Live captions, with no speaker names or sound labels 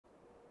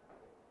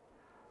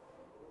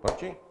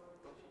Prontinho?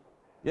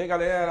 E aí,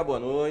 galera, boa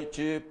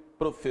noite.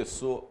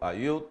 Professor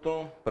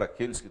Ailton, para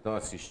aqueles que estão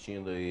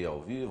assistindo aí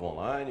ao vivo,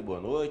 online, boa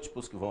noite. Para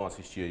os que vão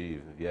assistir aí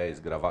via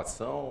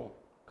gravação,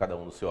 cada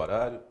um no seu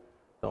horário.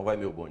 Então vai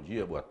meu bom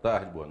dia, boa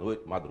tarde, boa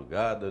noite,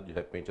 madrugada, de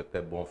repente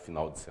até bom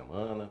final de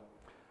semana.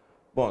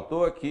 Bom,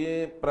 estou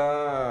aqui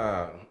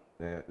para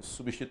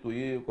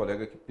substituir o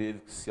colega que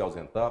teve que se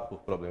ausentar por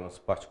problemas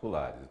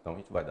particulares. Então a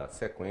gente vai dar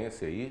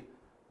sequência aí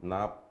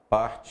na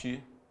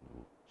parte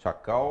do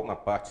CHQAO, na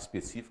parte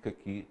específica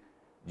aqui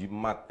de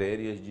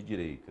matérias de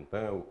direito. Então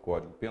é o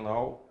Código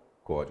Penal,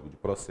 Código de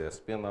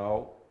Processo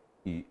Penal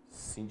e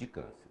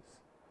sindicâncias.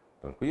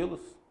 Tranquilos?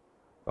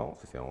 Então,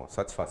 é uma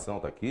satisfação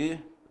estar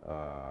aqui.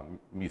 A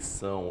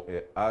missão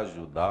é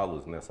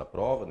ajudá-los nessa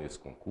prova, nesse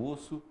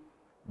concurso.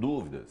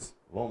 Dúvidas?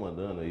 Vão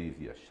mandando aí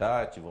via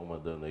chat, vão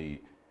mandando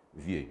aí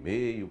via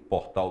e-mail,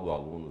 portal do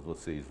aluno,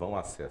 vocês vão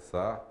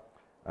acessar.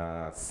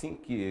 Assim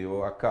que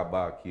eu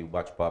acabar aqui o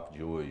bate-papo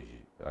de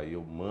hoje, aí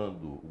eu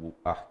mando o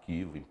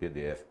arquivo em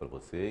PDF para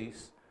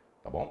vocês,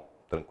 tá bom?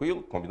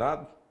 Tranquilo?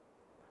 Combinado?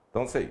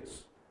 Então é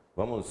isso.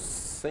 Vamos,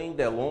 sem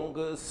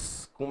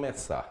delongas,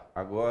 começar.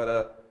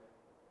 Agora,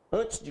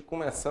 antes de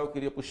começar, eu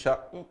queria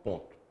puxar um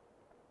ponto.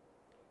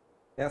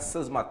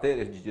 Essas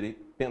matérias de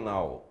direito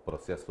penal,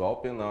 processual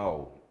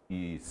penal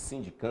e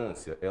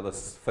sindicância,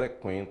 elas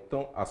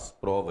frequentam as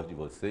provas de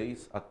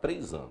vocês há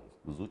 3 anos.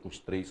 Dos últimos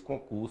 3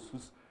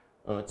 concursos,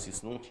 antes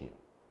isso não tinha.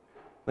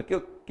 O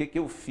que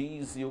eu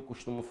fiz e eu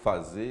costumo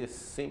fazer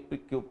sempre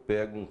que eu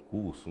pego um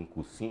curso, um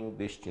cursinho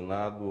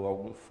destinado a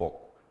algum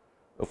foco?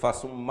 Eu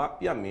faço um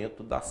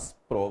mapeamento das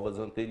provas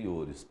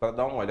anteriores, para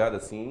dar uma olhada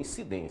assim, em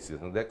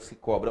incidências, onde é que se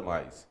cobra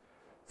mais.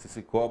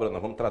 Se cobra,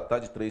 nós vamos tratar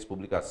de 3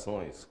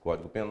 publicações,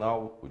 Código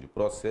Penal, o de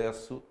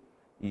Processo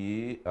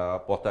e a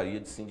portaria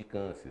de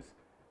sindicâncias.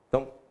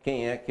 Então,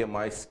 quem é que é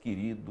mais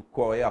querido,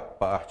 qual é a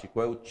parte,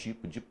 qual é o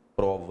tipo de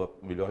prova,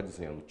 melhor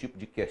dizendo, o tipo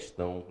de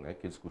questão, né,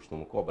 que eles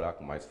costumam cobrar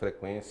com mais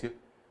frequência,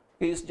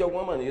 e isso de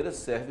alguma maneira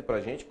serve para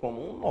a gente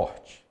como um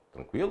norte,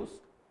 tranquilos?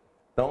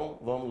 Então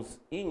vamos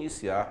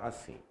iniciar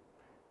assim.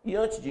 E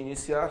antes de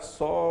iniciar,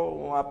 só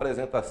uma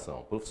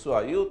apresentação. Professor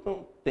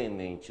Ailton,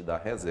 tenente da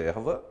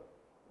reserva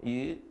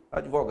e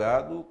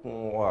advogado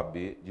com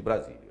OAB de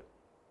Brasília.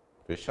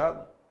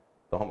 Fechado?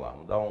 Então vamos lá,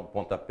 vamos dar um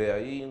pontapé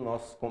aí,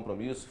 nosso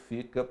compromisso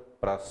fica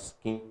para as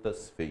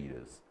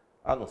quintas-feiras.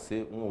 A não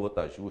ser um ou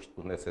outro ajuste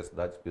por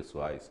necessidades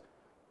pessoais,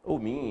 ou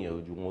minha,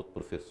 ou de um outro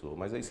professor,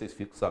 mas aí vocês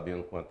ficam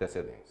sabendo com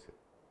antecedência.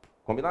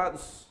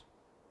 Combinados?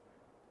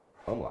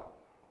 Vamos lá.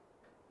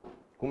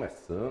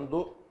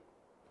 Começando.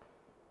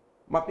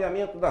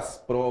 Mapeamento das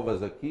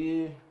provas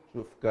aqui, deixa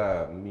eu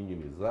ficar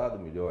minimizado,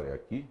 melhor é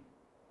aqui.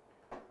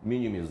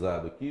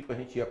 Minimizado aqui para a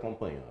gente ir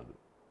acompanhando.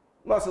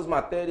 Nossas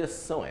matérias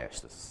são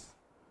estas: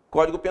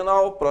 Código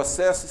Penal,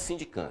 Processo e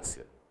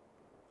Sindicância.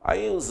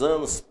 Aí, uns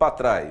anos para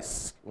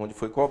trás, onde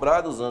foi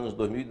cobrado, os anos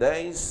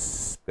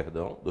 2010,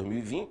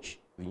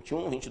 2020,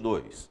 21,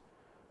 22.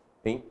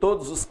 Em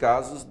todos os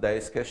casos,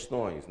 10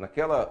 questões.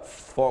 Naquela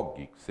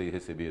FOG que vocês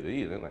receberam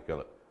aí, né,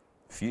 naquela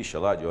ficha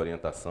lá de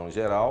orientação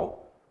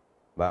geral,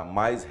 a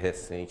mais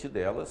recente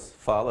delas,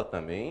 fala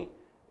também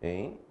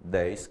em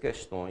 10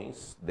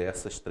 questões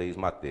dessas 3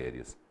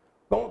 matérias.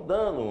 Então,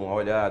 dando uma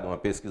olhada, uma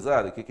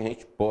pesquisada, o que a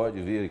gente pode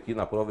ver aqui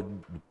na prova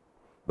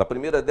da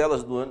primeira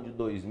delas do ano de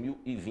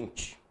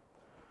 2020.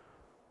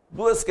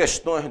 2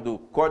 questões do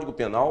Código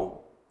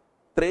Penal,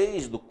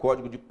 3 do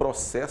Código de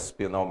Processo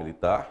Penal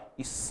Militar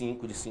e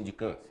 5 de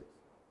sindicância.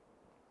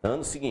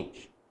 Ano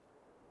seguinte,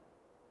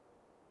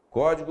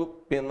 Código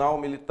Penal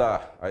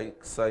Militar, aí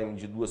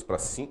saímos de 2 para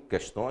 5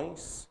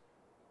 questões,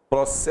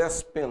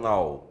 Processo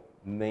Penal,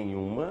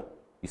 nenhuma,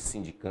 e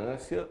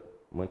sindicância,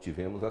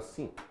 mantivemos as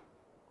 5.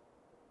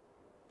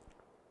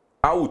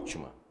 A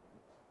última,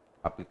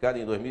 aplicada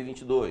em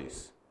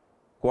 2022,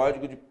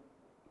 Código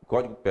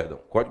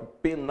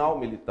Penal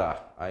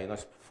Militar, aí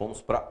nós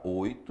fomos para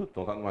 8,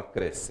 então está numa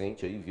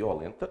crescente aí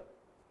violenta.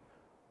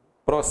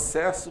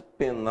 Processo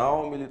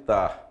Penal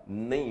Militar,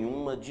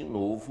 nenhuma de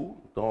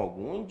novo, então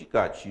algum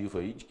indicativo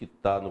aí de que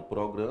está no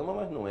programa,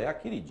 mas não é a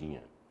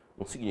queridinha.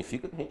 Não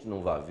significa que a gente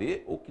não vá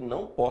ver ou que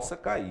não possa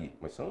cair,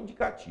 mas são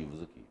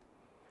indicativos aqui.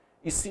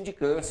 E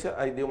sindicância,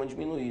 aí deu uma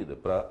diminuída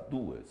para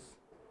 2.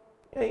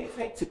 E aí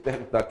a gente se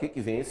perguntar o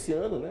que vem esse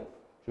ano, né?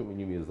 Deixa eu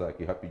minimizar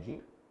aqui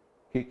rapidinho.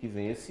 O que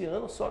vem esse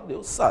ano, só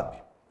Deus sabe.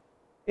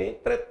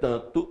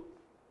 Entretanto,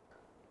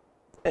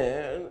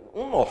 é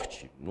um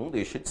norte, não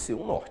deixa de ser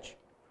um norte.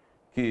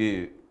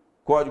 Que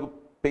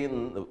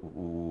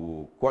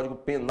o Código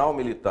Penal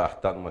Militar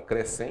está numa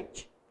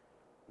crescente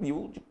e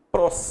o de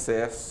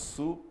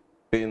Processo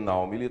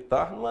Penal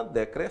Militar numa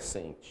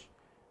decrescente.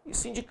 E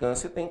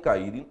sindicância tem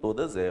caído em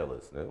todas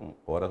elas, né?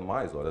 Horas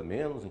mais, horas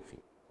menos, enfim.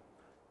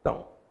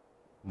 Então,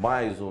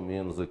 mais ou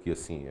menos aqui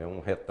assim, é um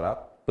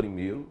retrato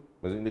primeiro,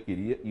 mas eu ainda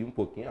queria ir um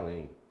pouquinho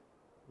além.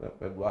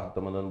 O Eduardo está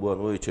mandando boa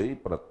noite aí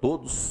para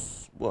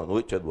todos. Boa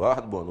noite,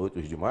 Eduardo. Boa noite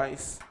os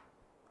demais.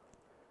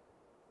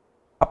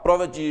 A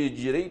prova de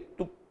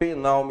Direito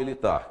Penal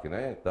Militar, que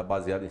está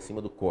baseada em cima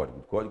do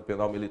Código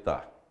Penal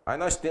Militar. Aí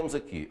nós temos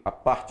aqui a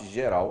parte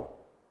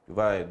geral, que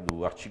vai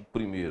do artigo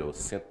 1º ao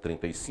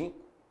 135,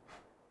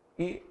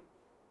 e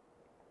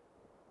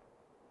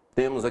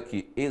temos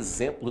aqui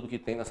exemplos do que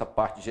tem nessa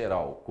parte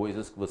geral,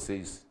 coisas que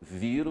vocês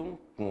viram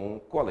com um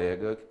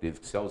colega que teve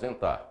que se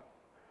ausentar.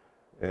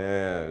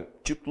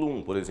 Título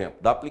 1, por exemplo,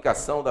 da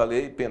aplicação da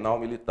lei penal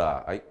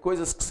militar. Aí,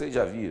 coisas que vocês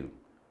já viram.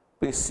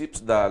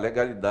 Princípios da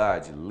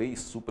legalidade, lei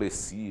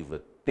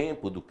supressiva,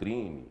 tempo do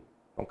crime.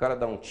 Então, o cara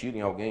dá um tiro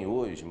em alguém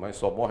hoje, mas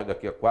só morre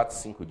daqui a 4,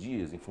 5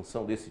 dias, em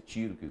função desse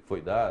tiro que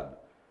foi dado.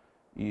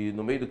 E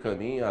no meio do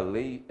caminho, a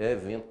lei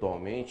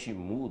eventualmente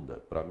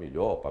muda para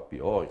melhor, para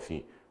pior,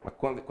 enfim. Mas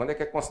quando é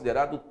que é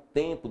considerado o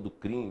tempo do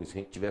crime, se a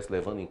gente estivesse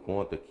levando em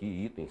conta aqui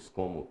itens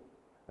como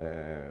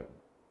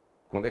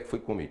quando é que foi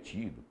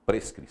cometido,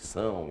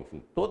 prescrição,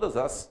 enfim, todas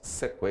as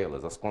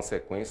sequelas, as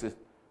consequências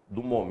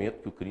do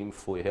momento que o crime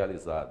foi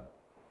realizado.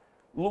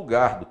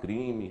 Lugar do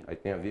crime, aí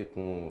tem a ver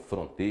com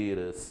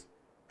fronteiras,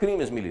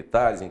 crimes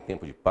militares em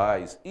tempo de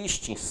paz,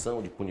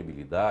 extinção de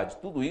punibilidade,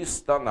 tudo isso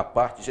está na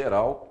parte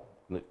geral.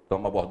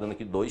 Estamos abordando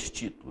aqui 2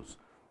 títulos.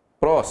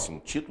 Próximo,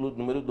 título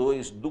número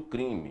 2, do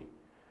crime.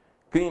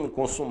 Crime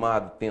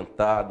consumado,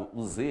 tentado,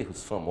 os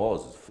erros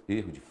famosos,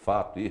 erro de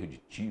fato, erro de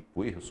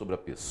tipo, erro sobre a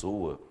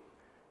pessoa,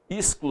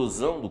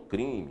 exclusão do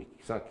crime,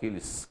 que são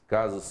aqueles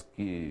casos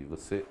que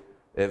você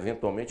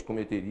eventualmente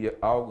cometeria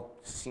algo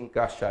que se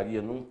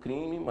encaixaria num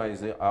crime, mas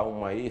há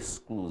uma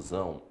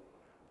exclusão.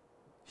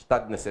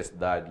 Estado de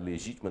necessidade,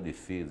 legítima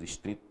defesa,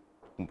 estrito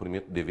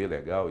cumprimento do dever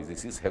legal,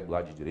 exercício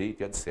regular de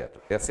direito, etc.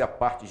 Essa é a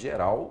parte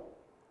geral,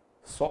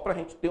 só para a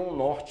gente ter um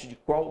norte de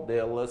qual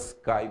delas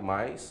cai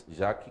mais,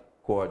 já que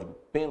Código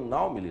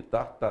Penal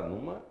Militar está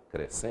numa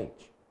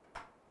crescente.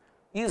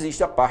 E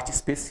existe a parte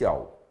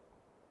especial.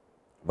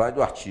 Vai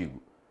do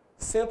artigo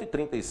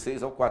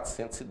 136 ao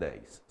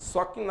 410.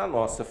 Só que na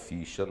nossa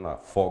ficha, na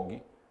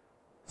FOG,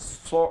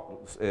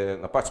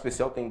 na parte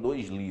especial tem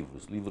 2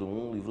 livros, livro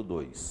 1 e livro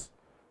 2.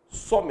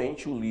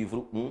 Somente o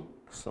livro 1,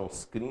 que são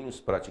os crimes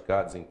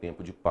praticados em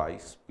tempo de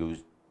paz, porque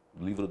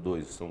o livro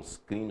 2 são os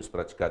crimes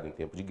praticados em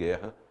tempo de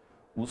guerra,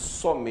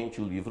 somente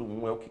o livro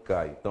 1 é o que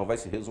cai. Então vai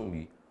se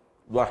resumir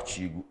do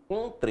artigo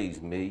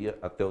 136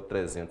 até o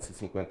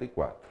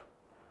 354.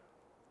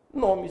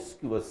 Nomes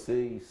que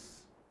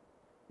vocês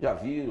já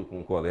viram com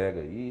um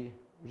colega aí,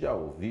 já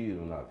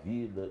ouviram na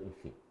vida,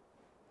 enfim.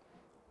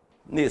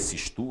 Nesse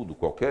estudo,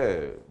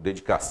 qualquer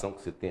dedicação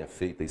que você tenha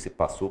feito aí, você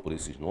passou por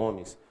esses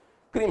nomes.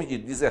 Crimes de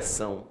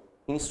deserção,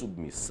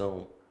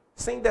 insubmissão,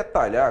 sem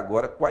detalhar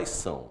agora quais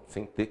são,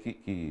 sem ter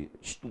que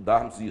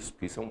estudarmos isso,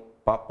 porque isso é um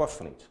papo à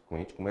frente. A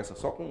gente começa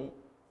só com o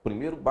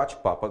primeiro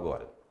bate-papo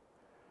agora.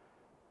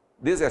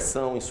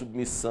 Deserção,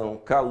 insubmissão,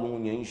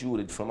 calúnia,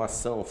 injúria,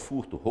 difamação,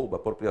 furto, roubo,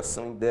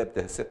 apropriação indébita,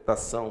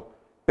 receptação,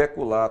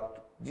 peculato,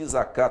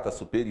 desacato a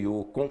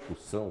superior,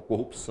 concussão,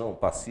 corrupção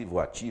passiva ou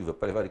ativa,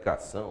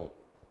 prevaricação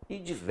e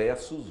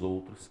diversos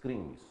outros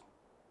crimes.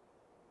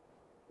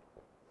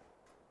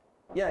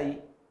 E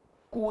aí,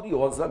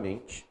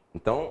 curiosamente,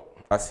 então,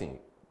 assim,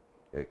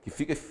 que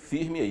fica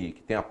firme aí,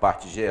 que tem a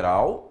parte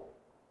geral,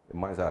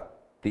 mais a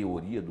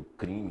teoria do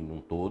crime num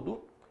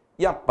todo,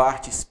 e a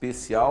parte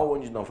especial,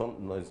 onde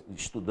nós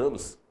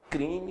estudamos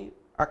crime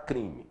a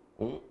crime,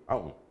 um a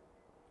um.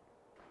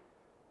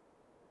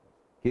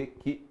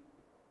 Que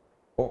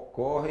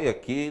ocorre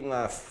aqui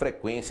na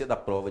frequência da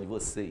prova de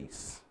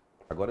vocês.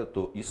 Agora eu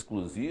estou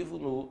exclusivo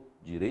no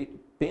direito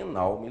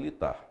penal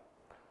militar.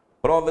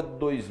 Prova de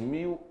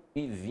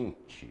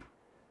 2020.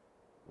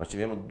 Nós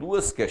tivemos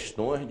 2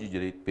 questões de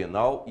direito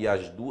penal e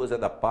as 2 é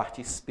da parte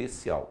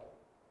especial.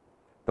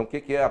 Então o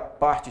que é a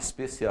parte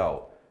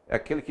especial? É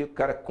aquele que o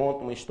cara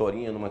conta uma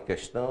historinha numa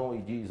questão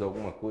e diz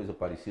alguma coisa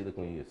parecida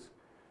com isso.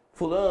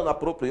 Fulano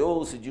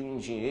apropriou-se de um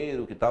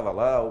engenheiro que estava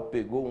lá, ou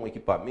pegou um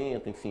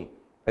equipamento, enfim.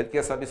 Ele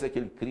quer saber se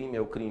aquele crime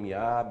é o crime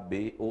A,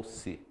 B ou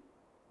C.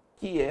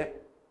 Que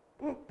é,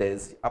 em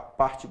tese, a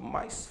parte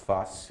mais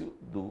fácil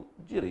do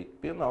direito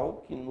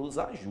penal que nos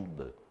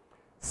ajuda.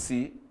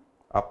 Se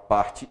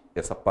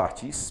essa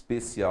parte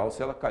especial,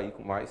 se ela cair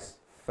com mais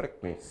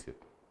frequência.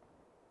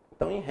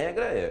 Então, em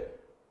regra, é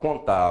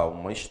contar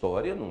uma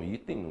história num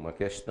item, numa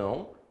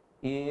questão,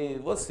 e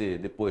você,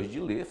 depois de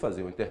ler,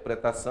 fazer uma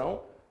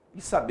interpretação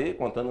e saber,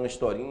 contando uma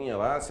historinha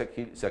lá,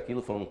 se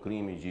aquilo foi um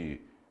crime de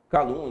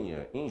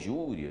calúnia,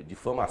 injúria,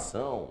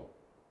 difamação,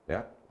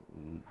 né?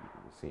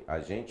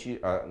 Assim,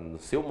 no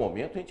seu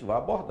momento, a gente vai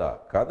abordar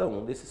cada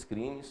um desses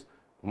crimes,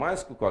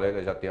 mais que o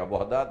colega já tenha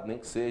abordado, nem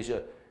que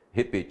seja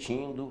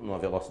repetindo, numa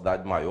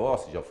velocidade maior,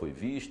 se já foi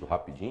visto,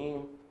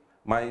 rapidinho,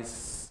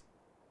 mas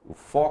o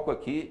foco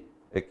aqui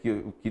é que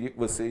eu queria que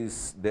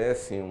vocês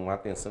dessem uma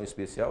atenção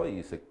especial a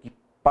isso, é que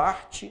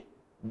parte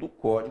do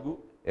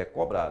código é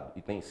cobrado,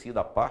 e tem sido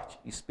a parte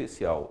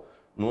especial.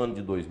 No ano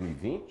de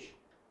 2020,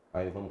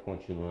 aí vamos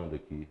continuando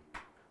aqui,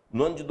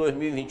 no ano de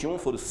 2021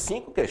 foram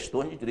 5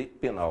 questões de direito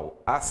penal,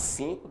 as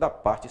 5 da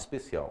parte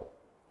especial.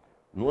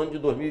 No ano de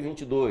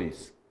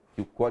 2022,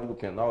 que o Código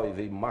Penal aí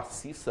veio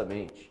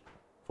maciçamente,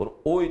 foram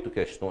 8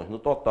 questões no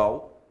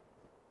total,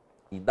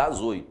 e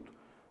das 8,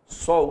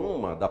 só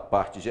uma da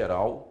parte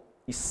geral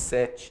e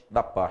 7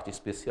 da parte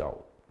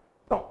especial.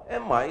 Então, é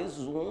mais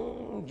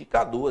um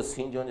indicador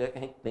assim, de onde é que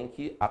a gente tem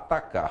que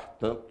atacar,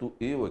 tanto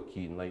eu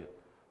aqui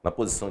na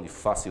posição de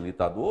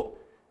facilitador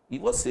e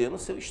você no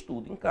seu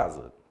estudo em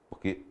casa,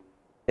 porque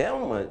é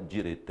uma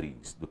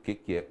diretriz do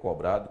que é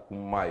cobrado com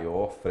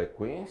maior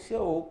frequência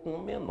ou com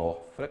menor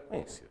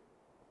frequência.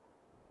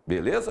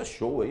 Beleza?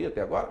 Show aí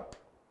até agora?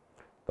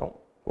 Então,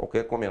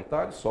 qualquer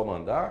comentário, só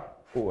mandar,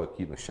 ou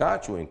aqui no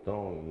chat, ou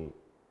então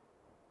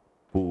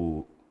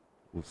por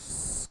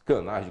os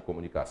canais de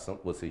comunicação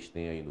que vocês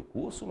têm aí no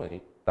curso, mas a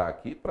gente está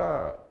aqui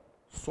para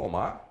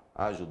somar,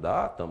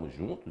 ajudar, estamos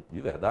juntos, de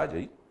verdade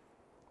aí.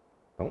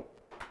 Então,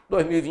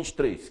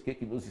 2023, o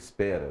que nos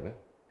espera, né?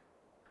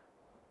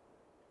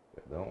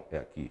 Perdão, é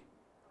aqui.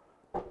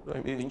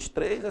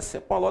 2023 é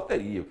sempre uma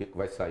loteria, o que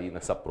vai sair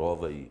nessa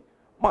prova aí.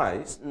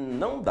 Mas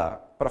não dá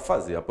para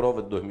fazer a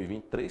prova de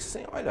 2023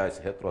 sem olhar esse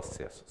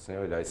retrocesso, sem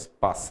olhar esse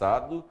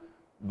passado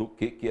do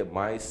que é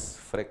mais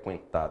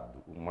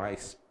frequentado, o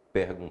mais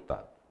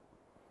perguntado.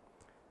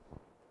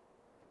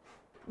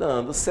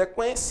 Dando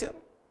sequência,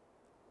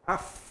 a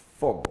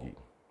FOG,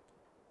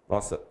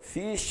 nossa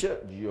ficha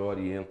de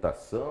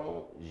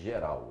orientação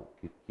geral,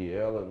 que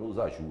ela nos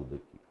ajuda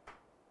aqui.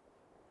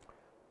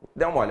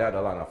 Dê uma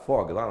olhada lá na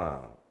FOG,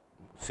 lá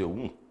no seu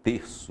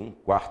 1/3,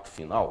 1/4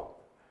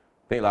 final,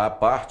 tem lá a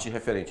parte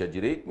referente a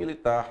direito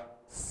militar,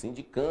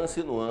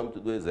 sindicância no âmbito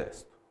do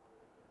Exército.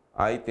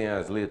 Aí tem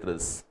as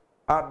letras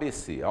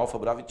ABC, Alfa,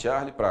 Bravo e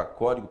Charlie, para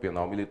Código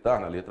Penal Militar,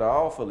 na letra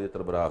Alfa,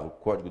 letra Bravo,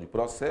 Código de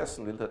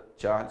Processo, na letra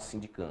Charlie,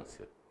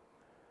 Sindicância.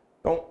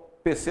 Então,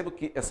 perceba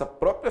que essa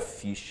própria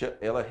ficha,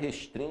 ela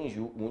restringe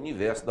o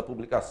universo da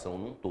publicação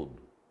num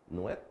todo.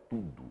 Não é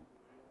tudo.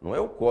 Não é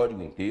o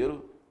código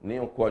inteiro, nem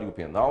o Código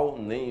Penal,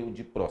 nem o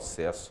de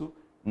processo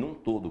num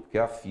todo, porque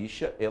a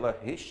ficha, ela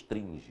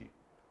restringe.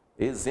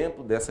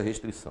 Exemplo dessa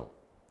restrição.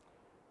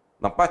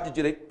 Na parte de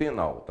direito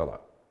penal, está lá.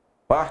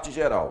 Parte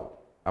geral.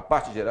 A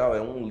parte geral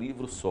é um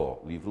livro só,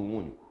 livro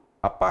único.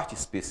 A parte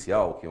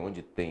especial, que é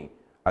onde tem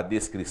a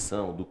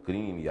descrição do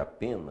crime e a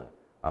pena,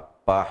 a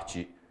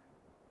parte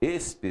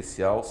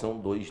especial são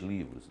 2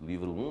 livros,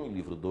 livro 1 e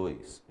livro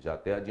 2. Já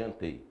até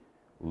adiantei.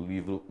 O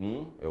livro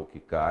 1 é o que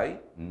cai,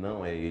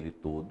 não é ele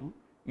todo,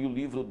 e o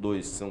livro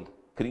 2 são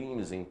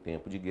crimes em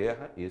tempo de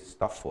guerra, esse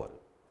está fora.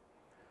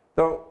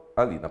 Então,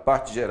 ali na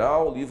parte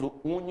geral,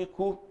 livro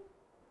único,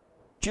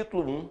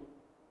 título 1,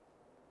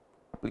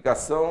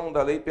 aplicação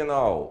da lei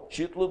penal,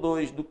 título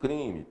 2 do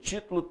crime,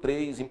 título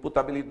 3,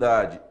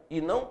 imputabilidade, e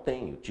não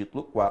tem o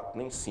título 4,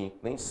 nem 5,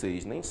 nem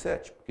 6, nem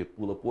 7, porque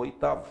pula para o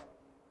 8º.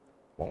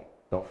 Bom,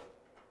 então,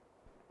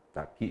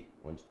 está aqui,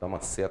 onde está uma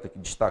seta aqui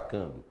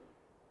destacando.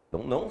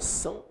 Então, não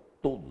são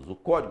todos. O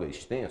código é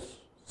extenso?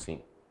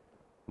 Sim.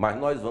 Mas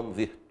nós vamos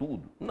ver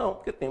tudo? Não,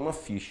 porque tem uma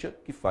ficha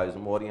que faz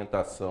uma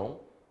orientação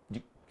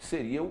de que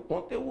seria o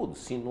conteúdo,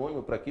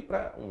 sinônimo para aqui,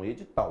 para um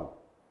edital.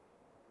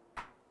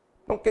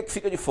 Então, o que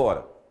fica de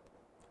fora?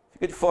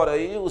 Fica de fora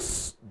aí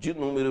os de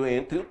número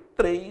entre o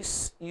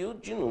 3 e o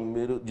de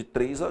número de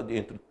 3,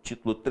 entre o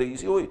título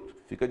 3 e 8.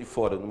 Fica de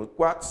fora o número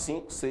 4,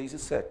 5, 6 e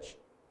 7.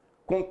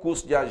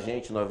 Concurso de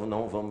agente nós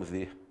não vamos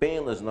ver,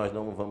 penas nós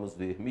não vamos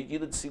ver,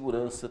 medida de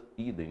segurança,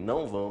 idem,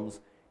 não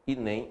vamos, e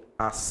nem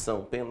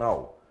ação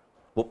penal.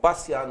 Vou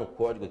passear no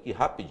código aqui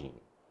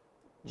rapidinho.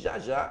 Já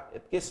já, é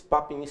porque esse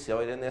papo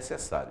inicial ele é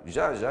necessário.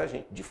 Já já a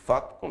gente de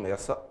fato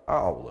começa a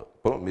aula,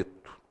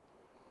 prometo.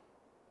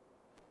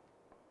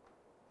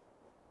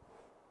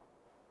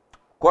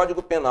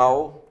 Código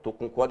Penal, estou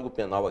com o Código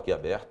Penal aqui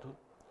aberto.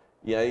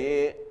 E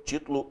aí,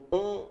 título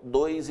 1,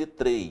 2 e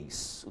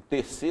 3. O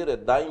terceiro é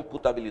da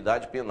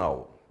imputabilidade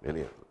penal.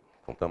 Beleza,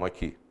 então estamos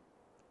aqui.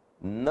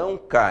 Não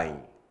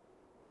caem.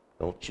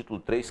 Então, o título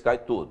 3 cai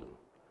todo.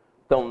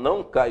 Então,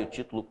 não cai o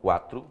título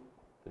 4.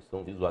 Vocês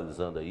estão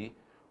visualizando aí.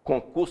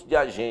 Concurso de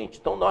agente.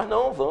 Então, nós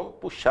não vamos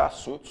puxar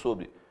assunto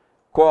sobre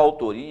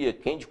coautoria,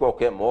 quem de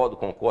qualquer modo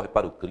concorre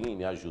para o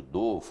crime,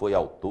 ajudou, foi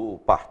autor,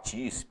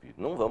 partícipe.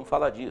 Não vamos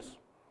falar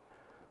disso.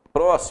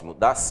 Próximo,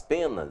 das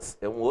penas,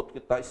 é um outro que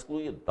está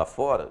excluído, está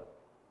fora.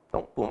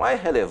 Então, por mais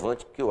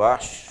relevante que eu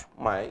acho,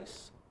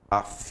 mas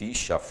a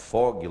ficha, a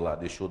FOG lá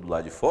deixou do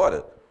lado de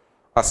fora,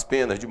 as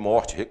penas de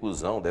morte,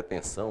 reclusão,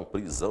 detenção,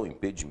 prisão,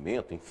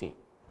 impedimento, enfim,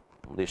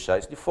 vamos deixar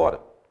isso de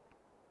fora.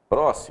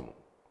 Próximo,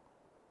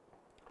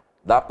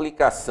 da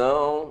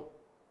aplicação,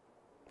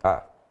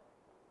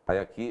 aí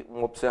aqui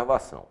uma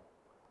observação.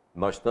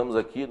 Nós estamos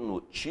aqui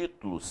no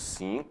título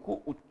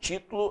 5, o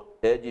título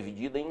é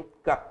dividido em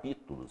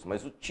capítulos,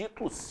 mas o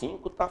título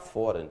 5 está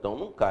fora, então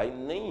não cai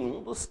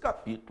nenhum dos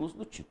capítulos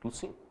do título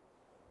 5.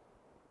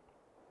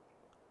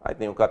 Aí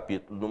tem o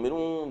capítulo número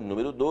 1,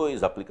 número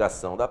 2,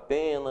 aplicação da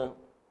pena.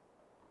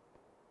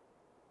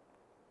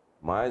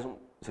 Mais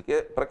isso aqui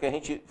é para que a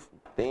gente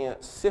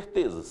tenha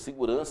certeza,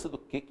 segurança do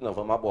que nós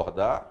vamos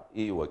abordar,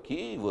 eu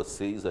aqui e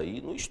vocês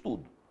aí no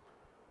estudo.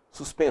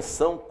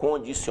 Suspensão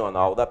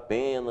condicional da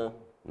pena.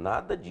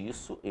 Nada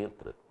disso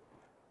entra.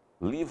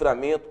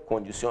 Livramento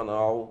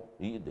condicional,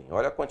 idem.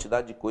 Olha a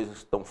quantidade de coisas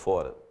que estão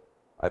fora.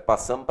 Aí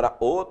passamos para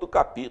outro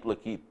capítulo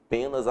aqui,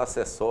 penas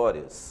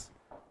acessórias.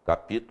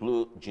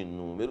 Capítulo de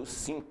número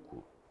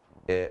 5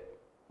 é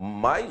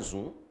mais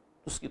um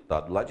dos que está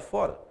do lado de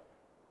fora,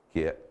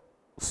 que é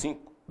o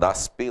 5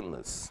 das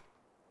penas.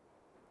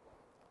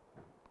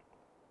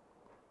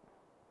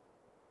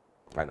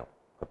 Ah, não.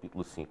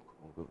 Capítulo 5.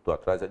 O que eu estou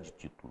atrás é de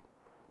título.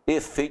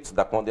 Efeitos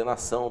da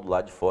condenação do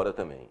lado de fora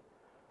também.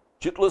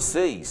 Título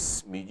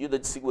 6, medida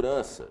de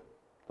segurança.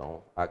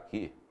 Então,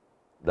 aqui,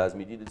 das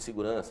medidas de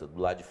segurança,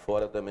 do lado de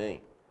fora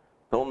também.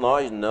 Então,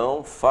 nós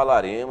não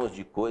falaremos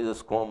de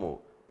coisas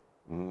como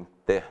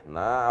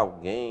internar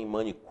alguém em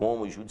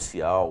manicômio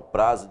judicial,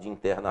 prazo de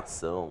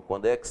internação,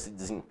 quando é que se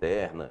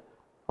desinterna.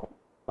 Não,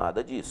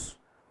 nada disso.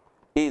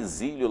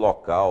 Exílio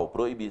local,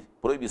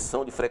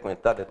 proibição de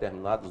frequentar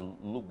determinados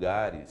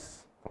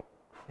lugares. Então,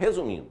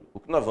 resumindo, o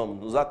que nós vamos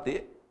nos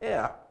ater é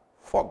a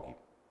FOG,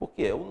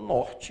 porque é o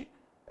norte,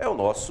 é o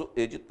nosso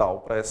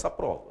edital para essa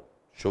prova.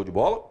 Show de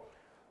bola?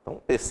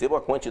 Então, percebam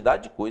a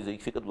quantidade de coisa aí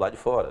que fica do lado de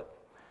fora.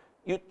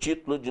 E o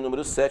título de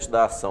número 7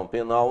 da ação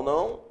penal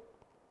não.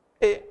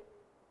 E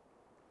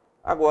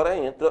agora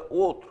entra o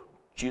outro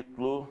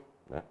título,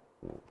 né,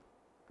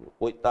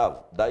 o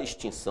 8º, da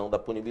extinção da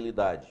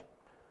punibilidade.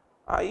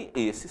 Aí,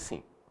 esse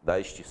sim, da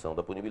extinção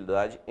da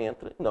punibilidade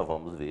entra e nós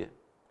vamos ver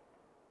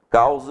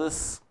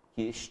causas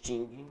que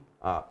extinguem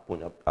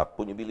a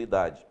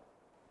punibilidade.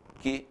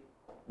 Que,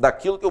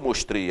 daquilo que eu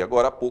mostrei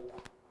agora há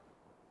pouco,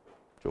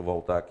 deixa eu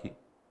voltar aqui,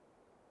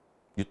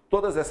 de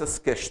todas essas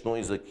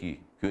questões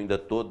aqui, que eu ainda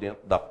estou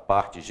dentro da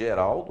parte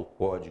geral do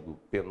Código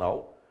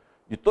Penal,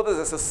 de todas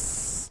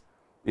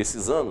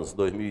esses anos,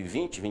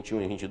 2020,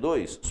 21 e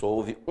 22, só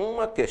houve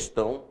uma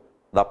questão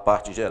da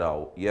parte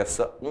geral. E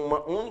essa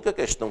uma única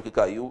questão que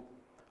caiu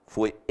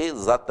foi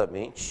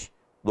exatamente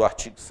do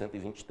artigo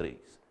 123.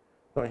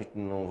 Então a gente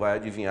não vai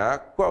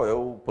adivinhar qual é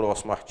o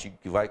próximo artigo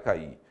que vai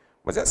cair.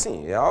 Mas é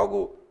assim, é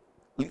algo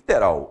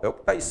literal, é o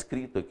que está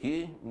escrito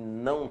aqui,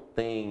 não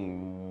tem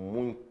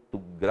muito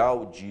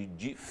grau de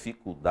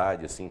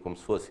dificuldade, assim, como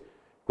se fosse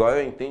qual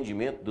é o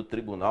entendimento do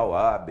tribunal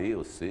A, B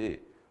ou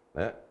C,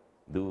 né,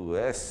 do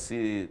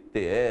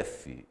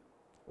STF,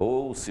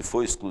 ou se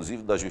for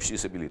exclusivo da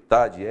Justiça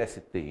Militar, de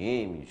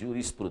STM,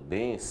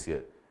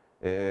 jurisprudência,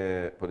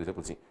 por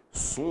exemplo, assim,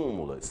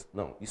 súmulas.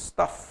 Não, isso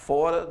está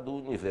fora do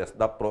universo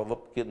da prova,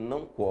 porque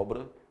não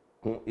cobra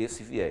com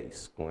esse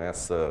viés, com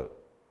essa,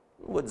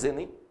 não vou dizer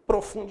nem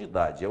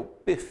profundidade, é o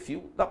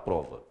perfil da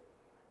prova.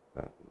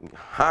 Em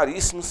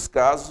raríssimos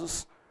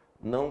casos,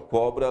 não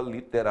cobra a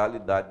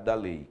literalidade da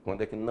lei.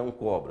 Quando é que não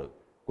cobra?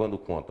 Quando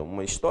conta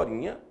uma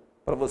historinha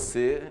para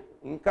você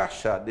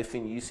encaixar,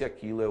 definir se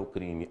aquilo é o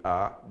crime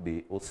A,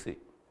 B ou C.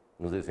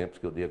 Nos exemplos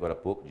que eu dei agora há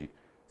pouco, de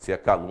se é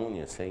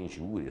calúnia, se é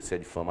injúria, se é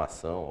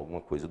difamação,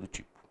 alguma coisa do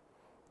tipo.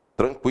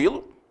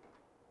 Tranquilo?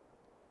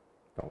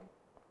 Então,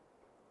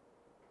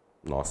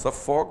 nossa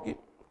FOG,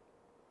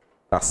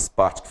 as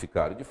partes que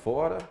ficaram de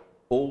fora,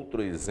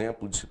 outro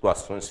exemplo de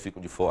situações que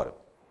ficam de fora.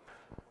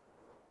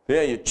 Tem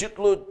aí o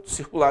título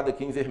circulado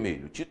aqui em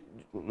vermelho, título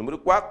número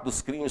 4,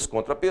 dos crimes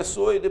contra a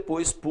pessoa, e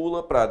depois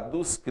pula para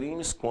dos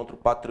crimes contra o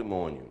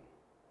patrimônio.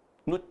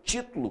 No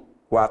título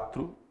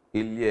 4,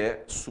 ele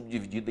é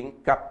subdividido em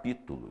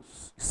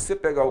capítulos. Se você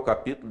pegar o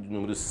capítulo de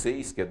número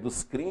 6, que é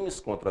dos crimes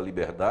contra a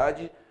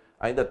liberdade,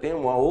 ainda tem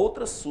uma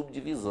outra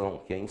subdivisão,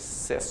 que é em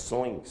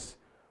seções,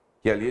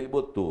 que ali ele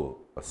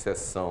botou a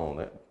seção,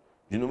 né,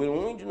 de número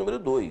 1 e de número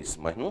 2,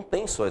 mas não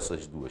tem só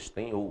essas duas,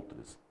 tem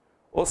outras.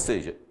 Ou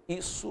seja,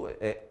 isso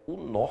é o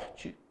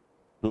norte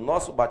do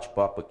nosso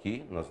bate-papo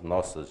aqui, nas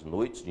nossas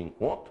noites de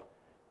encontro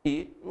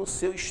e no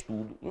seu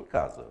estudo em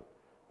casa.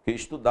 Porque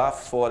estudar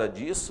fora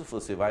disso,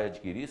 você vai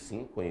adquirir,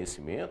 sim,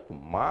 conhecimento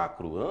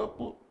macro,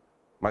 amplo,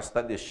 mas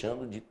está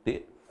deixando de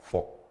ter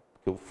foco.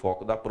 Porque o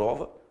foco da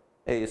prova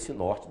é esse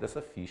norte dessa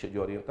ficha de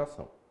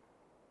orientação.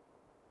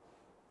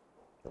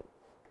 Então,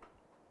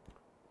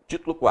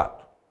 título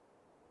 4.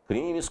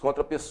 Crimes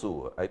contra a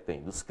pessoa. Aí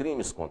tem dos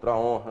crimes contra a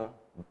honra,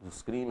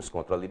 dos crimes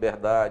contra a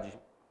liberdade.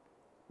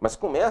 Mas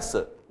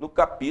começa no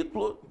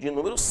capítulo de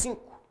número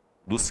 5,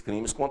 dos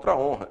crimes contra a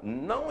honra.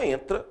 Não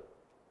entra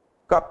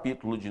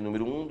capítulo de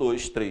número 1,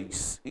 2,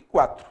 3 e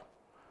 4.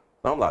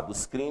 Vamos lá,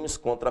 dos crimes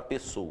contra a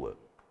pessoa.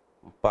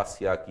 Vamos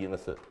passear aqui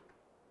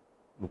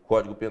no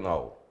Código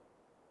Penal.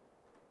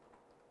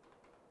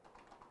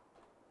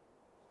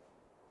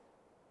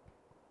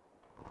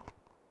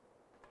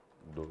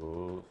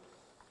 Dos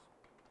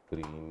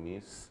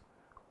crimes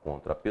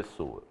contra a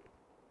pessoa.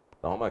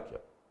 Então, vamos aqui. Ó.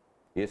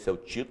 Esse é o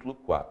título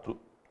 4.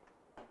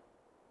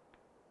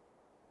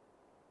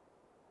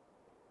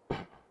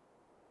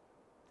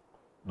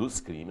 Dos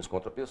crimes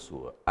contra a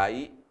pessoa.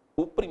 Aí,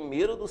 o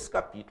primeiro dos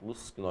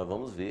capítulos que nós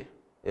vamos ver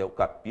é o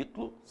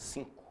capítulo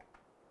 5.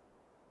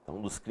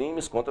 Então, dos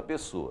crimes contra a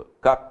pessoa.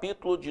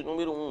 Capítulo de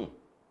número 1,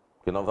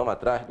 porque nós vamos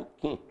atrás do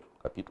 5º.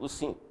 Capítulo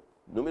 5.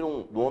 Número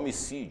 1, do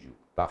homicídio,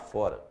 está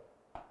fora.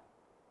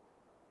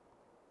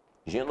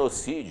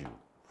 Genocídio,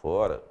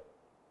 fora.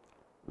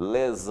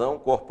 Lesão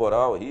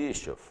corporal,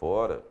 rixa,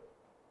 fora.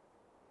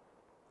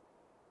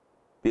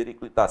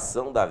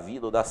 Periclitação da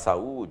vida ou da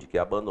saúde, que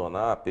é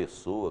abandonar a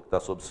pessoa que está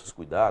sob seus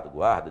cuidados,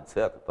 guarda,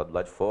 etc., está do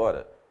lado de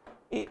fora.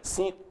 E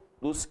 5,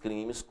 dos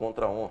crimes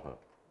contra a honra.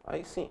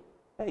 Aí sim,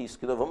 é isso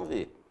que nós vamos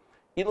ver.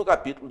 E no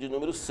capítulo de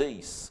número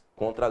 6,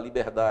 contra a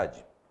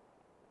liberdade.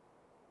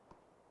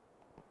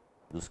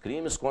 Dos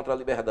crimes contra a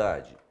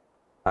liberdade.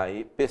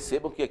 Aí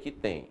percebam que aqui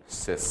tem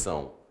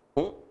seção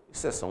 1 e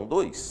seção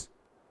 2.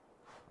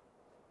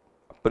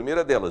 A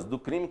primeira delas, do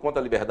crime contra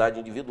a liberdade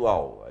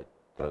individual. Aí,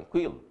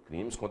 tranquilo,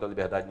 crimes contra a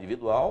liberdade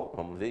individual,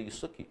 vamos ver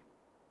isso aqui.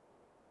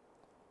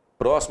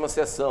 Próxima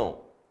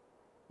seção,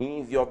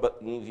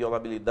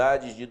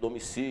 inviolabilidade de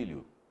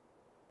domicílio.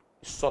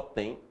 Só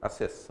tem a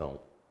seção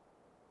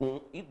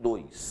 1 e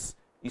 2.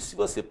 E se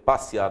você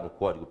passear no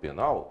Código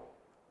Penal,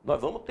 nós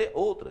vamos ter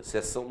outra,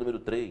 seção número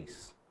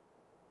 3.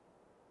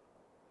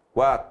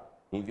 4,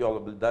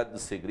 inviolabilidade do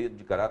segredo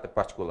de caráter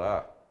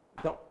particular.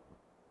 Então,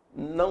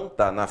 não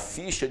está na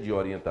ficha de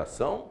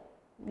orientação,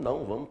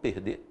 não vamos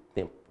perder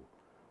tempo.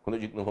 Quando eu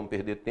digo que não vamos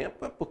perder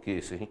tempo, é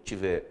porque se a gente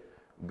estiver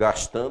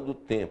gastando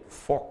tempo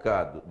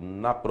focado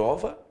na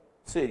prova,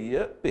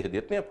 seria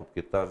perder tempo,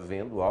 porque está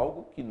vendo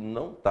algo que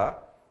não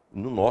está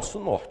no nosso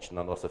norte,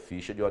 na nossa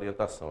ficha de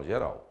orientação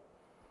geral.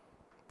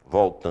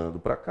 Voltando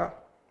para cá.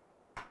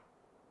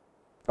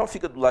 Então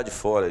fica do lado de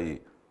fora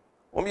aí.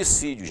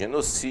 Homicídio,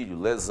 genocídio,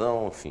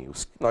 lesão, enfim,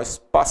 os que nós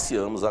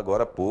passeamos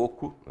agora há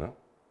pouco. Né?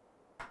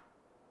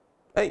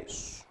 É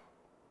isso.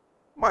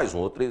 Mais um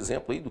outro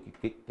exemplo aí do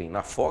que tem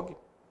na FOG.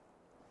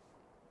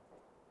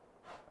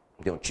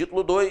 Tem o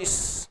título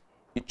 2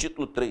 e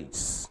título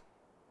 3.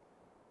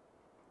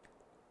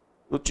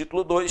 O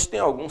título 2 tem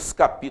alguns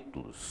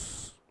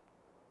capítulos.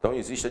 Então,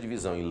 existe a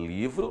divisão em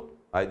livro,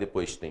 aí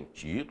depois tem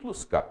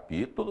títulos,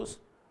 capítulos.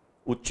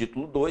 O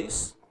título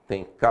 2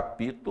 tem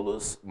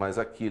capítulos, mas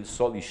aqui ele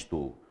só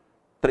listou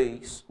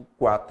 3, o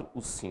 4,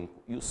 o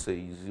 5, e o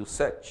 6 e o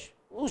 7.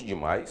 Os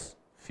demais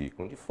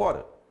ficam de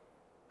fora.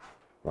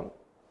 Então,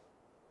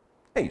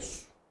 é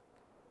isso.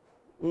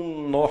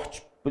 Um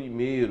norte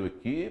primeiro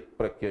aqui,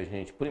 para que a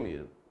gente, em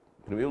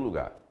primeiro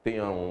lugar,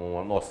 tenha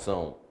uma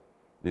noção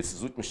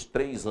desses últimos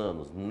 3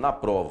 anos na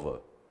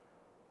prova,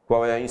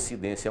 qual é a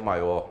incidência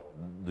maior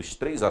dos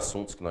 3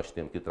 assuntos que nós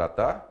temos que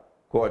tratar: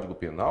 Código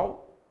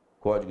Penal,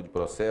 Código de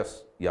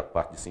Processo e a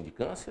parte de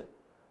sindicância,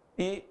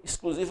 e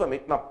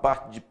exclusivamente na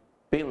parte de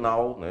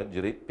penal, né,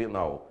 direito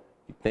penal,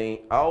 que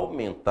tem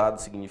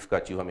aumentado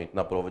significativamente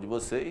na prova de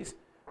vocês.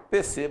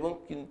 Percebam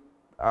que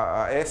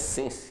a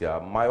essência, a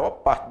maior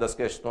parte das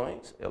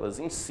questões, elas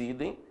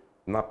incidem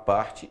na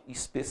parte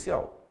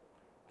especial,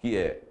 que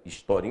é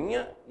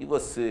historinha, e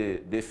você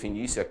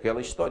definir se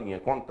aquela historinha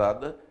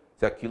contada,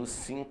 se aquilo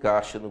se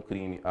encaixa no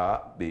crime A,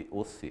 B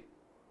ou C.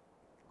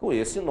 Com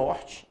esse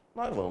norte,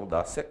 nós vamos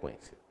dar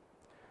sequência.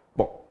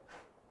 Bom,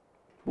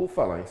 por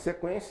falar em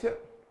sequência,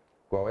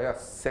 qual é a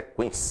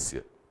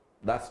sequência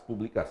das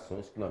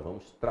publicações que nós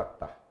vamos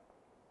tratar?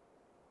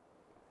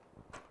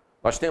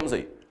 Nós temos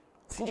aí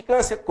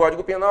Sindicância,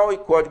 Código Penal e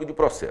Código de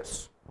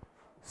Processo.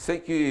 Sei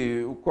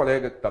que o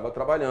colega que estava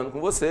trabalhando com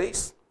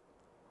vocês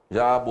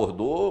já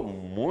abordou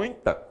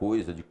muita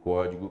coisa de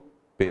Código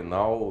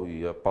Penal,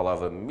 e a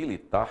palavra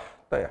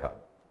militar está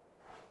errada.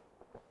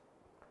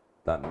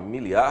 Está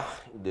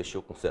miliar, deixa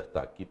eu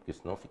consertar aqui, porque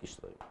senão fica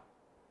estranho.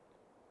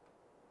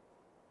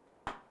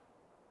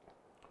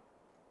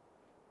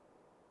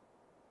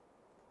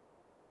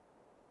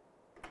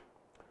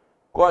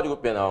 Código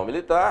Penal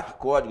Militar,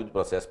 Código de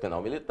Processo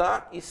Penal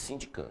Militar e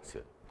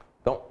Sindicância.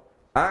 Então,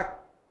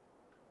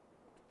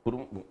 por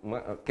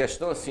uma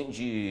questão assim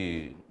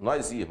de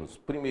nós irmos,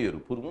 primeiro,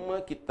 por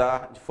uma que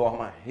está de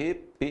forma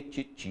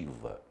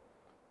repetitiva,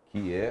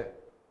 que é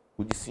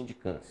o de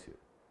sindicância.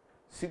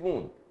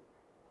 Segundo,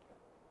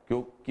 que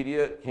eu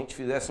queria que a gente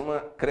fizesse uma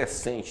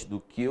crescente do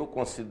que eu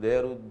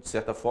considero, de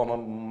certa forma,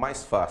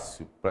 mais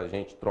fácil para a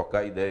gente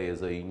trocar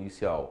ideias aí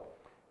inicial,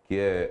 que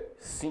é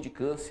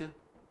sindicância,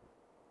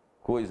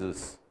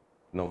 coisas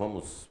que não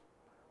vamos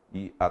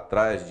ir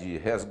atrás de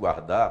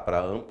resguardar para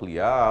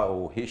ampliar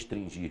ou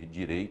restringir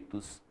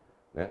direitos,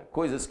 né?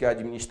 Coisas que a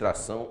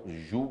administração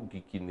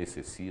julgue que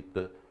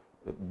necessita,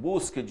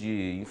 busca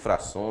de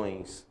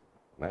infrações,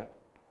 né?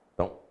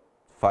 Então,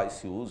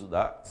 faz-se uso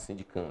da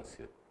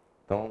sindicância.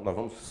 Então, nós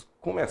vamos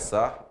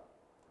começar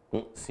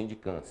com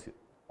sindicância.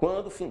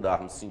 Quando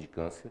findarmos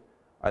sindicância,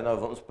 aí nós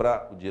vamos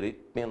para o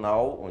direito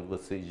penal, onde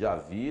vocês já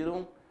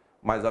viram,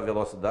 mas a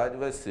velocidade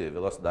vai ser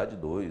velocidade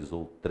 2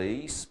 ou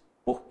 3,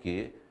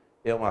 porque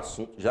é um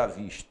assunto já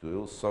visto.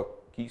 Eu só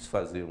quis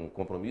fazer um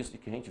compromisso de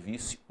que a gente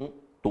visse um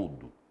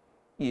todo.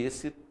 E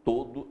esse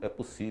todo é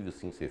possível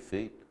sim ser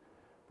feito,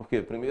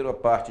 porque primeiro a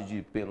parte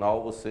de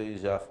penal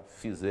vocês já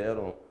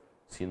fizeram,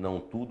 se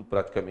não tudo,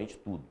 praticamente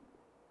tudo.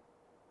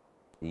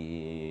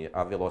 E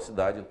a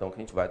velocidade, então, que a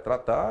gente vai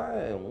tratar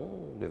é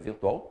um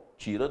eventual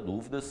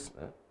tira-dúvidas,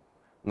 né?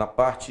 Na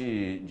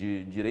parte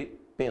de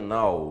direito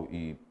penal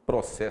e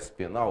processo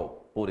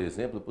penal, por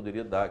exemplo, eu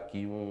poderia dar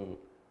aqui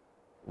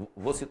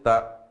vou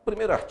citar o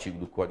primeiro artigo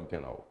do Código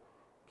Penal,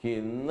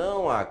 que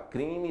não há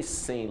crime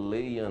sem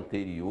lei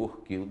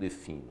anterior que o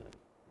defina,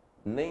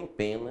 nem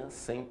pena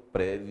sem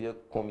prévia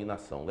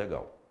cominação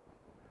legal.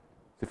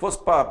 Se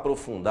fosse para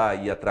aprofundar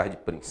e ir atrás de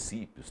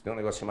princípios, tem um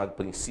negócio chamado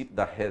princípio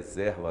da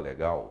reserva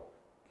legal,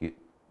 que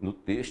no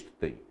texto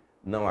tem,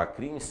 não há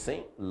crime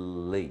sem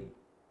lei.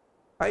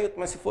 Aí,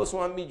 mas se fosse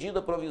uma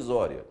medida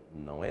provisória,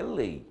 não é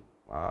lei.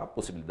 Há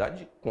possibilidade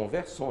de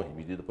conversões de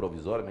medida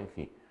provisória, mas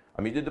enfim.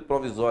 A medida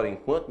provisória,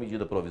 enquanto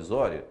medida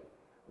provisória,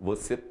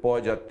 você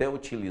pode até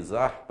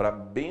utilizar para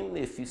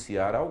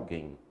beneficiar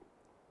alguém.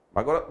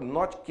 Agora,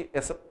 note que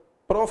essa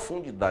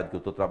profundidade que eu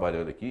estou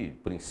trabalhando aqui,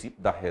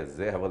 princípio da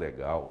reserva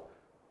legal,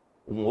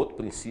 um outro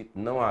princípio,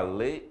 não há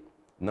lei,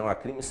 não há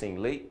crime sem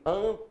lei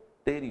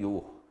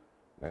anterior,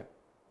 né?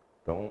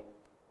 Então,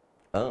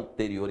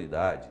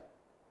 anterioridade,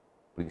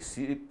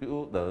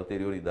 princípio da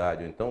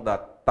anterioridade, ou então da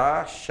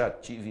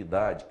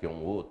taxatividade, que é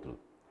um outro,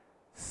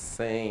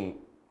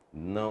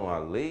 não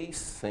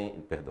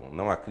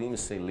há crime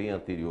sem lei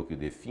anterior que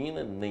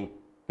defina, nem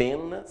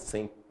pena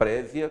sem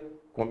prévia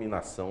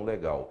cominação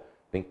legal.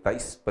 Tem que estar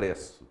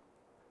expresso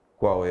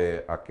qual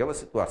é aquela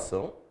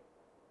situação,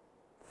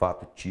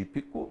 fato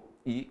típico,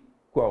 e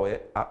qual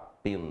é a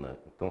pena.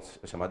 Então,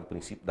 é chamado de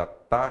princípio da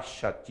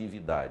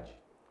taxatividade.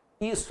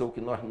 Isso é o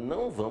que nós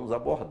não vamos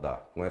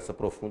abordar com essa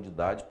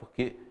profundidade,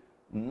 porque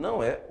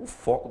não é o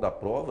foco da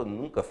prova,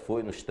 nunca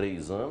foi nos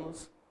 3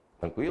 anos,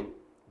 tranquilo?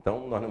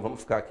 Então, nós não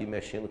vamos ficar aqui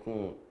mexendo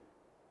com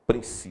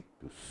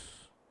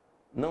princípios.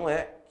 Não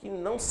é que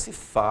não se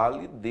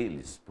fale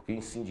deles, porque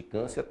em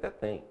sindicância até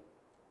tem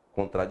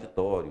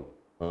contraditório,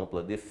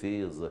 ampla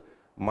defesa,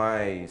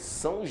 mas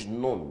são os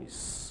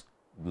nomes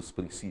dos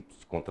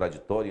princípios,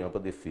 contraditório e ampla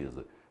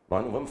defesa.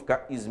 Nós não vamos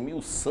ficar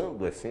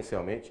esmiuçando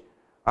essencialmente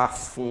a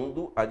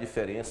fundo a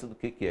diferença do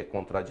que é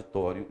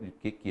contraditório e do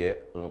que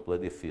é ampla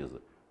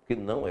defesa, porque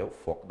não é o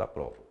foco da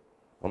prova.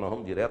 Então nós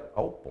vamos direto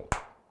ao ponto.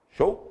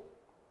 Show?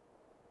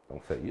 Então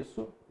se é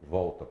isso,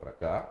 volta para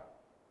cá.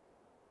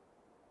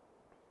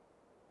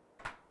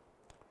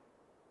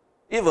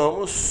 E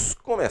vamos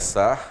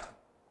começar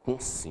com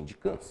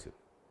sindicância.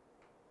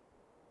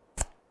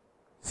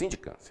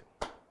 Sindicância.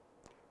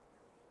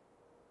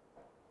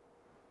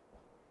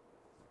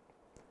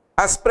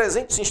 As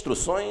presentes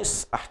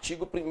instruções,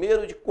 artigo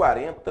 1º de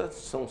 40,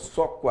 são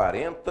só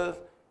 40,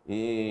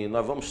 e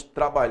nós vamos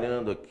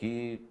trabalhando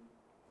aqui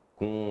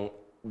com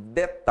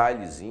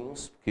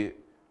detalhezinhos, porque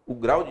o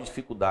grau de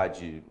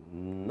dificuldade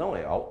não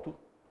é alto.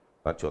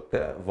 Tá? Deixa eu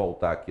até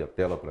voltar aqui a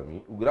tela para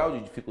mim. O grau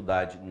de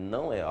dificuldade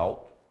não é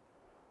alto.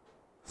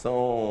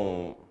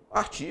 São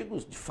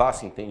artigos de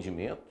fácil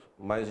entendimento,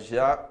 mas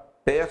já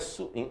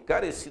peço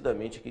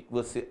encarecidamente aqui que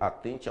você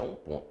atente a um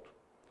ponto.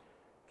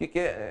 O que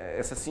é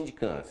essa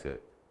sindicância?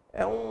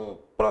 É um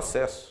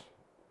processo,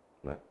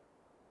 né,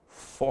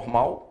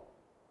 formal,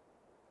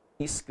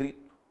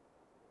 escrito,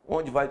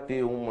 onde vai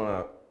ter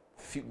uma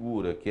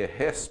figura que é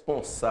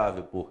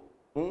responsável por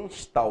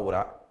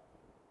instaurar.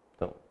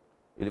 Então,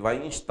 ele vai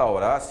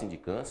instaurar a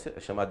sindicância, é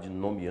chamado de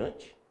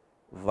nomeante,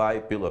 vai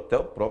até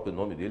o próprio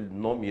nome dele,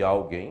 nomear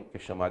alguém, que é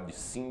chamado de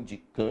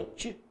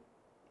sindicante,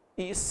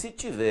 e se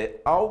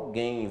tiver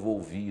alguém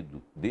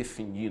envolvido,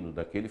 definido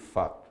naquele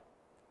fato,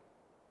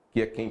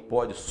 que é quem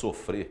pode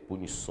sofrer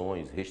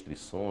punições,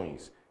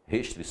 restrições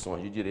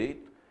de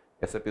direito,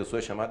 essa pessoa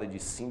é chamada de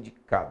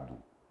sindicado.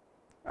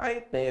 Aí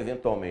tem,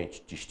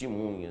 eventualmente,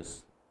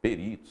 testemunhas,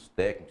 peritos,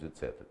 técnicos,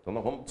 etc. Então,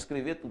 nós vamos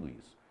descrever tudo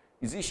isso.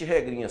 Existem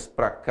regrinhas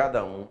para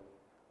cada um,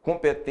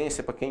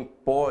 competência para quem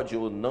pode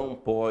ou não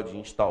pode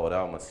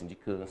instaurar uma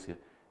sindicância.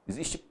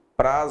 Existem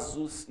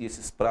prazos, e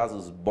esses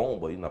prazos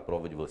bombam aí na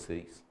prova de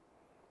vocês.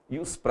 E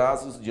os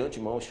prazos, de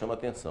antemão, chamam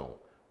atenção.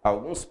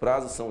 Alguns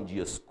prazos são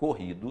dias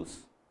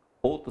corridos,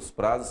 outros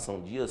prazos são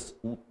dias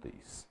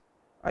úteis.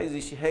 Aí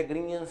existem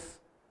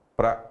regrinhas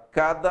para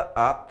cada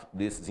ato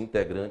desses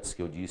integrantes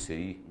que eu disse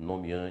aí,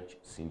 nomeante,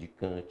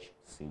 sindicante,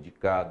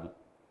 sindicado.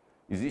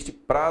 Existem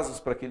prazos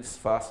para que eles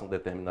façam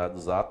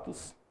determinados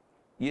atos,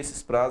 e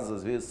esses prazos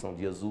às vezes são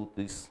dias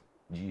úteis,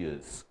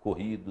 dias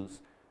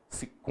corridos,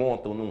 se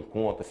conta ou não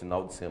conta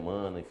final de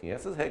semana, enfim,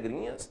 essas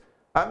regrinhas,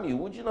 a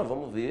miúde, nós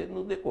vamos ver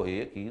no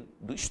decorrer aqui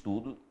do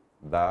estudo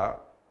da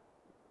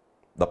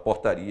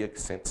portaria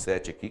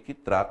 107 aqui, que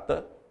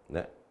trata,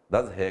 né,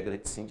 das regras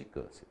de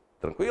sindicância.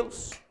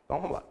 Tranquilos? Então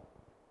vamos lá.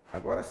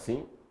 Agora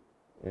sim,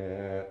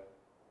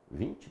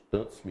 20 e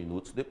tantos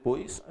minutos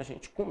depois, a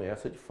gente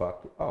começa de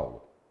fato a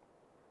aula.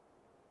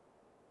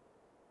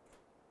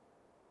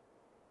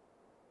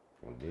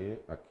 Vamos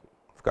ver aqui.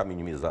 Vou ficar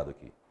minimizado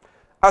aqui.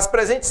 As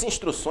presentes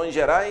instruções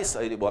gerais,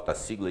 aí ele bota a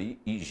sigla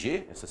aí,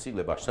 IG, essa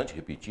sigla é bastante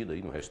repetida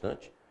aí no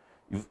restante.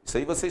 Isso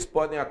aí vocês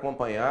podem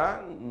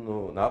acompanhar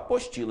na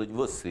apostila de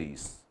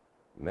vocês,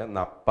 né,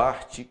 na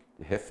parte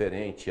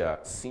referente à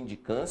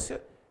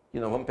sindicância, que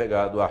nós vamos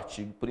pegar do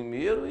artigo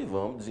 1º e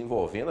vamos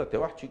desenvolvendo até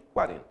o artigo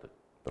 40.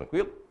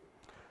 Tranquilo?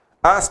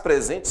 As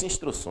presentes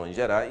instruções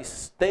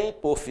gerais têm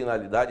por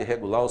finalidade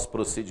regular os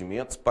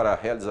procedimentos para a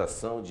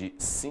realização de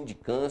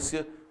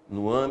sindicância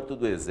no âmbito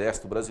do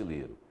Exército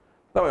Brasileiro.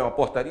 Então, é uma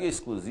portaria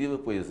exclusiva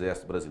para o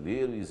Exército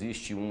Brasileiro,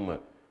 existe uma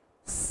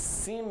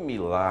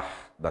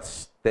similar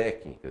das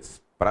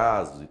técnicas,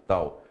 prazos e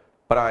tal,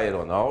 para a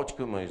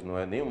aeronáutica, mas não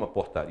é nenhuma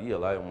portaria,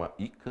 lá é uma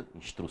ICA,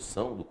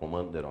 Instrução do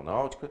Comando da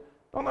Aeronáutica.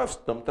 Então, nós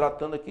estamos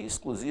tratando aqui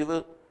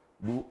exclusiva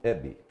do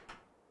EB.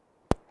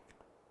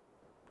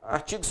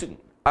 Artigo 2º.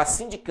 A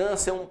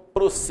sindicância é um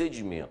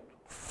procedimento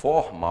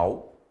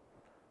formal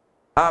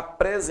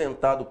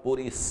apresentado por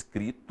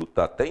escrito,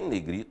 está até em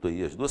negrito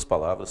aí as duas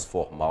palavras,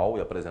 formal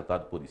e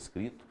apresentado por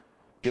escrito,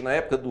 que na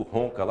época do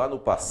Ronca, lá no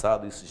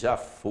passado, isso já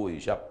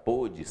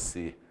pôde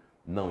ser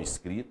não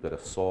escrito, era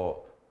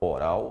só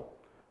oral.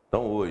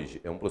 Então, hoje,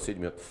 é um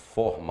procedimento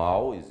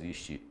formal,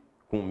 existe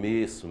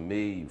começo,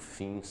 meio,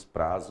 fins,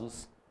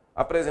 prazos,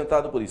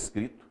 apresentado por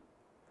escrito,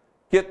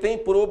 que tem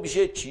por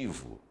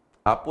objetivo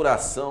a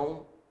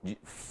apuração de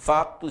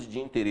fatos de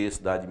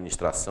interesse da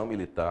administração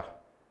militar,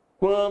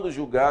 quando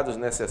julgados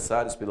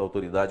necessários pela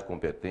autoridade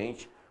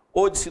competente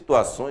ou de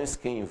situações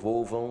que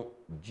envolvam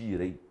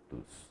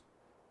direitos.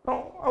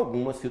 Então,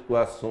 algumas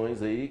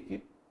situações aí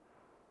que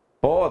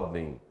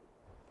podem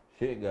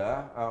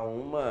chegar a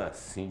uma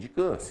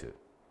sindicância,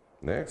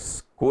 né?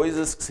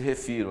 Coisas que se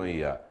refiram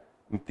aí a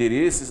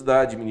interesses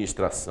da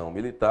administração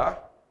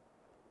militar,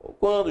 ou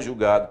quando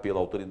julgado pela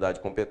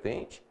autoridade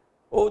competente,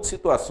 ou de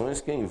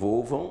situações que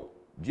envolvam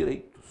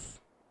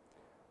direitos.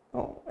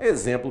 Então,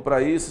 exemplo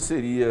para isso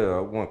seria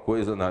alguma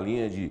coisa na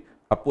linha de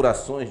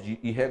apurações de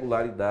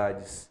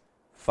irregularidades,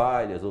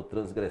 falhas ou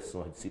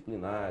transgressões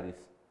disciplinares.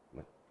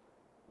 Né?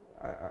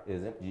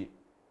 Exemplo de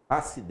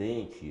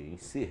acidente em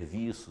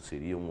serviço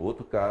seria um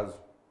outro caso.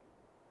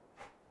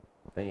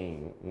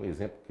 Tem um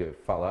exemplo que é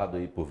falado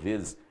aí por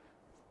vezes,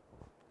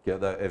 que é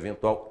da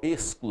eventual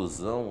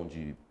exclusão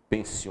de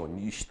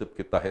pensionista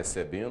porque está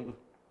recebendo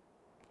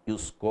e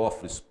os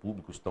cofres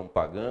públicos estão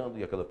pagando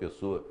e aquela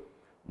pessoa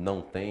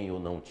não tem ou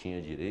não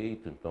tinha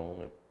direito, então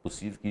é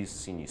possível que isso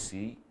se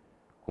inicie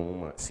com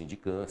uma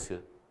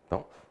sindicância.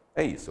 Então,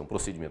 é isso, é um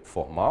procedimento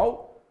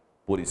formal,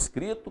 por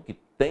escrito, que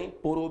tem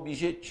por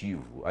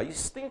objetivo. Aí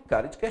isso tem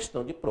cara de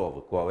questão de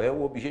prova. Qual é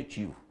o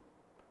objetivo?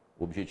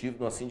 O objetivo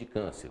de uma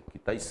sindicância, que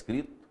está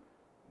escrito,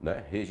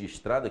 né,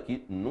 registrado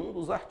aqui num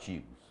dos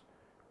artigos.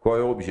 Qual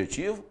é o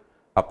objetivo?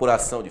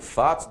 Apuração de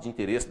fatos de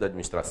interesse da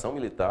administração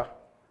militar,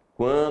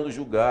 quando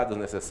julgados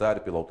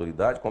necessário pela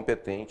autoridade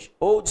competente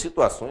ou de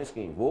situações que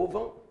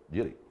envolvam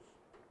direitos.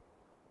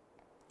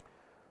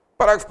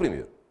 Parágrafo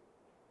 1º.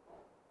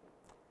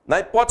 Na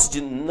hipótese de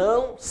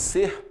não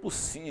ser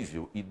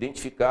possível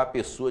identificar a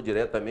pessoa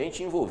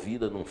diretamente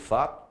envolvida num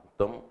fato,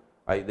 então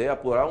a ideia é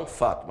apurar um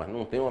fato, mas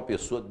não tem uma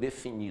pessoa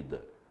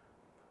definida,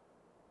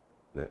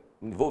 né,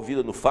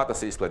 envolvida no fato a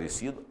ser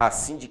esclarecido, a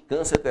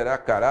sindicância terá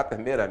caráter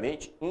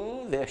meramente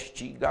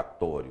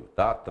investigatório,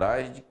 está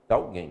atrás de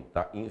alguém,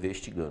 está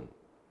investigando.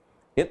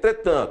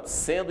 Entretanto,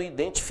 sendo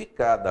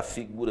identificada a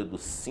figura do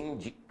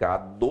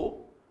sindicado,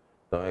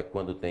 então é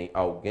quando tem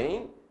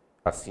alguém,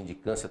 a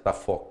sindicância está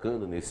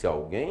focando nesse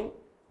alguém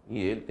e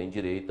ele tem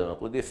direito à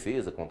ampla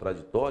defesa,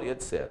 contraditória,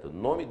 etc. O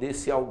nome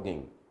desse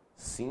alguém,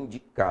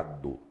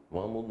 sindicado.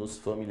 Vamos nos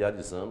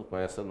familiarizando com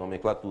essa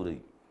nomenclatura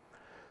aí.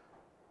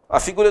 A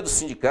figura do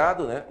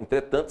sindicado, né,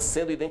 entretanto,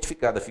 sendo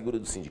identificada a figura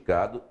do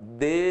sindicado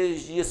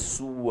desde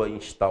sua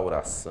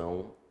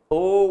instauração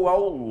ou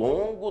ao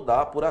longo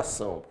da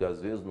apuração, porque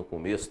às vezes no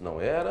começo não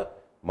era,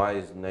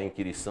 mas na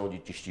inquirição de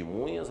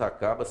testemunhas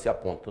acaba se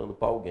apontando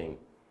para alguém.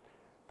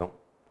 Então,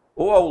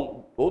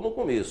 ou no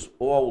começo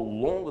ou ao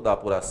longo da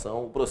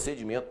apuração, o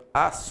procedimento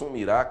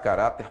assumirá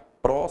caráter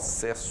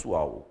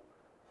processual,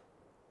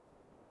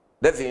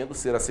 devendo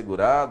ser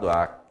assegurado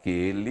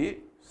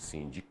àquele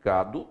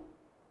sindicado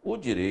o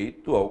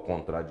direito ao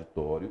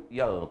contraditório e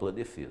à ampla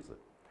defesa.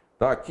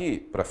 Então aqui,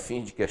 para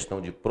fins de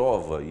questão de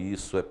prova, e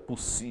isso é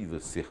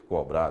possível ser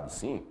cobrado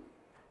sim,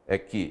 é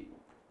que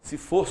se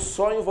for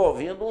só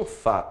envolvendo um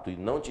fato e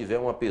não tiver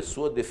uma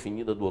pessoa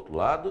definida do outro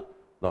lado,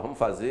 nós vamos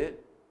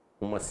fazer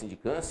uma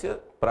sindicância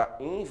para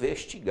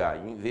investigar,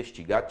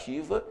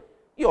 investigativa,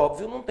 e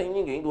óbvio não tem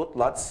ninguém do outro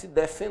lado se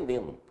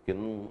defendendo, porque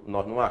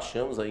nós não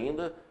achamos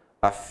ainda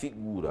a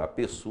figura, a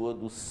pessoa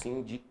do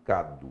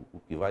sindicado, o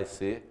que vai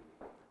ser,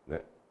 né,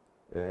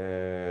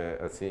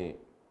 assim,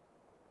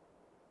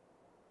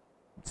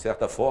 de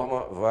certa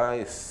forma,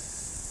 vai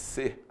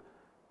ser,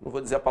 não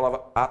vou dizer a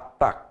palavra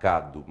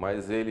atacado,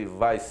 mas ele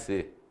vai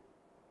ser,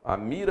 a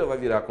mira vai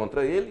virar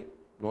contra ele,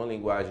 numa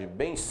linguagem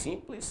bem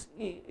simples,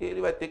 e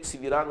ele vai ter que se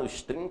virar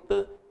nos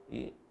 30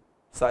 e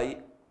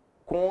sair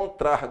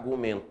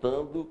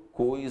contra-argumentando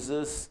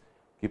coisas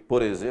que,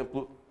 por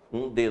exemplo,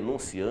 um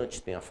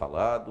denunciante tenha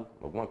falado,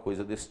 alguma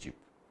coisa desse tipo.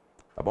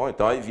 Tá bom?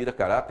 Então aí vira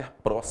caráter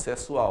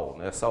processual.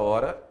 Nessa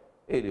hora,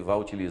 ele vai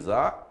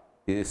utilizar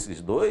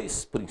esses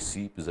dois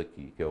princípios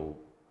aqui, que é o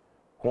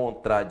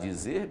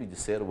contradizer, me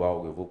disseram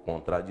algo, eu vou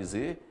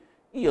contradizer,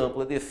 e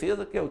ampla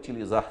defesa, que é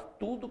utilizar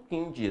tudo que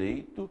em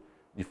direito,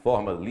 de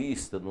forma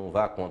lícita, não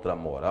vá contra a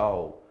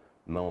moral,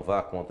 não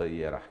vá contra a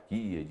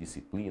hierarquia,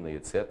 disciplina e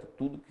etc.,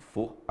 tudo que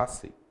for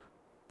aceito.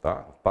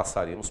 Tá?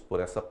 Passaremos por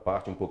essa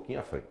parte um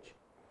pouquinho à frente.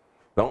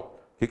 Então,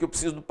 o que eu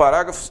preciso do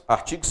parágrafo,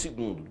 artigo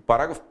 2º, do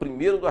parágrafo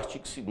 1º do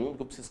artigo 2º,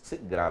 que eu preciso que você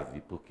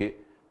grave, porque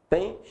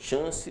tem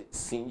chance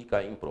sim de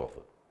cair em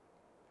prova.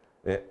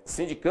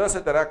 Sindicância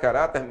terá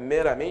caráter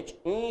meramente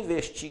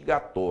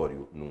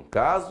investigatório, num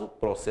caso,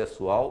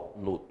 processual,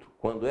 noutro.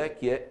 Quando é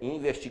que é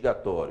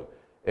investigatório?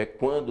 É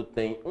quando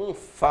tem um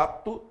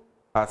fato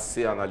a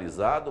ser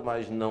analisado,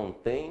 mas não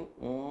tem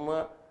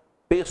uma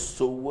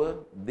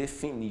pessoa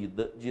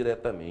definida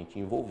diretamente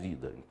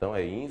envolvida. Então,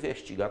 é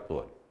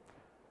investigatório.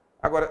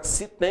 Agora,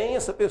 se tem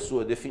essa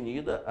pessoa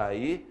definida,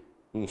 aí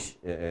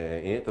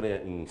entra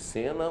em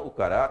cena o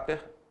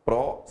caráter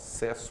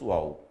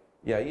processual.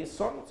 E aí,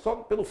 só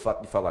pelo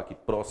fato de falar que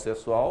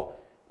processual,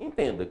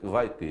 entenda que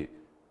vai ter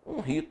um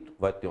rito,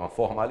 vai ter uma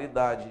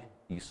formalidade,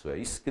 isso é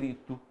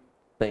escrito,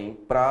 tem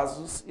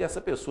prazos e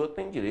essa pessoa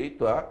tem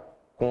direito a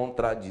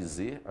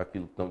contradizer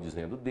aquilo que estão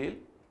dizendo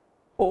dele,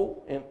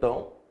 ou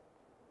então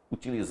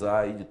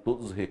utilizar aí de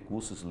todos os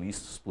recursos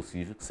lícitos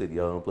possíveis, que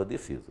seria a ampla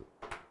defesa.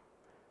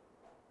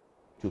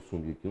 Deixa eu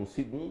sumir aqui um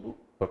segundo,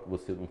 para que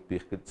você não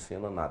perca de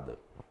cena nada.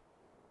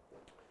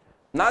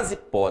 Nas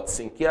hipóteses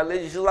em que a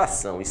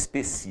legislação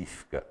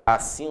específica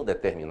assim o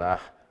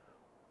determinar,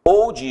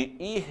 ou de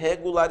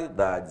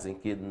irregularidades em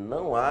que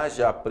não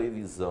haja a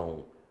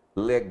previsão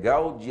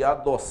legal de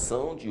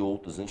adoção de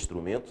outros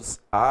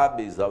instrumentos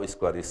hábeis ao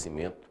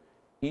esclarecimento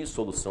e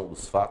solução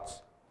dos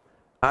fatos,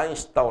 a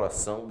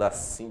instauração da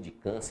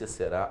sindicância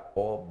será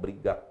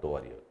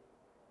obrigatória.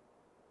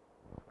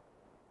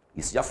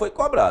 Isso já foi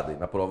cobrado aí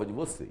na prova de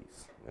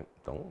vocês, né?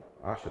 Então,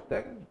 acho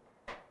até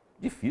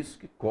difícil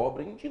que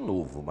cobrem de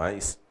novo,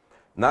 mas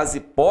nas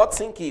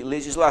hipóteses em que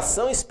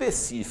legislação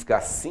específica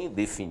assim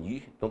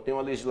definir, então tem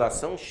uma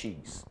legislação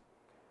X,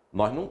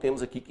 nós não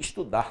temos aqui que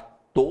estudar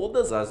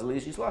todas as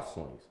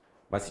legislações,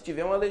 mas se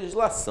tiver uma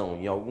legislação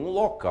em algum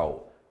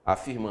local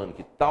afirmando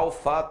que tal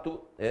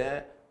fato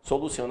é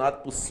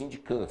solucionado por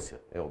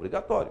sindicância, é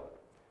obrigatório.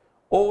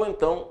 Ou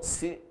então,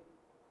 se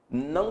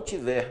não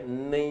tiver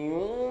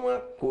nenhuma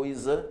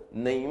coisa,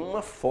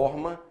 nenhuma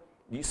forma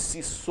de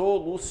se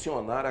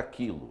solucionar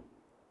aquilo,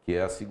 que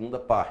é a segunda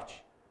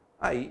parte,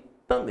 aí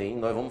também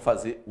nós vamos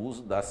fazer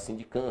uso da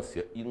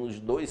sindicância. E nos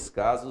dois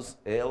casos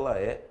ela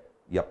é,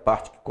 e a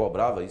parte que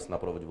cobrava isso na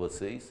prova de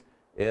vocês,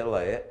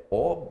 ela é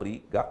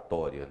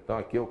obrigatória. Então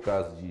aqui é o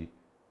caso de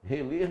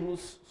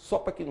relermos, só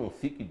para que não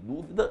fique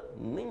dúvida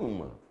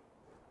nenhuma.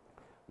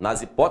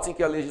 Nas hipóteses em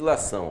que a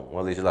legislação,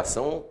 uma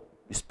legislação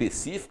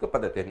específica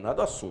para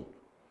determinado assunto,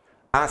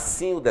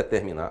 assim o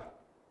determinar,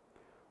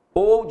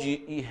 ou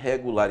de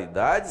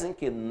irregularidades em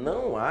que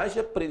não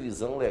haja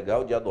previsão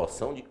legal de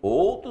adoção de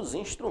outros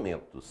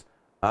instrumentos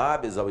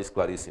hábeis ao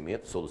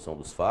esclarecimento e solução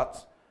dos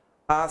fatos,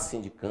 a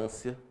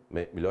sindicância,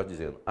 melhor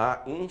dizendo,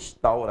 a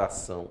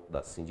instauração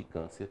da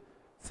sindicância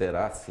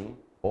será, assim,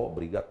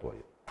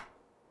 obrigatória.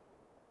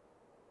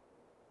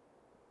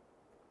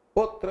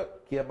 Outra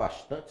que é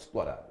bastante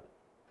explorada.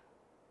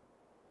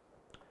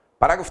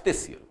 Parágrafo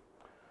 3º.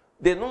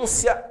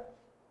 Denúncia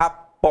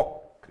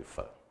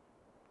apócrifa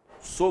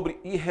sobre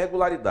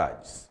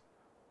irregularidades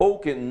ou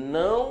que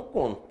não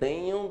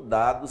contenham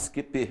dados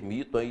que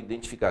permitam a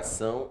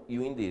identificação e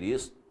o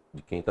endereço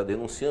de quem está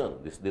denunciando,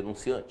 desse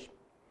denunciante,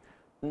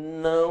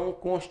 não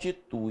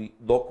constitui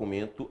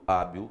documento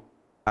hábil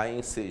a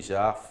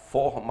ensejar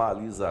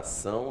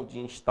formalização de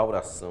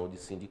instauração de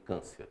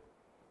sindicância.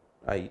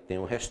 Aí tem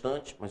o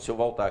restante, mas deixa eu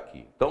voltar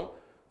aqui. Então,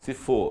 se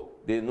for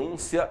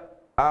denúncia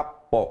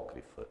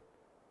apócrifa,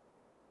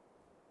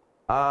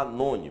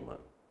 anônima,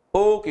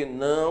 ou que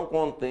não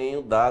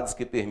contenham dados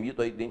que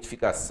permitam a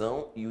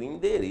identificação e o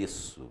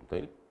endereço.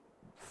 Então,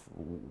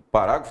 o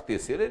parágrafo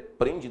 3º ele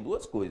prende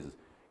duas coisas.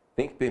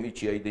 Tem que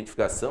permitir a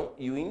identificação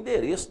e o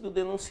endereço do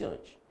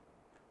denunciante.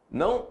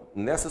 Não,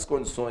 nessas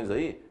condições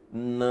aí,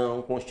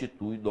 não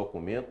constitui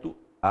documento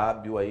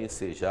hábil a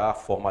ensejar a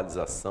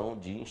formalização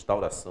de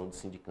instauração de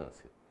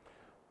sindicância,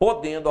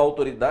 podendo a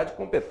autoridade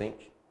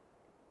competente,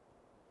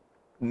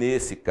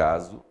 nesse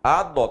caso,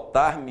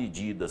 adotar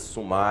medidas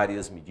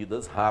sumárias,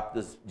 medidas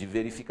rápidas de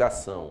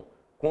verificação,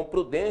 com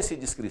prudência e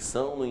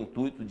discrição no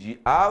intuito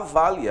de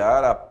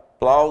avaliar a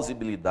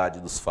plausibilidade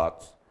dos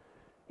fatos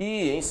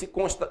e, em se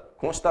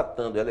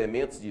constatando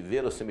elementos de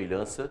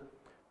verossimilhança,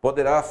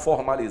 poderá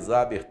formalizar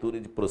a abertura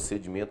de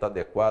procedimento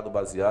adequado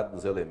baseado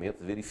nos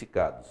elementos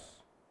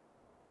verificados.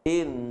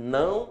 E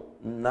não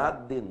na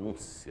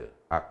denúncia,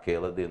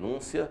 aquela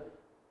denúncia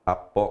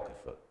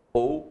apócrifa,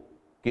 ou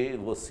que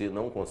você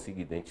não consiga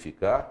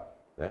identificar,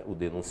 né, o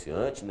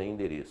denunciante nem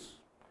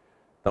endereço.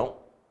 Então,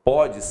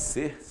 pode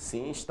ser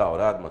sim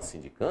instaurada uma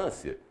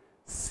sindicância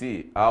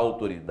se a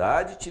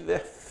autoridade tiver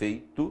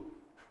feito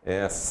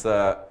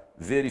essa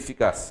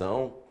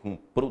verificação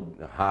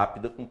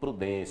rápida, com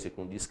prudência,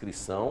 com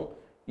discrição,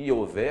 e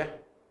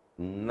houver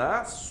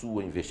na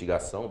sua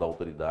investigação da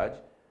autoridade,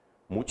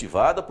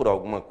 motivada por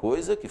alguma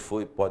coisa que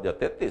pode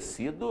até ter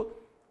sido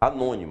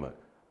anônima,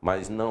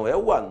 mas não é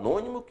o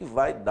anônimo que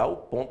vai dar o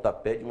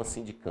pontapé de uma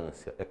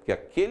sindicância. É porque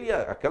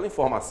aquela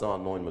informação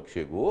anônima que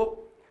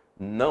chegou,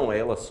 não é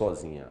ela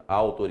sozinha. A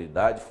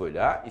autoridade foi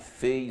lá e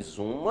fez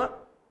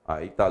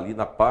aí está ali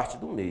na parte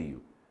do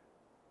meio.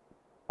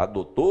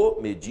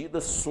 Adotou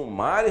medidas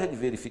sumárias de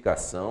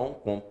verificação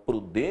com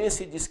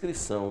prudência e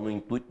discrição no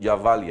intuito de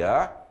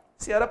avaliar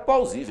se era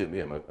plausível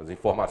mesmo as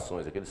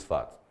informações, aqueles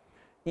fatos.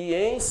 E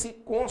em se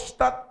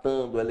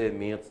constatando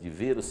elementos de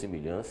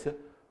verossimilhança,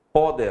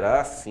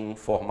 poderá sim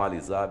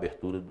formalizar a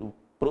abertura do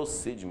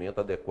procedimento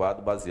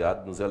adequado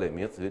baseado nos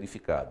elementos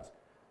verificados.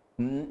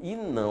 E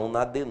não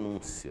na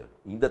denúncia.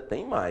 Ainda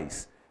tem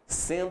mais.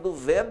 Sendo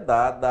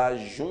vedada a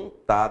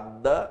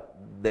juntada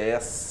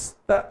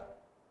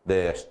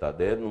desta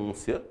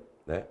denúncia,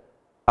 né,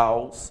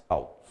 aos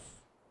autos.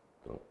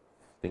 Então,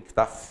 tem que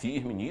estar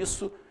firme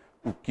nisso,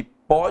 o que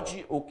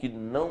pode ou que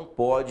não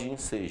pode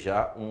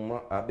ensejar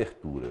uma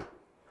abertura.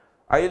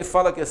 Aí ele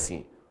fala que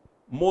assim,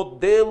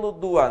 modelo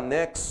do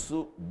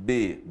anexo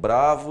B,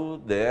 bravo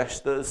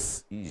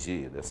destas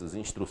IG, dessas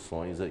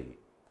instruções aí.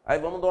 Aí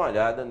vamos dar uma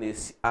olhada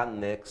nesse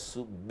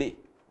anexo B,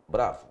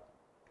 bravo.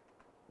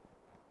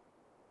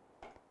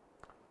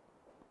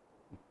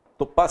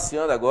 Estou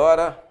passeando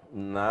agora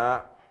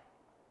na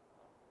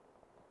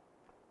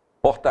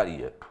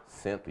portaria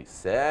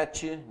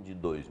 107 de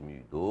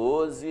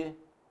 2012,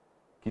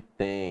 que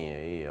tem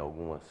aí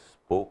algumas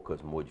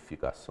poucas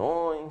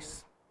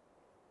modificações.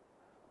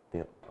 Tem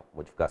a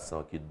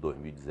modificação aqui de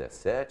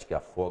 2017, que a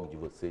folga de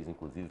vocês,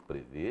 inclusive,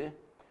 prevê.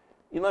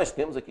 E nós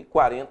temos aqui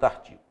 40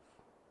 artigos.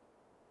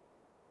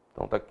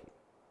 Então, está aqui.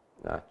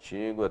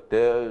 Artigo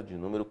até de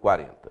número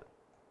 40.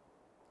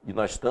 E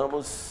nós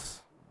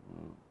estamos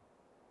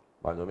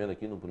mais ou menos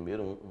aqui no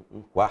primeiro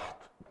um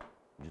quarto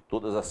de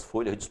todas as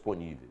folhas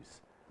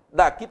disponíveis.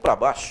 Daqui para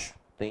baixo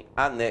tem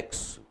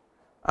anexo.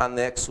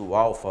 Anexo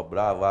alfa,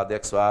 bravo,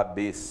 anexo A,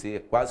 B, C,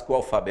 quase que o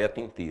alfabeto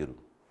inteiro.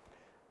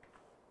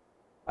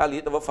 Ali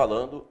estava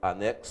falando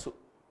anexo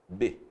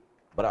B,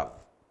 bravo.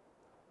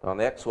 Então,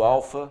 anexo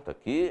alfa está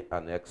aqui,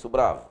 anexo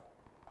bravo.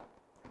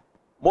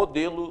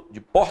 Modelo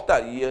de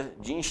portaria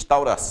de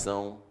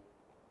instauração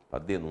a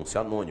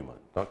denúncia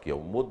anônima. Então, aqui é o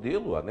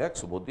modelo, o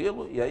anexo, o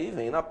modelo, e aí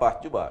vem na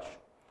parte de baixo.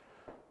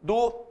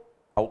 Do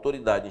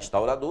autoridade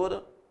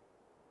instauradora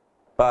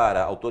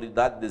para a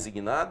autoridade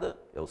designada,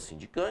 é o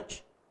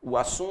sindicante, o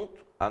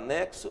assunto,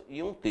 anexo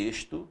e um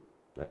texto.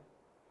 Né?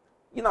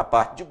 E na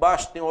parte de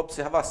baixo tem uma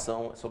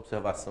observação. Essa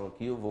observação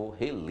aqui eu vou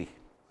reler.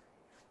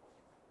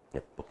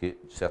 Porque,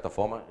 de certa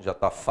forma, já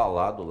está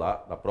falado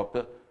lá na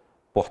própria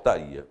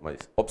portaria. Mas,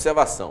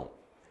 observação.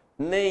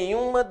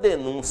 Nenhuma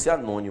denúncia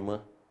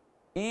anônima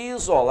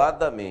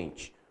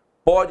isoladamente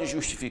pode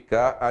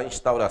justificar a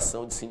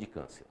instauração de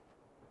sindicância.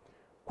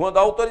 Quando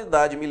a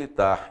autoridade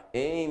militar,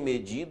 em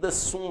medidas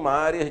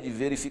sumárias de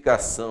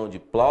verificação de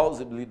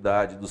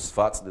plausibilidade dos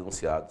fatos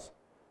denunciados,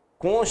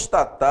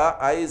 constatar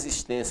a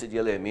existência de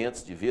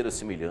elementos de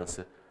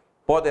verossimilhança,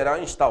 poderá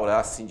instaurar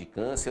a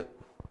sindicância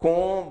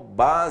com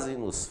base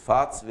nos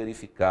fatos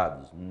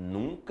verificados,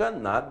 nunca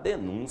na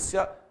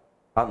denúncia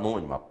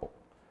anônima,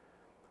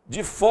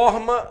 de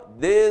forma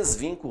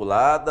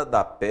desvinculada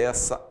da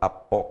peça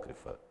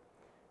apócrifa,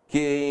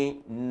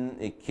 que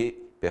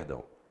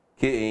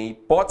em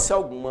hipótese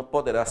alguma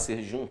poderá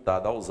ser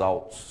juntada aos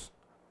autos,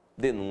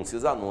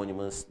 denúncias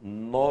anônimas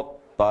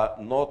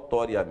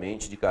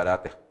notoriamente de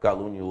caráter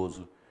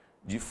calunioso,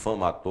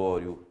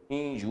 difamatório,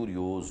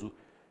 injurioso,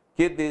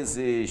 que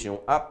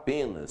desejam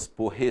apenas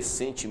por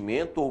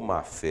ressentimento ou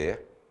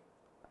má-fé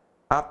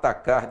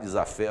atacar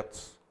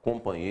desafetos,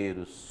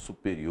 companheiros,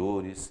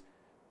 superiores.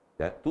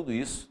 Tudo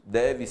isso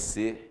deve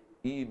ser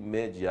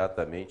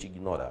imediatamente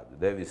ignorado,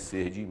 deve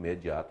ser de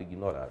imediato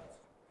ignorado.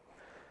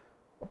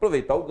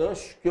 Aproveitar o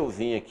gancho que eu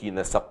vim aqui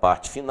nessa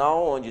parte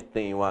final, onde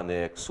tem o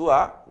anexo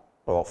A,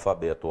 o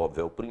alfabeto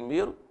óbvio é o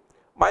primeiro,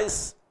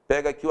 mas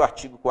pega aqui o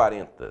artigo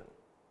 40.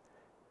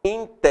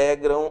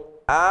 Integram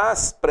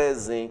as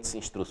presentes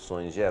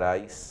instruções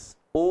gerais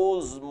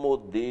os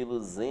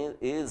modelos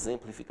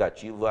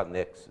exemplificativos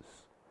anexos,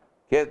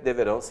 que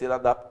deverão ser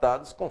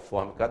adaptados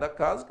conforme cada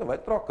caso, que vai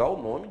trocar o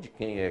nome de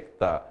quem é que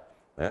está,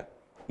 né,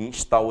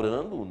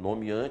 instaurando o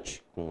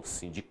nomeante com o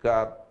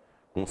sindicato,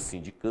 com o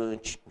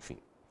sindicante, enfim.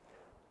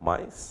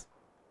 Mas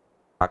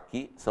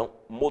aqui são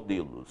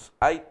modelos.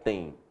 Aí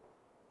tem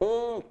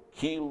 1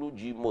 quilo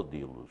de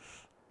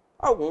modelos.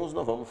 Alguns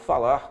nós vamos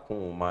falar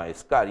com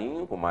mais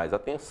carinho, com mais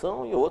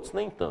atenção, e outros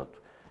nem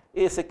tanto.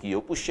 Esse aqui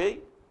eu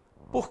puxei,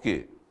 por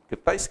quê? Porque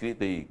está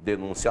escrito aí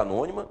denúncia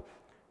anônima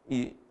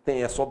e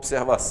tem essa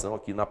observação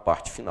aqui na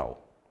parte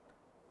final,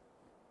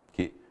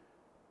 que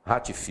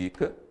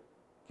ratifica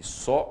que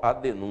só a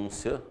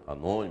denúncia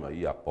anônima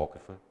e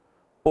apócrifa,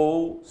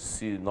 ou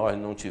se nós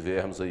não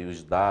tivermos aí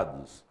os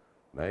dados,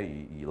 né,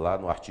 e lá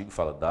no artigo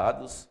fala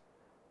dados,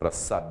 para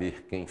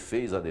saber quem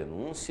fez a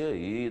denúncia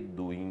e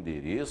do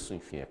endereço,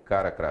 enfim, é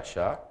cara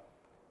crachá,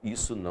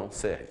 isso não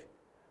serve.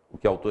 O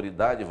que a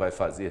autoridade vai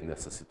fazer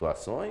nessas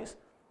situações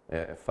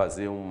é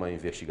fazer uma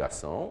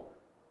investigação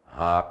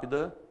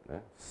rápida,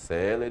 né,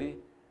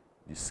 célere,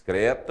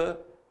 discreta,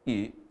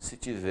 e se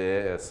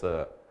tiver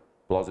essa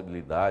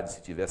plausibilidade,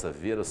 se tiver essa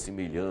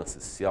verossimilhança,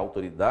 se a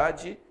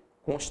autoridade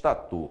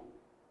constatou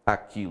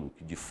aquilo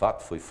que de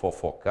fato foi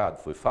fofocado,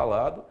 foi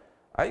falado,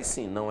 aí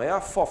sim, não é a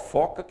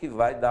fofoca que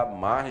vai dar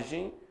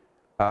margem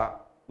à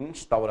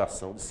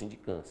instauração de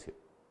sindicância,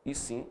 e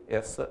sim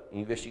essa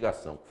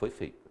investigação que foi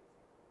feita.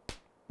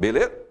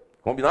 Beleza?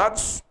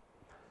 Combinados?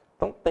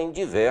 Então, tem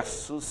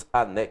diversos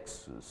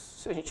anexos.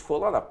 Se a gente for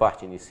lá na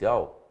parte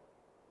inicial,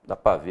 dá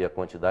para ver a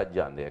quantidade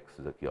de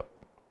anexos aqui, ó.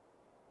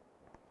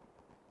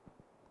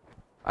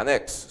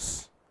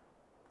 Anexos.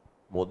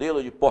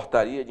 Modelo de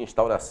portaria de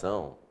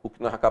instauração. O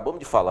que nós acabamos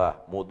de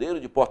falar. Modelo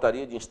de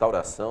portaria de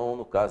instauração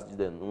no caso de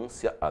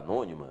denúncia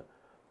anônima.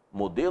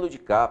 Modelo de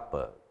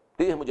capa.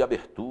 Termo de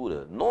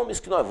abertura. Nomes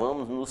que nós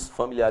vamos nos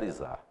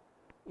familiarizar.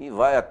 E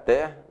vai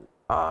até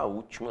a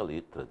última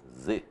letra,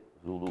 Z,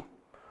 Zulu.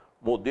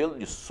 Modelo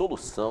de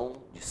solução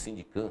de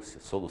sindicância.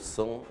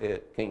 Solução é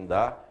quem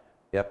dá,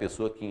 é a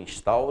pessoa que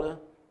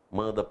instaura,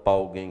 manda para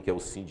alguém que é o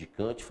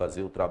sindicante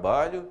fazer o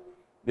trabalho,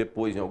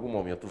 depois em algum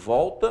momento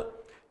volta,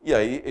 e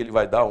aí ele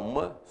vai dar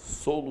uma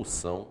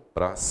solução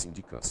para a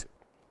sindicância.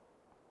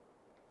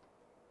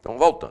 Então,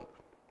 voltando.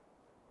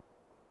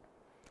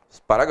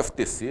 Esse parágrafo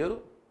 3º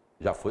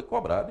já foi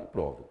cobrado em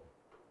prova.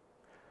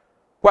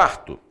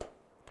 4º.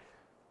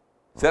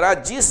 Será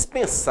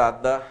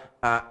dispensada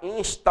a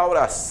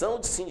instauração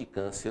de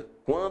sindicância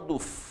quando o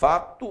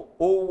fato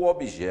ou o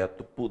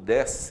objeto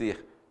puder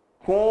ser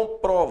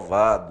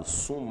comprovado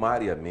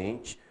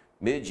sumariamente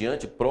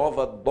mediante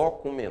prova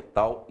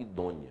documental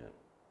idônea.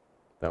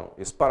 Então,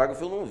 esse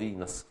parágrafo eu não vi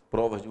nas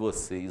provas de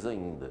vocês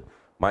ainda,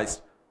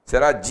 mas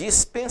será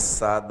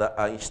dispensada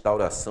a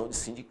instauração de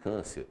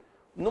sindicância.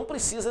 Não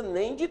precisa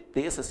nem de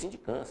ter essa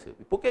sindicância.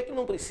 E por que que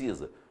não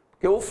precisa?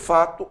 Porque o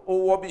fato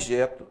ou o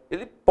objeto,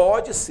 ele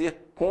pode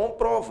ser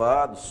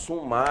comprovado,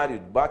 sumário,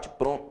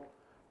 bate-pronto,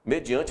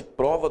 mediante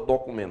prova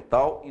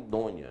documental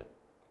idônea.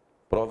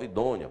 Prova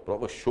idônea,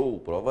 prova show,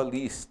 prova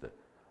lista.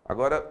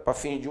 Agora, para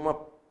fim de uma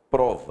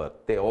prova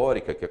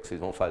teórica, que é que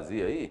vocês vão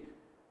fazer aí,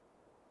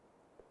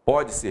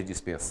 pode ser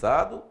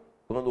dispensado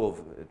quando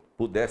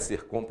puder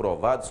ser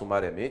comprovado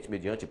sumariamente,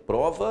 mediante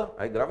prova,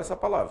 aí grava essa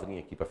palavrinha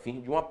aqui, para fim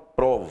de uma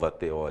prova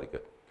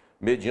teórica,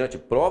 mediante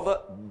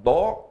prova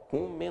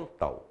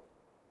documental.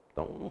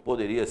 Então, não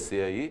poderia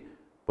ser aí,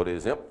 por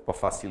exemplo, para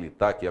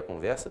facilitar aqui a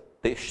conversa,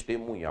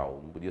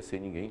 testemunhal. Não podia ser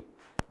ninguém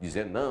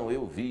dizendo, não,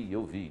 eu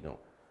vi, não.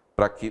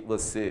 Para que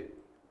você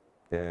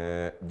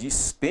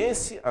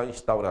dispense a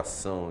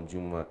instauração de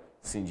uma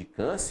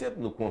sindicância,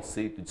 no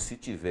conceito de se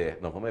tiver,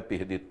 nós vamos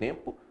perder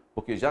tempo,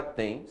 porque já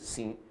tem,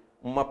 sim,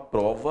 uma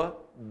prova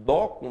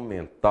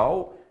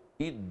documental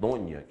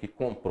idônea, que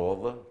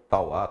comprova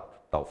tal ato,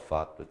 tal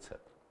fato, etc.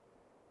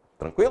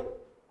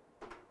 Tranquilo?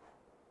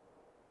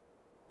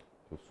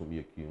 Eu sumi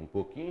aqui um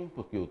pouquinho,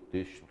 porque o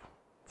texto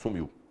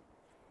sumiu.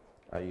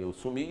 Aí eu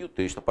sumi e o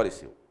texto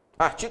apareceu.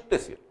 Artigo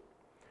 3º.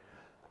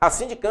 A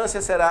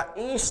sindicância será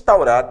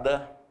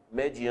instaurada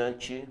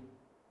mediante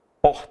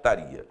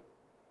portaria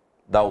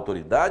da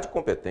autoridade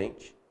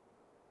competente,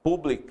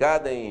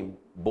 publicada em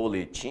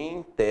boletim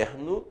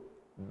interno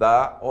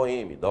da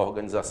OM, da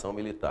Organização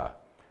Militar.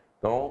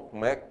 Então,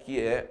 como é que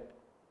é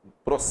o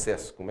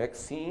processo? Como é que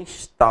se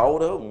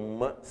instaura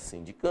uma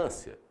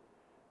sindicância?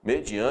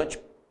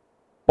 Mediante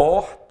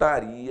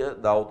portaria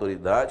da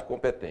autoridade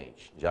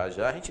competente. Já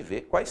já a gente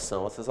vê quais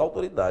são essas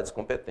autoridades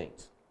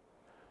competentes.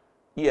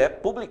 E é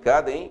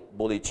publicada em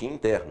boletim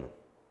interno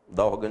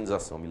da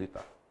Organização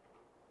Militar.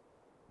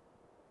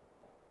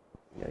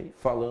 E aí,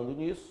 falando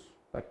nisso,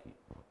 está aqui.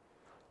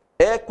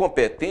 É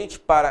competente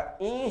para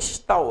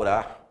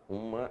instaurar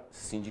uma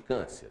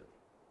sindicância.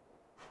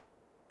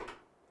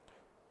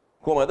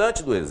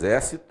 Comandante do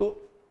Exército,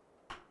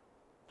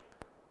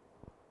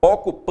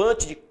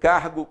 ocupante de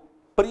cargo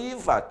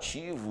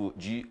privativo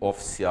de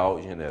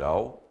oficial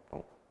general.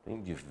 Então,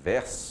 tem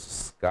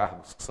diversos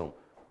cargos que são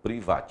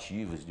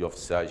privativos de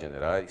oficiais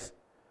generais.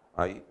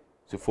 Aí,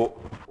 se for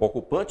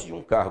ocupante de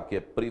um cargo que é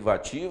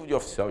privativo de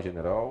oficial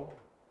general,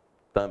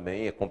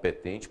 também é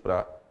competente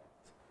para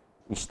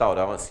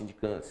instaurar uma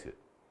sindicância.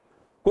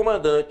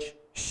 Comandante,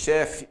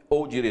 chefe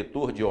ou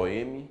diretor de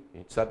OM, a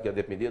gente sabe que a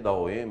depender da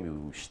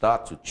OM, o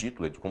status, o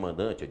título é de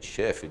comandante, é de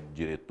chefe, é de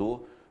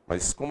diretor,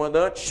 mas esse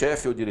comandante,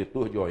 chefe ou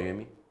diretor de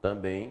OM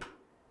também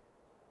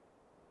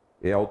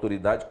é a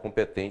autoridade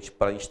competente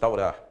para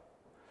instaurar.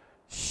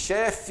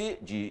 Chefe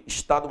de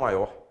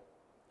Estado-Maior,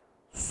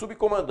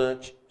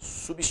 subcomandante,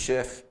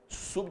 subchefe,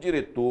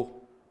 subdiretor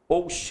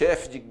ou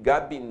chefe de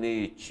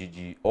gabinete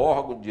de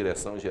órgão de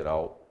direção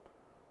geral,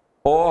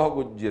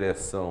 órgão de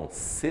direção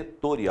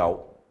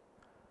setorial,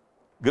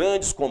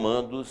 grandes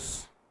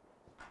comandos,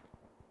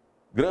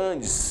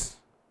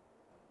 grandes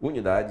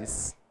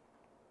unidades,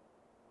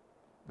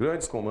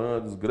 grandes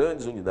comandos,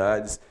 grandes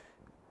unidades,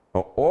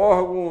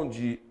 órgão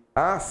de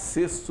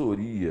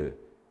assessoria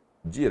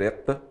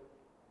direta,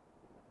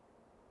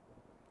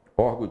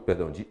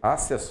 de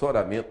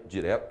assessoramento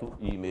direto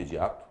e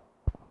imediato,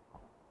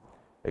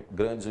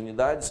 grandes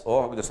unidades,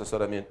 órgão de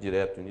assessoramento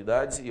direto e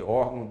unidades e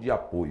órgão de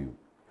apoio.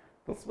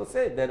 Então, se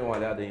vocês derem uma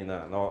olhada aí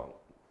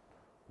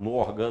no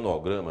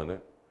organograma,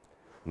 né,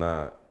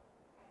 na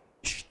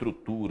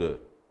estrutura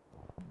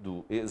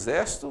do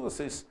Exército,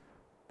 vocês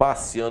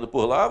passeando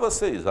por lá,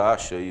 vocês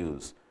acham aí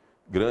os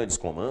grandes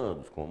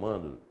comandos,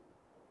 comando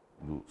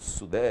do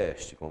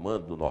Sudeste,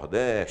 comando do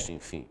Nordeste,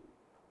 enfim,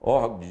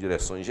 órgão de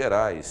direções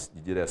gerais, de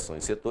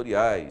direções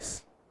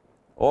setoriais,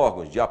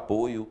 órgãos de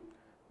apoio.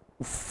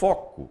 O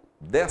foco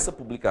dessa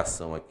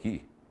publicação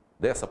aqui,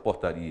 dessa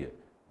portaria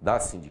da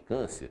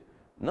sindicância,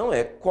 não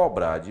é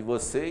cobrar de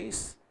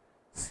vocês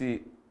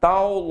se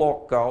tal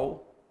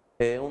local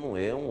é ou não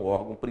é um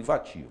órgão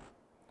privativo.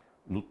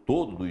 No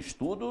todo do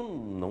estudo,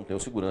 não tenho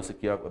segurança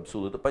aqui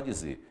absoluta para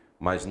dizer,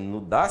 mas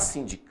no da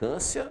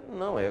sindicância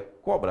não é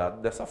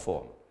cobrado dessa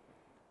forma.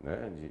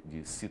 Né?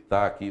 De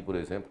citar aqui, por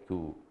exemplo, que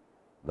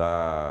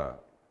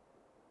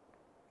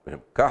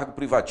cargo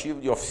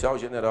privativo de oficial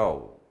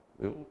general.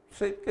 Eu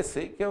sei porque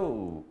sei que é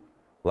o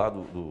lá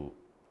do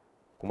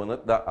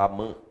comandante da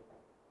AMAN,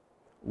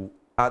 o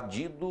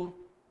adido,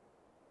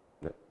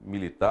 né,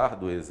 militar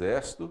do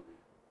Exército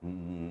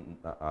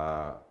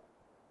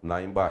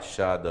na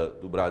Embaixada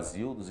do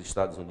Brasil dos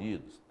Estados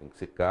Unidos. Tem que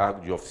ser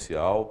cargo de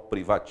oficial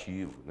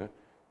privativo, né?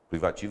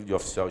 Privativo de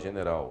oficial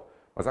general.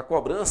 Mas a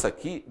cobrança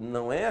aqui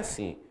não é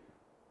assim,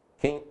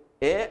 quem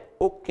é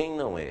ou quem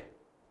não é.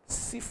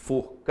 Se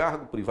for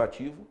cargo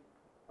privativo,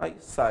 aí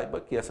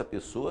saiba que essa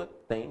pessoa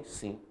tem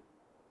sim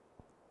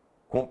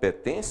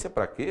competência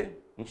para quê?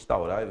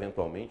 Instaurar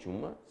eventualmente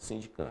uma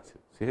sindicância.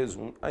 Se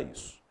resume a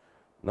isso.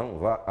 Não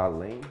vá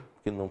além,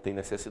 porque não tem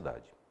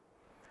necessidade.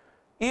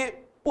 E,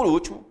 por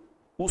último,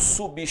 o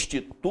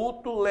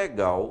substituto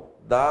legal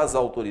das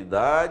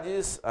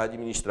autoridades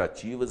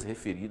administrativas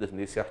referidas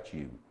nesse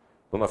artigo.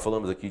 Então, nós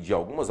falamos aqui de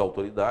algumas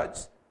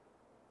autoridades.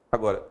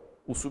 Agora,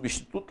 o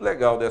substituto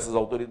legal dessas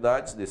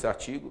autoridades, desse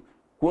artigo,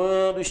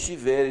 quando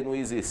estiverem no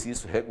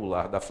exercício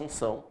regular da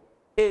função,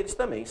 eles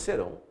também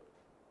serão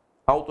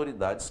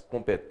autoridades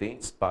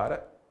competentes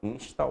para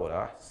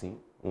instaurar, sim,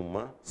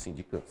 uma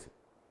sindicância.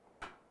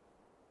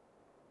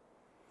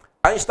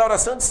 A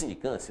instauração de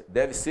sindicância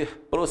deve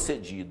ser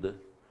procedida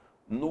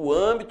no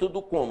âmbito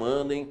do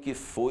comando em que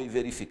foi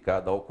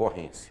verificada a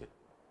ocorrência,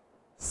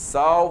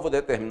 salvo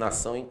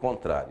determinação em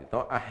contrário.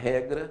 Então, a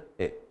regra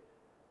é: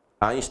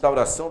 a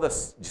instauração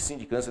de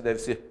sindicância deve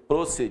ser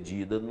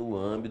procedida no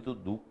âmbito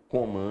do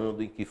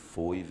comando em que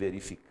foi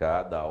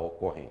verificada a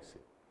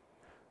ocorrência,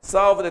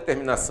 salvo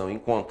determinação em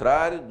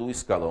contrário do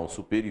escalão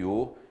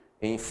superior,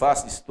 em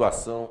face de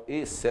situação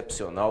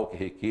excepcional que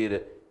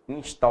requeira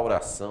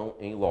instauração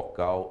em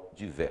local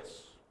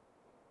diverso.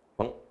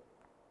 Então,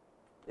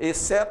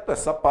 exceto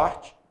essa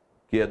parte,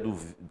 que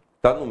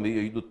está no meio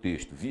aí do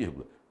texto,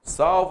 vírgula,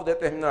 salvo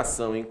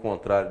determinação em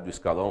contrário do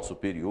escalão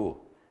superior,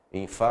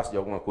 em face de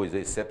alguma coisa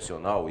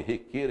excepcional e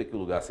requeira que o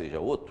lugar seja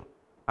outro,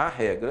 a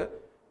regra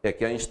é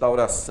que a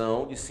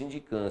instauração de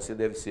sindicância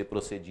deve ser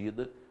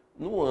procedida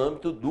no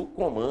âmbito do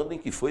comando em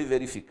que foi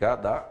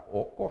verificada a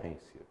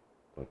ocorrência.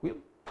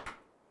 Tranquilo?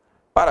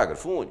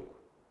 Parágrafo único.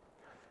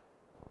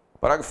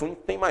 Parágrafo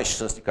único tem mais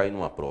chance de cair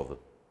numa prova.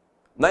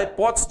 Na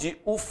hipótese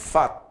de o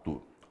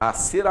fato a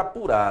ser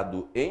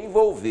apurado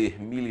envolver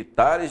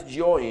militares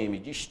de OM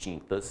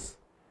distintas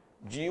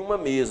de uma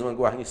mesma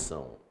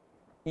guarnição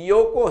e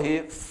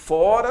ocorrer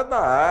fora da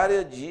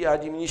área de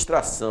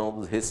administração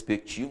dos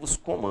respectivos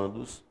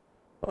comandos,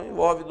 então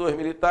envolve dois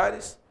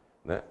militares,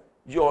 né,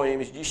 de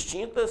OMs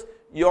distintas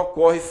e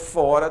ocorre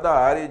fora da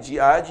área de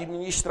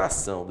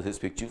administração dos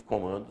respectivos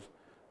comandos,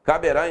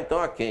 caberá então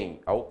a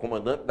quem? Ao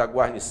comandante da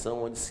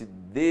guarnição onde se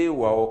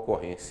deu a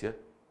ocorrência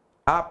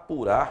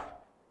apurar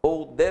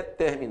ou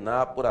determinar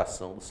a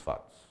apuração dos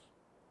fatos.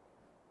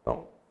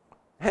 Então,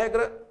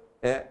 regra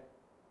é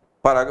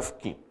parágrafo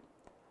 5º.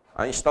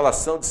 A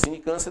instalação de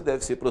sindicância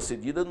deve ser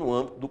procedida no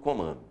âmbito do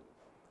comando.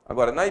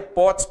 Agora, na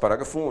hipótese,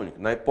 parágrafo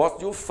único, na hipótese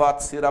de o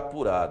fato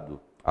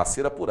a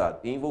ser apurado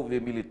e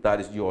envolver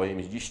militares de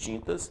OMs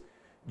distintas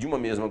de uma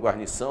mesma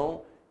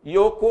guarnição e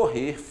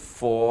ocorrer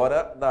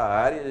fora da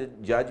área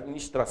de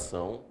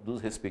administração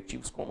dos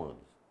respectivos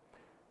comandos,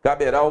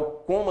 caberá ao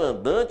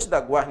comandante da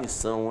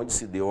guarnição onde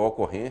se deu a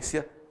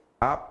ocorrência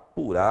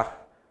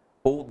apurar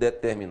ou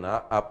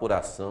determinar a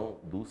apuração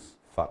dos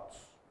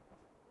fatos.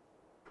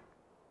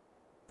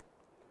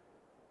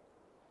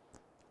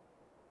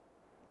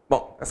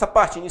 Bom, essa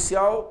parte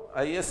inicial,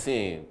 aí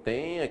assim,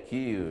 tem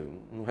aqui,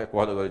 não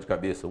recordo agora de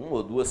cabeça, uma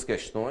ou duas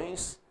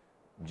questões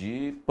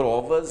de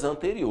provas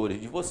anteriores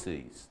de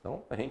vocês.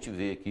 Então, a gente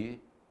vê aqui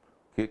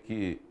o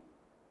que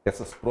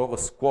essas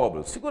provas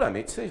cobram.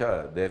 Seguramente vocês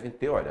já devem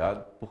ter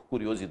olhado, por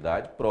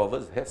curiosidade,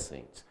 provas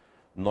recentes.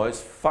 Nós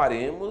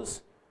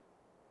faremos,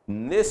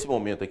 nesse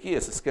momento aqui,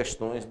 essas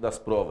questões das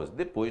provas.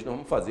 Depois nós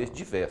vamos fazer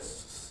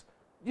diversas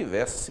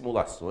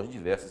simulações,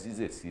 diversos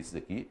exercícios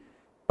aqui,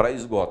 para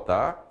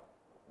esgotar,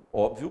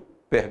 óbvio,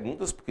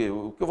 perguntas, porque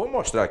o que eu vou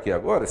mostrar aqui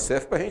agora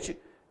serve para a gente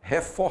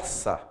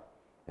reforçar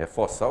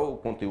o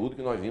conteúdo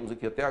que nós vimos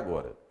aqui até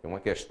agora. É uma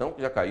questão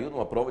que já caiu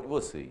numa prova de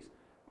vocês.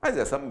 Mas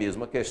essa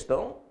mesma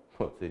questão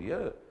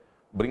seria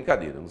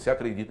brincadeira. Não se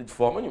acredita de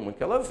forma nenhuma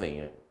que ela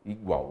venha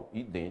igual,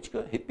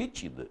 idêntica,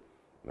 repetida,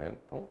 né?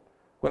 Então,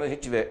 quando a gente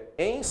estiver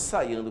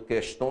ensaiando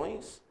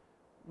questões,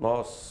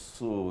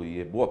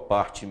 e boa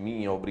parte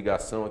minha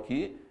obrigação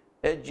aqui,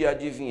 é de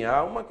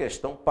adivinhar uma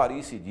questão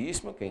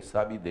parecidíssima, quem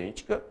sabe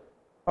idêntica,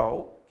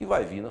 ao que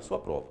vai vir na sua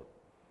prova.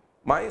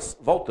 Mas,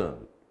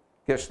 voltando.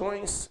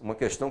 Uma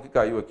questão que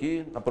caiu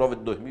aqui na prova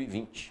de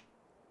 2020.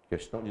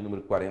 Questão de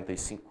número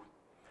 45.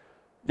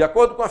 De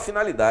acordo com a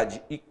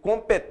finalidade e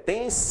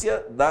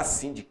competência da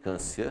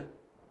sindicância,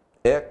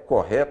 é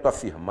correto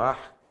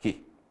afirmar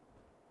que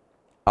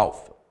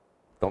alfa.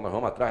 Então, nós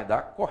vamos atrás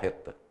da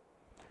correta.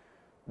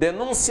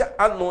 Denúncia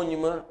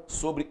anônima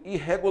sobre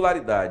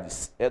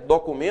irregularidades é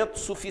documento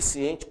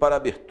suficiente para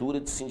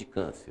abertura de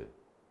sindicância?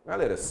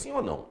 Galera, sim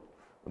ou não?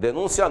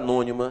 Denúncia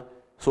anônima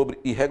sobre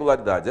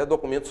irregularidades é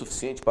documento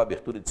suficiente para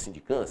abertura de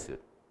sindicância?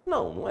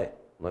 Não, não é.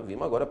 Nós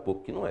vimos agora há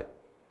pouco que não é.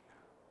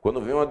 Quando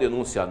vem uma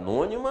denúncia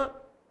anônima,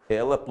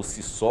 ela por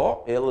si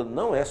só, ela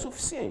não é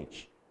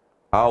suficiente.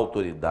 A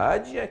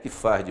autoridade é que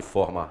faz de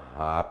forma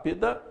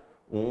rápida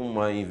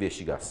uma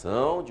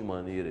investigação de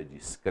maneira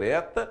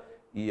discreta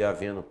e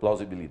havendo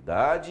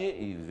plausibilidade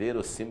e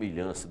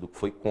verossimilhança do que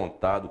foi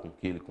contado com o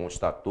que ele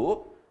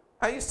constatou,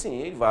 aí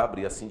sim ele vai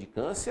abrir a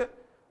sindicância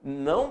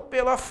não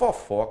pela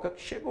fofoca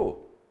que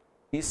chegou,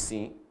 e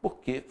sim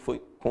porque foi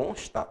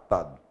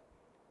constatado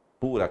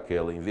por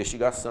aquela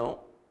investigação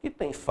que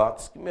tem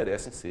fatos que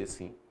merecem ser,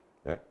 sim,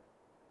 né,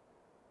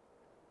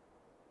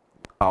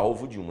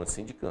 alvo de uma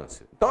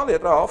sindicância. Então a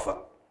letra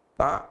alfa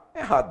está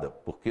errada,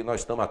 porque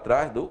nós estamos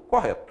atrás do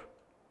correto.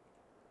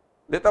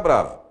 Letra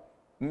brava.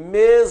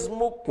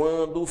 Mesmo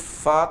quando o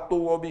fato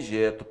ou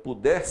objeto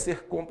puder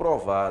ser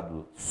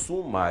comprovado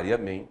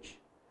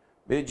sumariamente,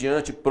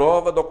 mediante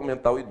prova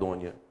documental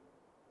idônea,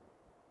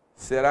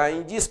 será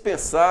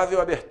indispensável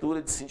a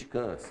abertura de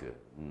sindicância.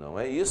 Não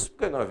é isso,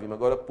 porque nós vimos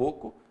agora há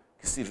pouco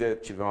que se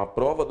tiver uma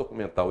prova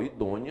documental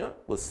idônea,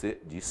 você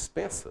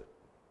dispensa.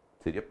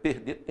 Seria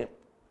perder tempo.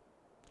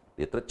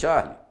 Letra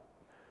Charlie.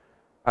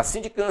 A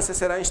sindicância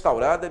será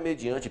instaurada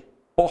mediante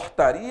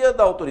portaria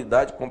da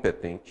autoridade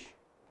competente,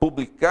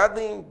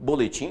 publicada em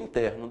boletim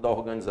interno da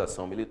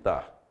organização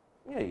militar.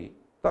 E aí,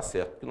 tá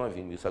certo que nós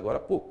vimos isso agora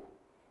há pouco.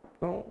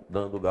 Então,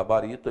 dando o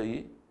gabarito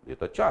aí,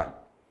 letra Charlie.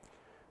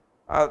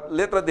 A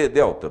letra D,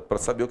 delta, para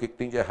saber o que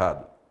tem de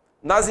errado.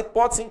 Nas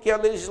hipóteses em que a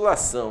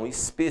legislação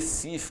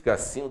específica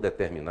assim o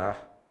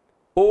determinar,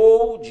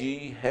 ou de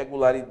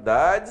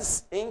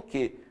irregularidades em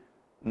que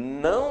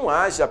não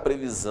haja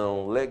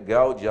previsão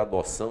legal de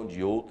adoção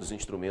de outros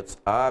instrumentos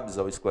hábeis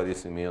ao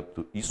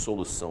esclarecimento e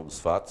solução dos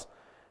fatos,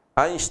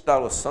 a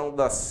instauração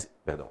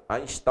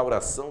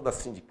da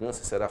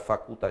sindicância será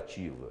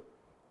facultativa.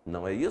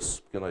 Não é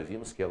isso? Porque nós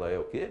vimos que ela é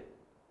o quê?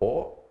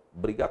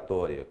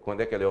 Obrigatória.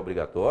 Quando é que ela é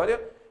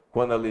obrigatória?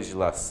 Quando a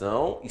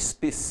legislação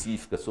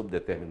específica sobre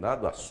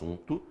determinado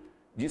assunto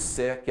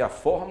disser que a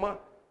forma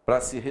para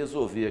se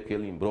resolver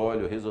aquele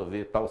imbróglio,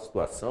 resolver tal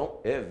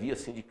situação, é via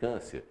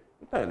sindicância.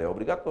 Então, ela é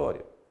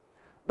obrigatória.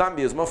 Da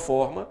mesma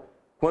forma,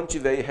 quando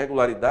tiver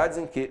irregularidades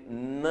em que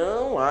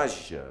não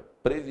haja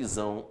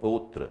previsão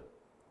outra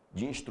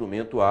de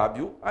instrumento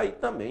hábil, aí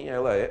também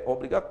ela é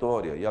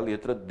obrigatória. E a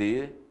letra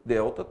D,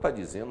 delta, está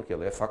dizendo que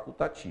ela é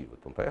facultativa.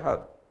 Então, está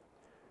errado.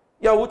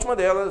 E a última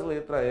delas,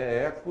 letra E,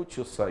 eco,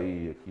 deixa eu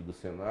sair aqui do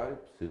cenário,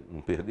 para você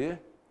não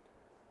perder.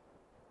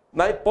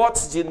 Na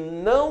hipótese de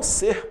não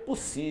ser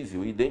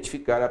possível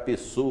identificar a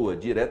pessoa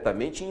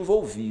diretamente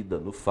envolvida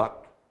no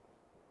fato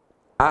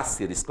a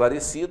ser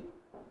esclarecido,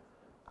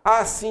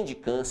 a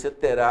sindicância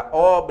terá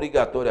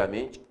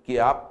obrigatoriamente que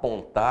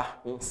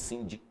apontar um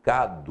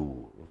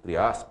sindicado, entre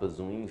aspas,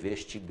 um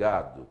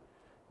investigado.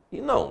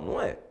 E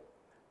não é.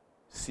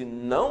 Se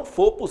não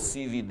for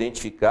possível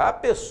identificar a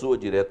pessoa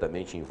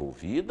diretamente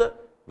envolvida,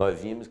 nós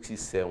vimos que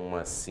isso é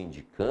uma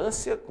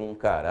sindicância com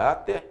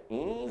caráter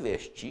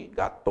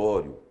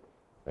investigatório.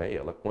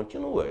 Ela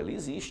continua, ela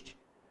existe.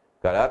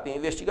 Caráter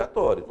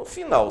investigatório. No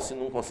final, se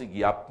não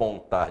conseguir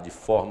apontar de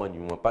forma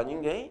nenhuma para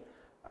ninguém,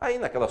 aí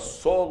naquela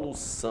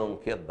solução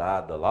que é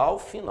dada lá ao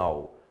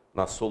final,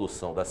 na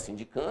solução da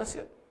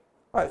sindicância,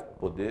 vai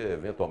poder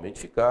eventualmente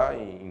ficar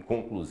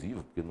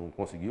inconclusivo, porque não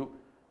conseguiu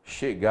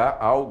chegar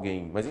a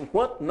alguém. Mas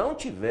enquanto não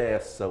tiver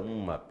essa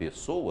uma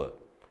pessoa,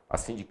 a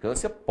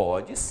sindicância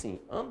pode sim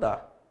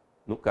andar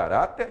no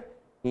caráter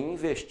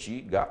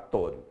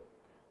investigatório.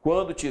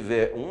 Quando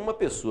tiver uma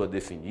pessoa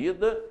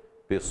definida,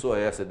 pessoa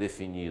essa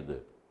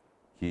definida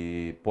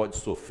que pode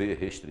sofrer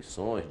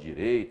restrições,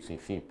 direitos,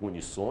 enfim,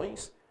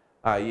 punições,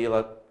 aí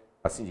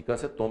a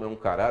sindicância toma um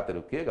caráter,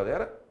 o quê,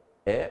 galera?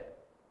 É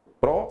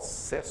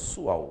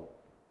processual,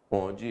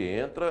 onde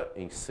entra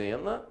em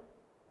cena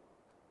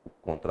o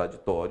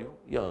contraditório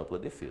e a ampla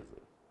defesa.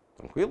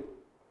 Tranquilo?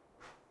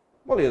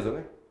 Beleza,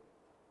 né?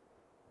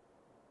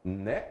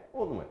 Né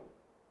ou não é?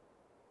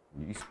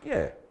 Isso que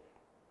é.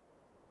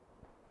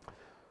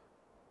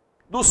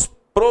 Dos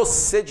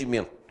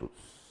procedimentos.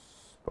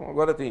 Então,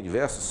 agora tem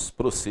diversos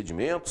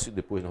procedimentos, e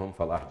depois nós vamos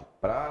falar de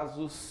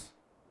prazos,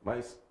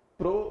 mas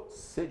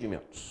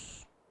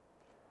procedimentos.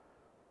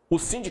 O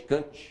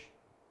sindicante,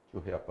 deixa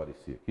eu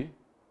reaparecer aqui,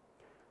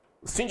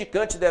 o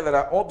sindicante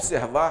deverá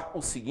observar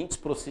os seguintes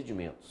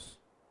procedimentos.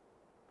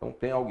 Então,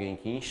 tem alguém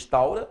que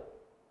instaura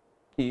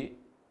e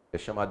é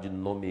chamado de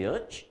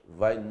nomeante,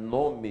 vai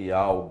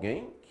nomear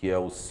alguém, que é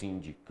o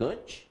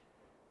sindicante,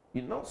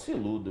 e não se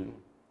iludem.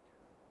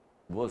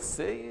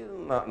 Você,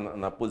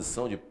 na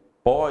posição de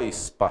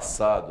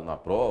pós-passado na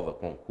prova,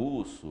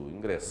 concurso,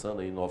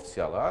 ingressando aí no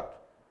oficialato,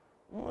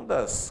 uma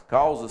das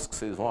causas que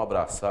vocês vão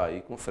abraçar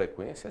aí com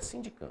frequência é a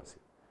sindicância.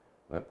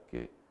 Né?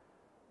 Porque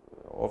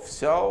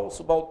oficial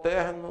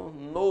subalterno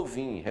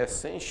novinho,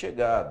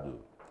 recém-chegado,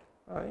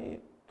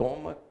 aí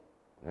toma,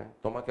 né?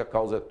 Toma que a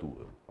causa é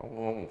tua. Então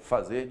vamos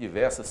fazer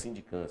diversas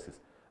sindicâncias.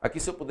 Aqui,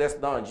 se eu pudesse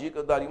dar uma dica,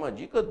 eu daria uma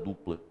dica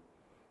dupla.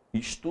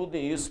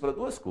 Estudem isso para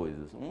duas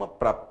coisas. Uma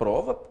para a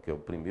prova, porque é o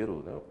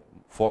primeiro, né, o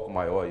foco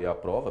maior é a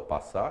prova,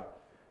 passar.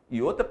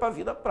 E outra para a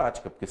vida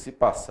prática, porque se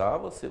passar,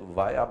 você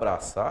vai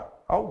abraçar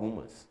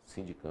algumas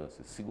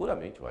sindicâncias.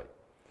 Seguramente vai.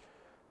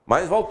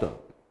 Mas voltando.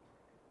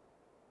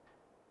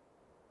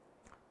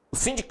 O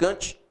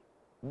sindicante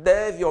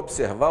deve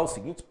observar os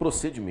seguintes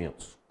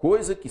procedimentos.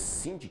 Coisa que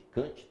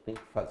sindicante tem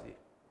que fazer.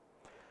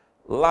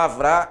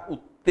 Lavrar o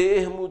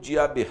termo de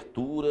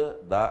abertura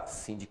da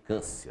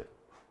sindicância.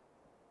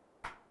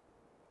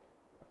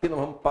 Aqui nós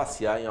vamos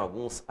passear em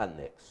alguns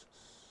anexos.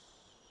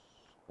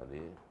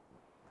 Cadê?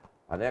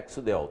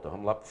 Anexo delta,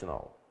 vamos lá para o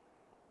final.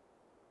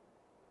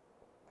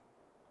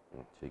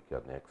 Não sei que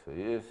anexo é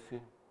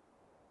esse.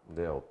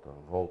 Delta,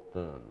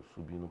 voltando,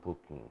 subindo um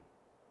pouquinho.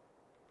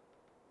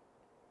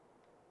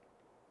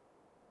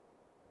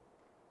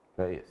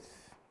 É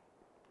esse.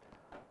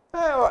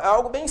 É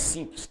algo bem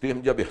simples,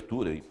 termo de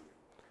abertura aí.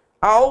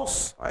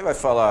 Aí vai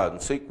falar não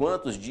sei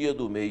quantos dias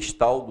do mês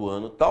tal, do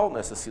ano tal,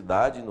 nessa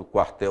cidade, no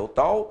quartel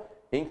tal,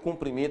 em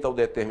cumprimento ao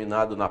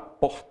determinado na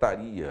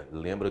portaria.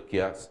 Lembra que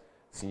a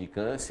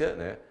sindicância,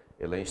 né,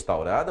 ela é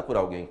instaurada por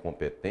alguém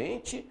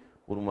competente,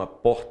 por uma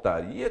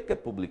portaria que é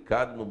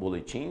publicada no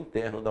boletim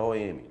interno da OM.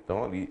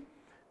 Então, ali,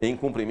 em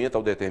cumprimento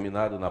ao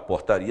determinado na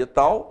portaria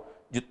tal,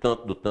 de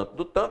tanto, do tanto,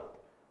 do tanto,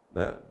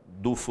 né,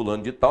 do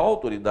fulano de tal,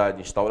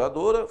 autoridade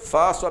instauradora,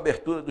 faço a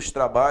abertura dos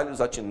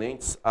trabalhos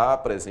atinentes à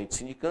presente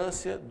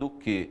sindicância, do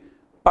que,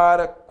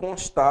 para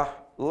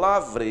constar,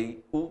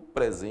 lavrei o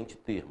presente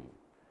termo.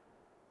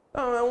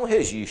 Então, é um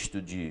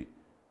registro de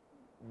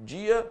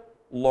dia,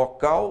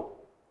 local,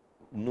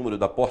 número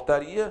da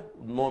portaria,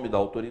 nome da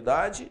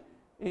autoridade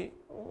e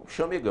um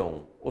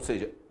chamegão. Ou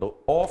seja,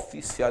 estou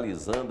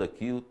oficializando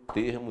aqui o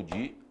termo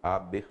de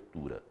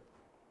abertura.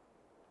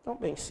 Então,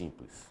 bem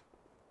simples.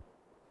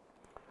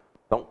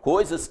 Então,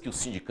 coisas que o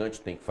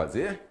sindicante tem que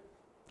fazer: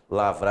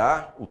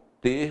 lavrar o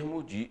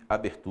termo de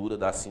abertura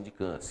da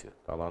sindicância.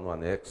 Está lá no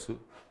anexo,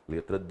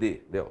 letra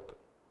D, delta.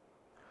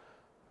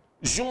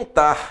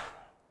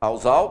 Juntar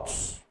aos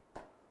autos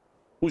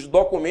os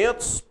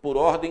documentos por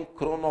ordem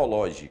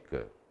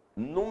cronológica,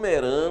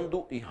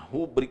 numerando e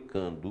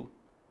rubricando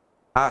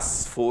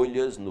as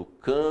folhas no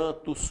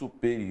canto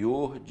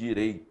superior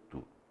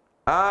direito,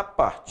 a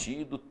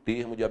partir do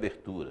termo de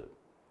abertura.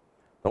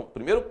 Então, o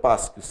primeiro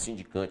passo que o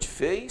sindicante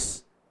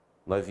fez,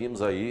 nós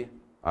vimos aí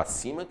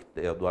acima, que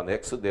é do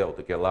anexo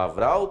delta, que é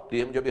lavrar o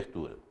termo de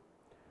abertura.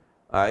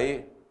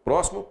 Aí,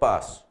 próximo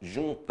passo,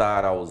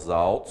 juntar aos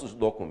autos os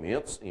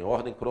documentos em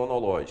ordem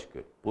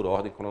cronológica, por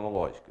ordem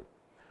cronológica,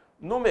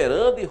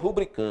 numerando e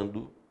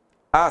rubricando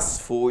as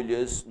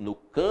folhas no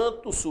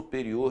canto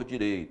superior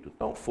direito.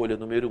 Então, folha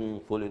número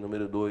 1, folha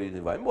número 2, e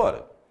vai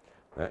embora.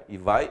 Né? E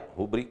vai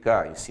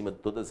rubricar em cima de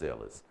todas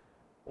elas.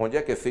 Onde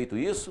é que é feito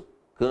isso?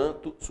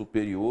 Canto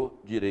superior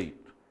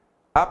direito.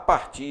 A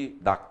partir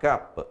da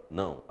capa?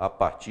 Não, a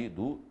partir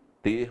do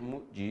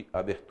termo de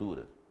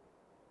abertura.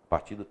 A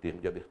partir do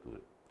termo de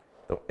abertura.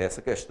 Então,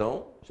 essa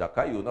questão já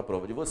caiu na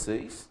prova de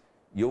vocês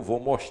e eu vou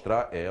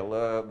mostrar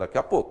ela daqui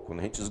a pouco, quando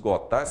a gente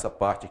esgotar essa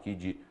parte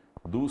aqui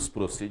dos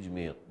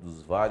procedimentos,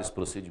 dos vários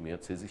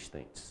procedimentos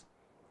existentes.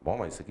 Bom,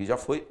 mas isso aqui já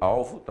foi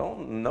alvo, então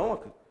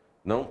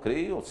não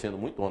creio, sendo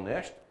muito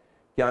honesto,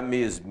 que a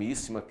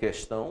mesmíssima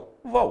questão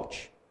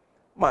volte.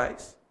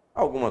 Mas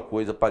alguma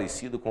coisa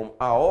parecida com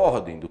a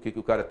ordem do que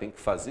o cara tem que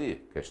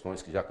fazer,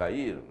 questões que já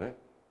caíram, né?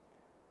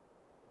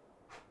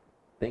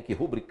 Tem que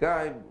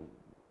rubricar.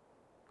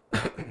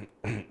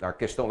 A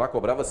questão lá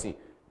cobrava assim,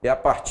 é a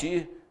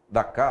partir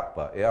da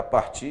capa, é a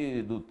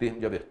partir do termo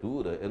de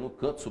abertura, é no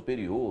canto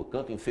superior,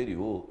 canto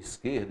inferior,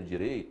 esquerdo,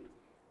 direito.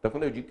 Então,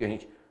 quando eu digo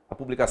que a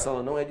publicação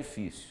ela não é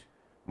difícil,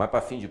 mas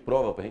para fim de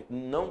prova, para a gente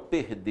não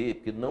perder,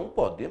 porque não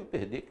podemos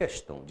perder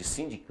questão de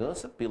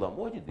sindicância, pelo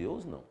amor de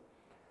Deus, não.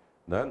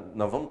 Né?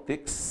 Nós vamos ter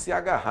que se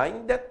agarrar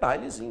em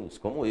detalhezinhos,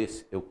 como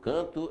esse. O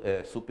canto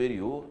é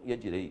superior e é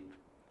direito.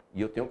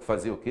 E eu tenho que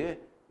fazer o quê?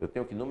 Eu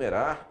tenho que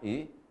numerar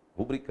e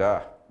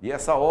rubricar. E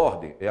essa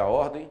ordem é a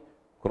ordem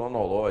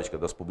cronológica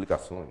das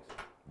publicações,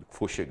 do que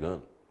for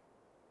chegando.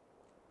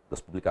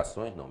 Das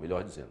publicações, não,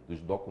 melhor dizendo, dos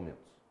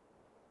documentos.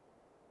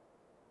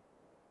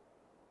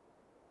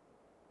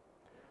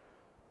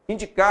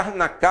 Indicar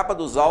na capa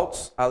dos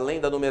autos, além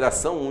da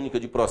numeração única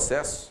de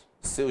processo,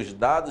 seus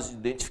dados de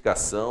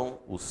identificação,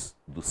 os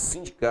do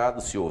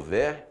sindicado, se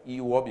houver, e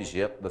o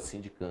objeto da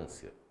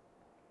sindicância.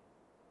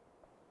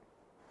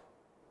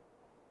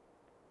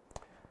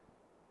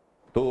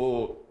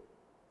 Estou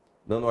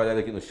dando uma olhada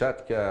aqui no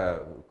chat, que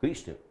o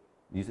Christian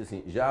disse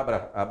assim, já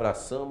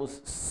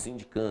abraçamos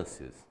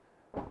sindicâncias.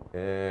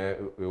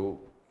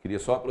 Eu queria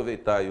só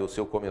aproveitar aí o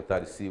seu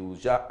comentário, se o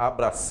já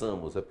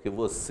abraçamos é porque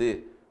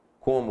você,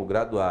 como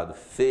graduado,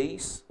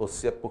 fez, ou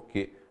se é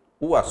porque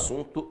o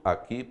assunto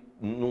aqui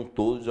num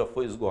todo já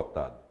foi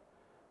esgotado.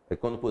 Aí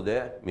quando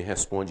puder, me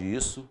responde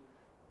isso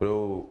para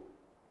eu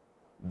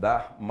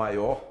dar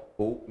maior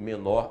ou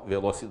menor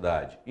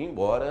velocidade.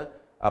 Embora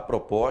a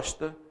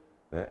proposta,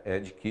 né, é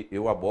de que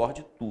eu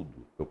aborde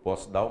tudo. Eu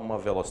posso dar uma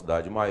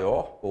velocidade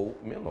maior ou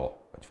menor.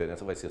 A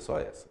diferença vai ser só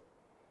essa.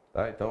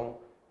 Tá? Então,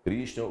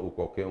 Christian ou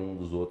qualquer um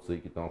dos outros aí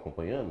que estão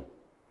acompanhando,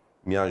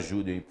 me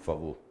ajude aí, por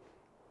favor.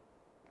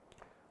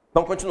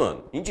 Então,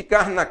 continuando.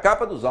 Indicar na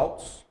capa dos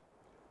autos,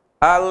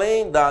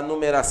 além da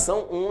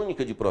numeração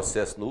única de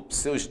processo NUP,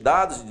 seus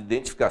dados de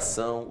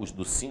identificação, os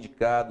do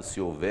sindicado,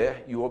 se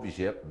houver, e o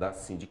objeto da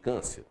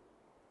sindicância.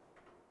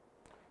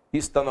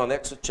 Isso está no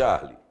anexo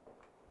Charlie.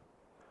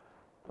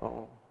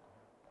 Então,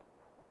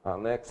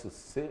 anexo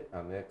C,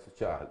 anexo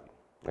Charlie.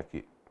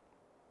 Aqui.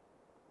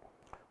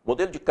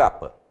 Modelo de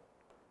capa.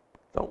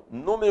 Então,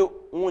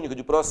 número único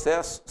de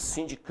processo,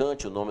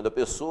 sindicante, o nome da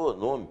pessoa,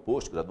 nome,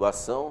 posto,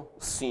 graduação,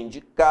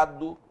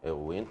 sindicado, é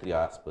o, entre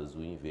aspas,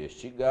 o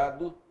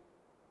investigado,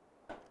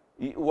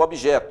 e o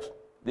objeto,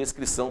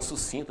 descrição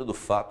sucinta do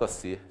fato a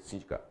ser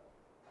sindicado.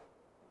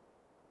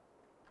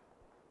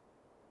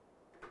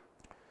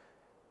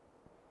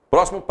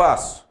 Próximo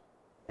passo,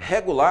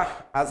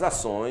 regular as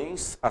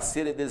ações a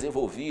serem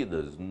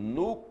desenvolvidas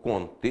no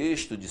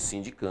contexto de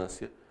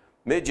sindicância,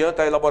 mediante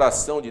a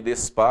elaboração de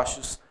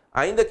despachos,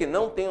 ainda que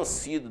não tenham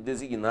sido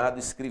designado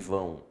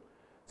escrivão,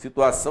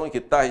 situação em que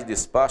tais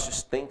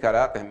despachos têm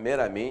caráter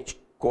meramente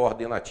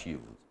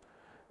coordenativo.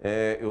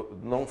 Eu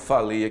não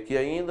falei aqui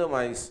ainda,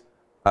 mas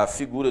a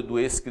figura do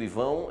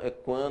escrivão é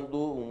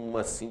quando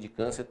uma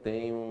sindicância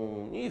tem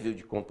um nível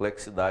de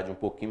complexidade um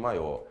pouquinho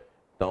maior.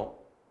 Então,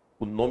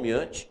 o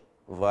nomeante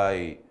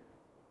vai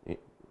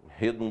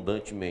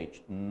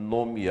redundantemente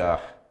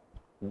nomear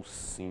o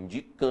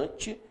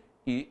sindicante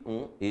e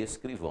um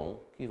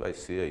escrivão, que vai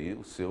ser aí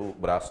o seu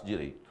braço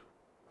direito.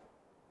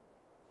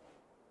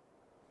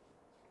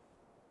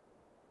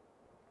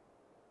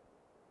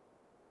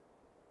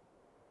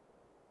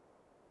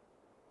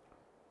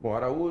 Bom,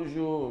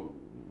 Araújo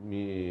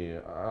me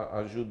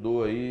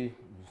ajudou aí,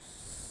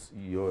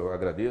 e eu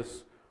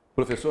agradeço. O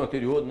professor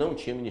anterior não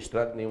tinha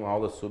ministrado nenhuma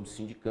aula sobre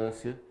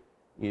sindicância,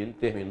 e ele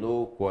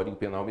terminou o Código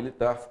Penal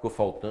Militar, ficou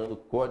faltando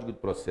Código de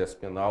Processo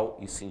Penal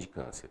e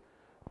sindicância.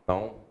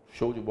 Então,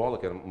 show de bola,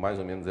 que eram mais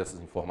ou menos essas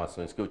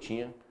informações que eu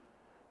tinha.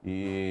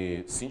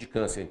 E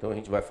sindicância, então, a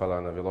gente vai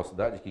falar na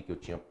velocidade aqui que eu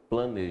tinha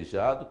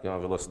planejado, que é uma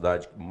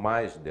velocidade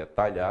mais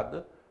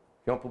detalhada,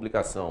 que é uma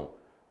publicação,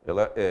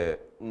 ela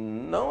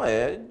não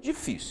é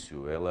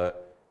difícil, ela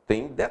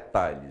tem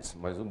detalhes,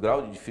 mas o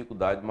grau de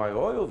dificuldade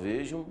maior eu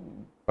vejo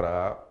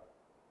para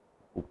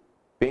o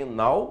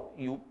penal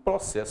e o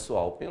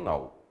processual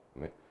penal,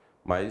 né?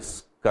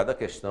 Mas cada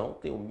questão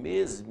tem o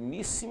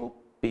mesmíssimo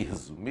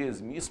peso,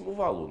 mesmíssimo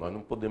valor, nós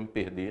não podemos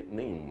perder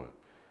nenhuma.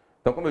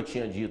 Então, como eu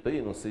tinha dito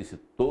aí, não sei se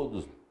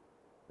todos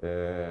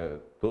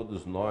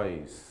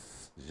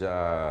nós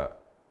já,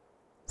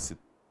 se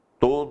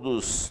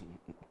todos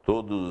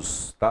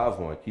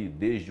estavam aqui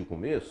desde o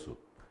começo,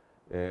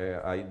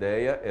 a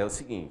ideia é o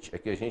seguinte, é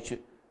que a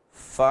gente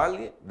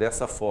fale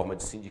dessa forma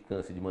de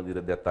sindicância de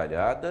maneira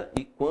detalhada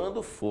e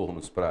quando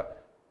formos para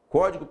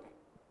Código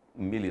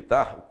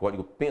Militar, o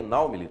Código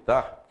Penal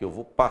Militar, que eu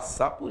vou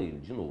passar por ele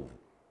de novo.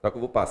 Só que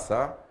eu vou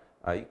passar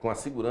aí com a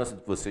segurança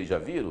de que vocês já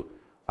viram,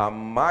 a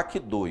Mach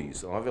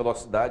 2, é uma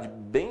velocidade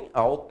bem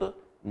alta,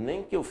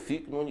 nem que eu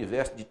fique no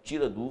universo de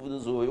tira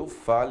dúvidas ou eu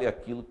fale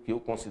aquilo que eu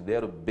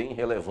considero bem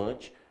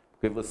relevante,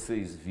 porque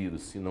vocês viram,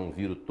 se não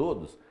viram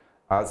todos,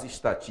 as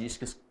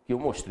estatísticas que eu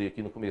mostrei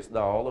aqui no começo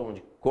da aula,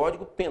 onde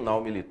Código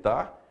Penal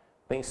Militar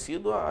tem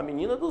sido a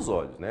menina dos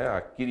olhos, né?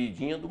 A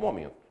queridinha do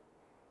momento.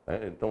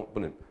 Então,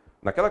 por exemplo,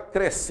 naquela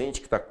crescente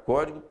que está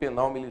Código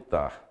Penal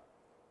Militar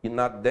e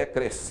na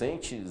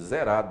decrescente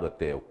zerado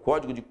até o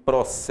Código de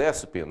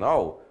Processo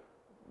Penal,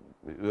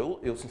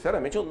 eu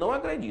sinceramente eu não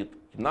acredito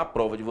que na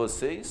prova de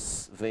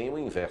vocês venha o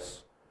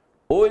inverso.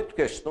 8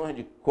 questões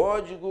de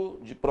Código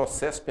de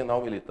Processo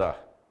Penal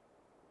Militar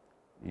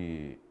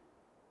e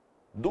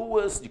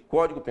 2 de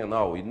Código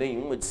Penal e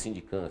nenhuma de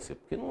sindicância,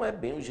 porque não é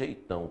bem o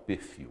jeitão, o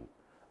perfil.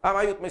 Ah,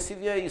 mas se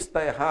vier isso,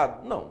 está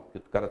errado? Não, porque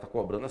o cara está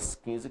cobrando as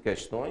 15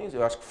 questões,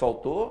 eu acho que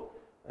faltou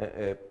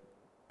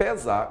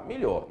pesar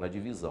melhor na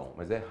divisão,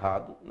 mas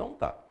errado não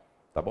está.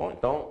 Tá bom?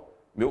 Então,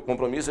 meu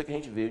compromisso é que a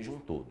gente veja um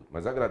todo.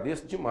 Mas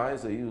agradeço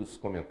demais aí os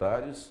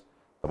comentários,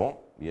 tá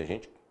bom? E a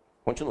gente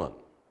continuando.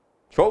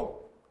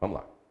 Show? Vamos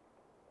lá.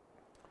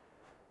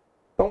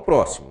 Então,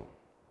 próximo.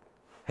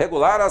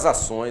 Regular as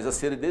ações a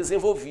serem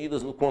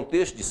desenvolvidas no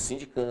contexto de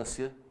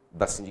sindicância,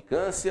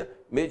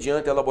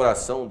 mediante a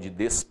elaboração de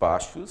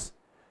despachos,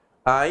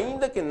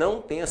 ainda que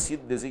não tenha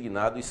sido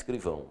designado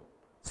escrivão.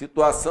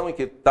 Situação em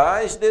que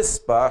tais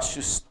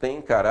despachos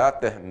têm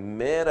caráter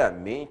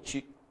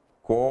meramente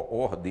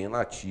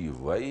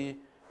coordenativo.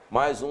 Aí,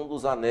 mais um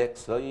dos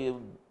anexos, aí,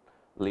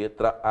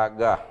 letra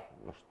H.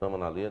 Nós estamos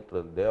na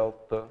letra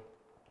delta.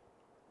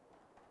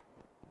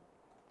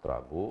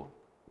 Travou,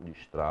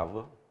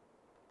 destrava.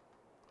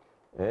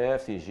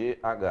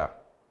 FGH.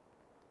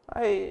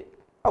 Aí,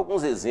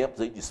 alguns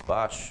exemplos aí de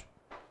despacho.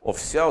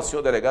 Oficial,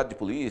 senhor delegado de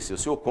polícia, o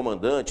senhor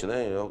comandante,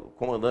 né? O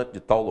comandante de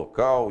tal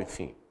local,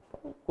 enfim.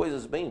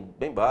 Coisas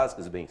bem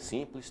básicas, bem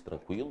simples,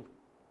 tranquilo.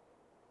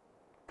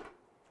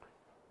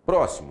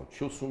 Próximo,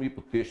 deixa eu sumir para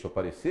o texto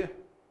aparecer.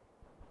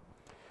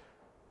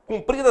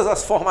 Cumpridas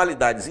as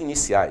formalidades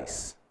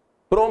iniciais,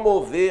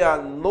 promover a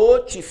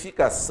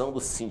notificação do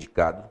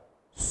sindicado,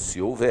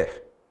 se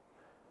houver,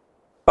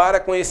 para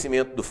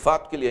conhecimento do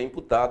fato que lhe é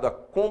imputado,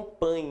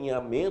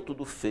 acompanhamento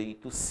do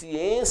feito,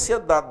 ciência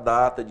da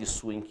data de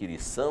sua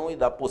inquirição e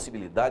da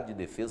possibilidade de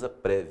defesa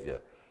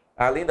prévia,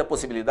 além da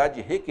possibilidade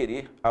de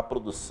requerer a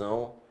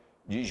produção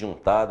de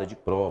juntada de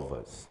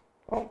provas.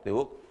 Então, tem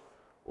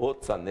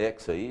outros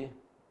anexos aí.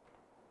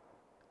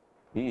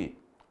 E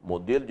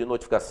modelo de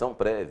notificação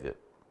prévia.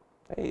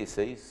 É isso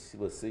aí, se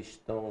vocês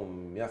estão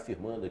me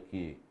afirmando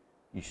aqui.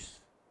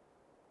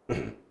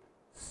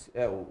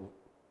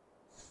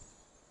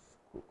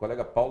 O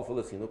colega Paulo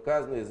falou assim, no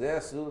caso no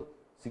Exército,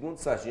 segundo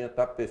sargento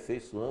está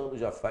aperfeiçoando,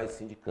 já faz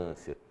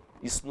sindicância.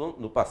 Isso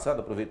no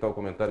passado, aproveitar o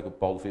comentário que o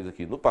Paulo fez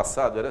aqui, no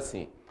passado era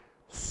assim,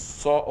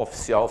 só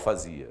oficial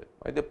fazia.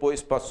 Aí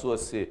depois passou a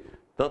ser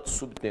tanto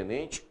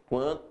subtenente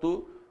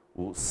quanto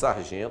o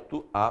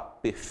sargento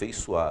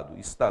aperfeiçoado.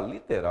 Isso está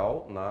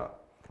literal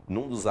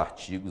num dos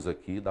artigos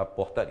aqui da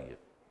portaria.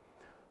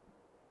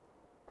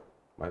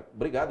 Mas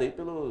obrigado aí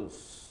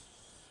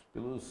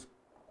pelos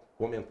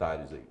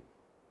comentários aí.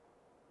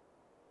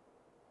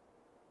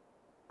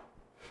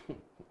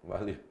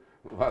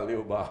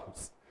 Valeu,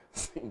 Barros.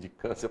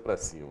 Sindicância para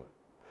cima.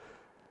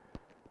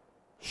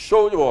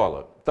 Show de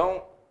bola.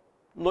 Então,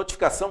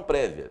 notificação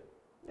prévia.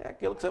 É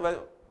aquilo que você vai...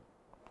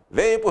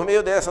 Venho por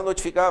meio dessa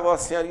notificar a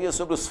Vossa Senhoria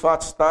sobre os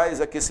fatos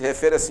tais a que se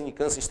refere a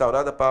sindicância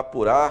instaurada para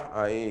apurar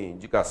a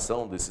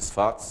indicação desses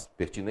fatos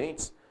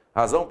pertinentes,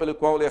 razão pelo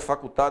qual lhe é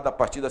facultada a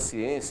partir da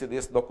ciência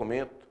desse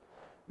documento,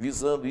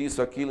 visando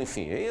isso, aquilo,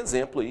 enfim. É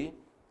exemplo aí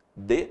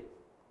de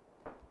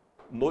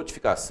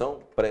notificação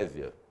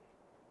prévia.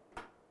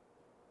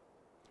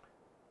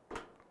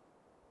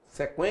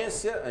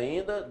 Sequência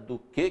ainda do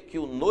que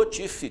o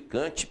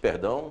notificante,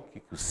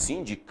 que o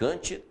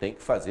sindicante tem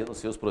que fazer nos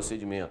seus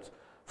procedimentos.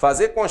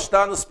 Fazer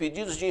constar nos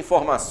pedidos de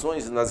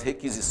informações e nas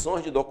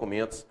requisições de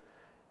documentos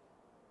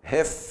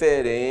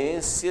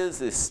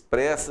referências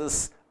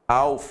expressas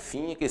ao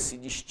fim que se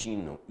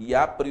destinam e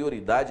a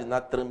prioridade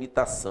na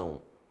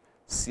tramitação,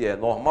 se é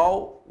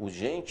normal,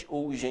 urgente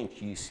ou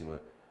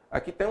urgentíssima.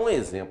 Aqui tem um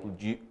exemplo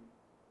de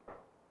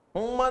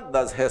uma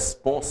das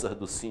responsas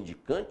do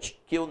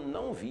sindicante que eu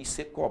não vi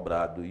ser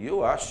cobrado e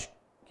eu acho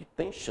que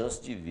tem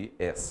chance de vir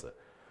essa.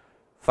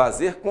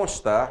 Fazer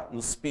constar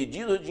nos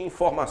pedidos de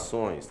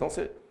informações. Então,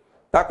 você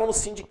está como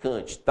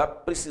sindicante, está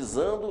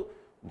precisando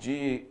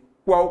de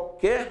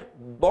qualquer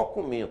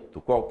documento,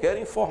 qualquer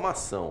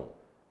informação.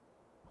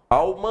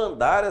 Ao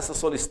mandar essa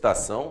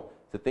solicitação,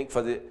 você tem que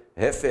fazer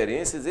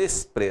referências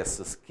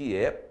expressas, que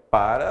é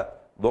para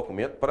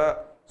documento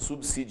para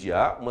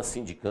subsidiar uma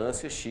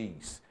sindicância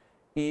X.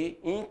 E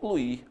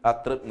incluir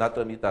na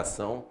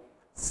tramitação,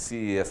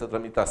 se essa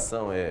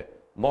tramitação é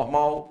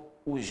normal,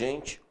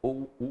 urgente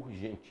ou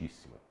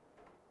urgentíssima.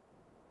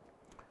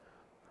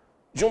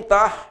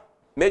 Juntar,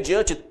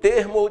 mediante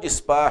termo ou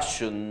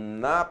despacho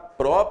na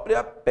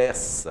própria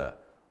peça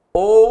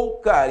ou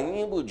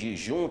carimbo de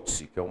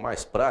junte-se, que é o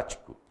mais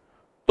prático,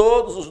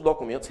 todos os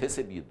documentos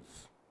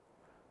recebidos.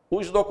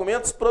 Os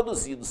documentos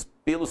produzidos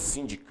pelo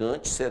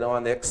sindicante serão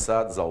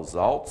anexados aos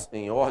autos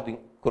em ordem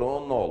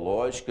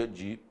cronológica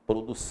de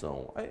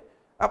produção.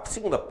 A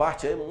segunda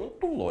parte é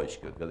muito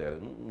lógica, galera.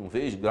 Não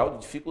vejo grau de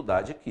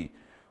dificuldade aqui.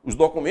 Os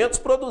documentos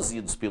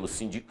produzidos pelo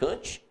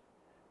sindicante,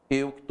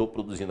 eu que estou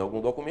produzindo algum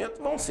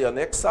documento, vão ser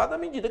anexados à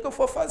medida que eu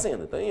for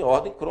fazendo. Então, em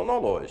ordem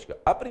cronológica.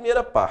 A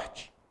primeira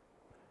parte,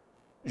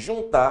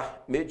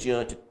 juntar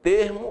mediante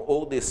termo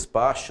ou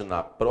despacho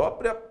na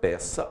própria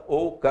peça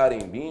ou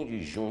carimbinho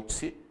de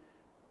junte-se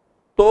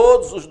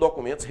todos os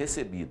documentos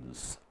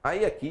recebidos.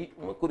 Aí aqui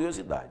uma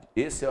curiosidade.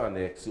 Esse é o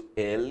anexo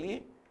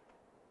L,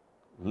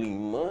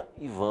 Lima,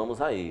 e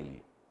vamos a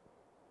ele.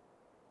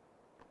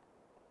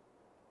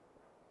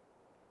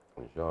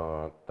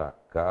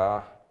 JKL.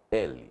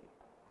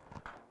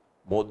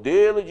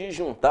 Modelo de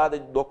juntada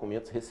de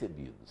documentos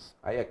recebidos.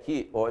 Aí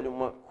aqui, olha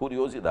uma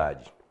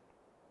curiosidade.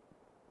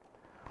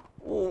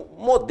 O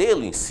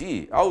modelo em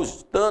si,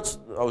 aos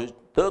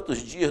tantos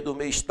dias do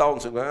mês tal, não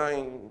sei,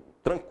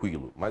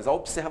 tranquilo, mas a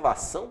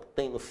observação que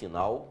tem no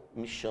final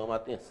me chama a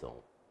atenção.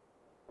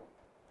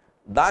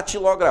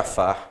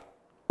 Datilografar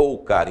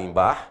ou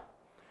carimbar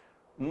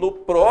no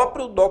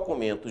próprio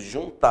documento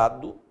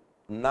juntado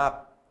na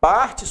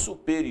parte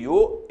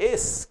superior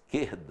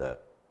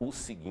esquerda o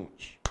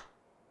seguinte.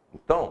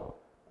 Então,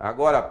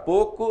 agora há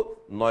pouco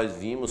nós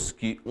vimos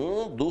que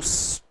um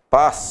dos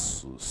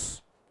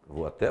passos,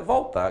 vou até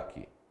voltar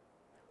aqui,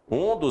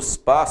 um dos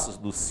passos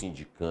do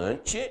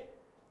sindicante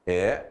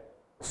é,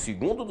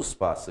 segundo dos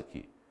passos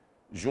aqui,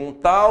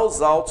 juntar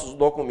aos autos os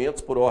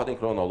documentos por ordem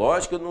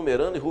cronológica,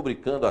 numerando e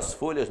rubricando as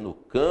folhas no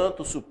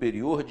canto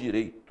superior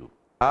direito,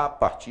 a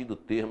partir do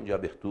termo de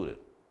abertura.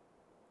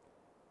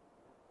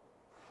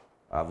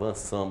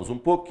 Avançamos um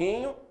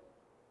pouquinho.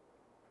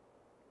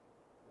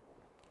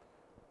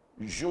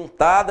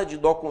 Juntada de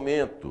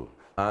documento,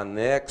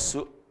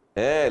 anexo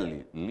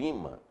L,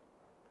 Lima.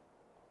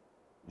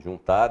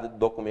 Juntada de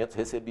documentos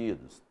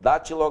recebidos.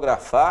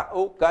 Datilografar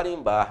ou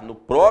carimbar no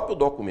próprio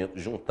documento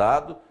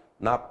juntado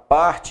na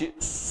parte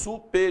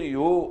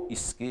superior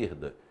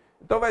esquerda.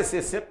 Então vai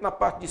ser sempre na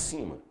parte de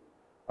cima.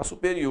 A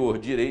superior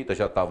direita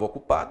já estava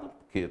ocupada,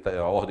 porque está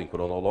a ordem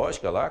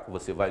cronológica lá, que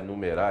você vai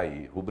numerar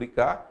e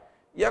rubricar.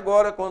 E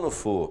agora, quando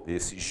for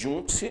esse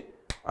junte-se,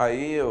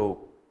 aí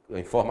a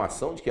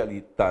informação de que ali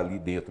está ali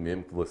dentro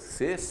mesmo, que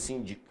você,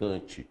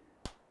 sindicante,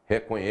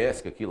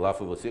 reconhece que aquilo lá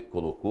foi você que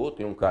colocou,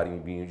 tem um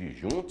carimbinho de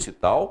junte e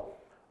tal,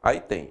 aí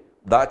tem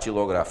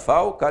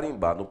datilografar ou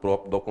carimbar no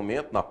próprio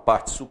documento, na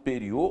parte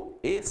superior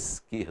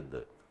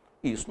esquerda.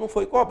 Isso não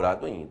foi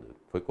cobrado ainda,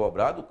 foi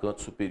cobrado o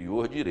canto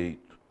superior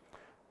direito.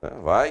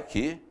 Vai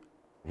que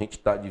a gente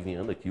está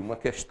adivinhando aqui uma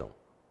questão.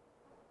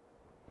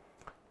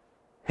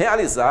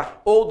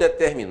 Realizar ou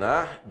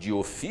determinar de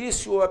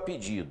ofício ou a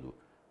pedido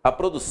a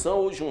produção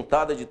ou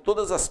juntada de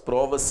todas as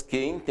provas que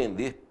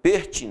entender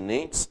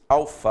pertinentes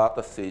ao fato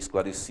a ser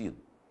esclarecido.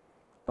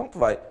 Então, tu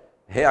vai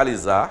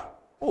realizar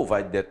ou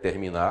vai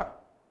determinar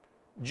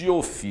de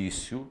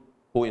ofício,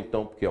 ou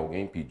então porque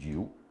alguém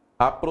pediu,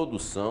 a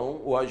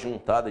produção ou a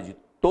juntada de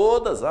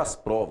todas as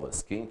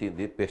provas que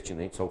entender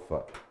pertinentes ao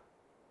fato.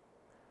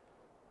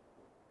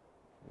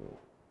 Vou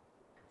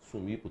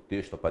sumir para o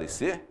texto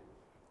aparecer.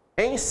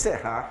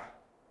 Encerrar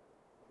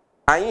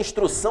a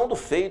instrução do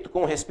feito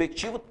com o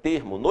respectivo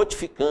termo,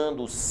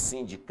 notificando o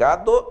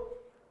sindicado,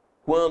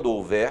 quando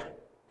houver,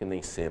 que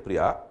nem sempre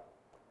há,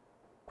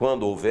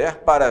 quando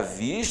houver, para a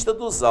vista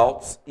dos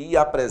autos e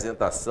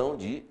apresentação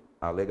de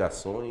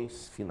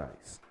alegações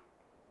finais.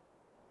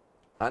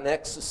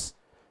 Anexos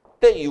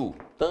TU,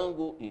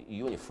 tango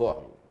e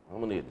uniforme.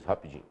 Vamos neles,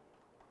 rapidinho.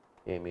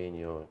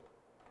 MNO,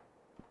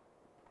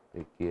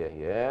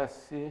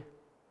 EQRS...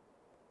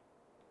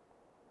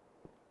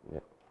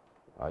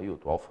 Aí o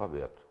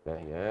alfabeto,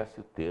 RS,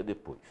 T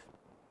depois.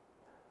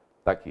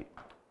 Está aqui.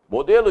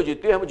 Modelo de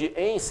termo de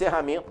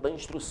encerramento da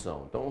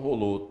instrução. Então,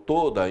 rolou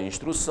toda a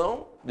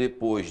instrução.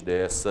 Depois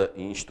dessa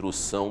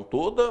instrução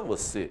toda,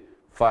 você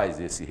faz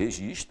esse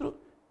registro,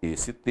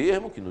 esse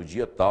termo, que no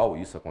dia tal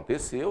isso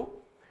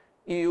aconteceu,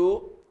 e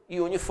o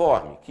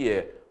uniforme, que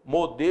é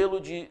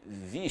modelo de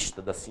vista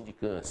da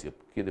sindicância,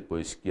 porque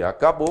depois que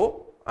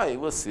acabou, aí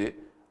você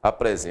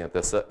apresenta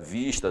essa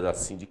vista da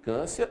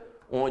sindicância,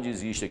 onde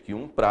existe aqui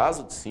um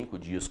prazo de 5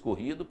 dias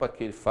corrido para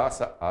que ele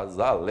faça as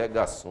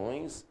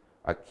alegações,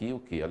 aqui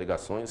o que?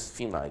 Alegações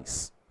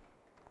finais.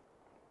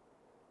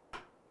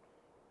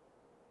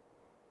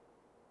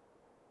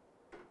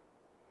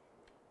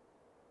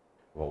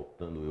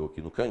 Voltando eu aqui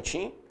no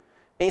cantinho.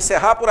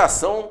 Encerrar por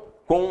ação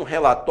com um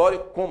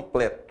relatório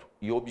completo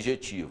e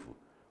objetivo,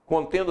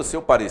 contendo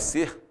seu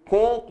parecer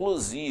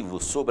conclusivo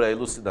sobre a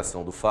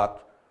elucidação do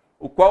fato,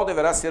 o qual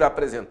deverá ser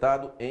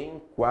apresentado em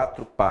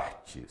 4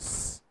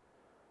 partes.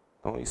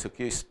 Então, isso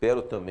aqui eu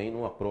espero também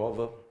numa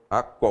prova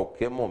a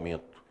qualquer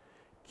momento,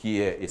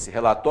 que é esse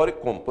relatório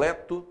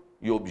completo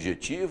e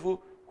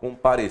objetivo, com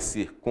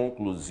parecer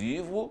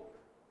conclusivo,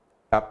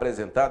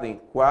 apresentado em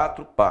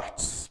 4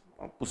 partes.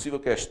 Uma possível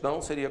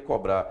questão seria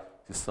cobrar,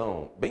 se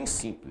são bem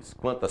simples,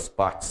 quantas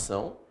partes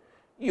são,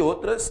 e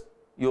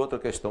outra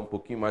questão um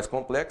pouquinho mais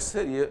complexa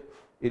seria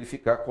ele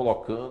ficar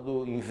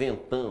colocando,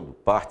 inventando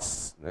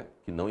partes, né,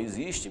 que não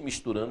existem,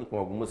 misturando com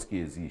algumas que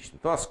existem.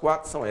 Então, as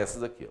 4 são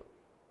essas aqui, ó.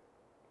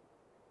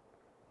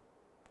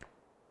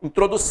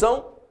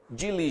 Introdução,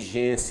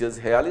 diligências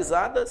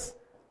realizadas,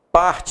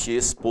 parte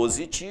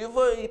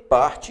expositiva e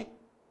parte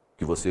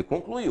que você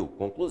concluiu,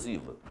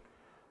 conclusiva.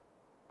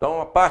 Então,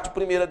 a parte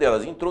primeira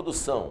delas,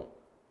 introdução,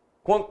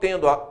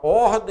 contendo a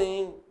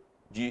ordem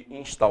de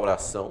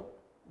instauração,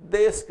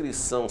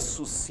 descrição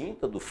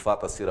sucinta do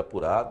fato a ser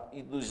apurado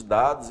e dos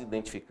dados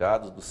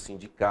identificados do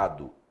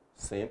sindicado,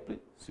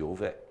 sempre se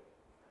houver.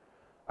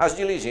 As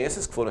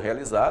diligências que foram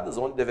realizadas,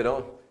 onde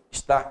deverão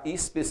estar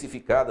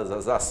especificadas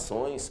as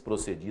ações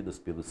procedidas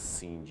pelo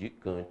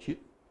sindicante.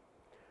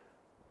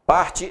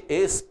 Parte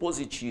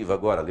expositiva,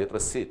 agora, letra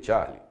C,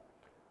 Charlie.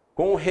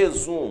 Com um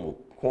resumo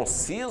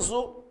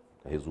conciso,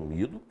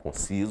 resumido,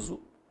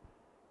 conciso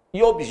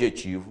e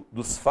objetivo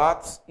dos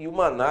fatos e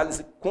uma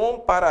análise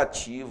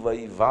comparativa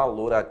e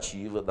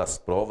valorativa das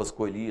provas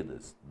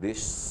colhidas,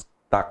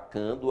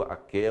 destacando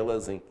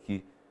aquelas em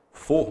que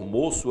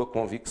formou sua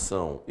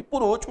convicção. E,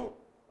 por último,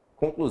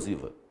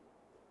 conclusiva,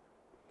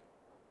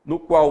 no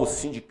qual o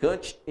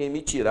sindicante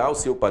emitirá o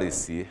seu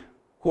parecer,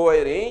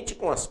 coerente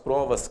com as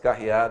provas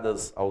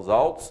carreadas aos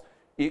autos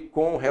e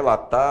com o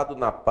relatado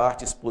na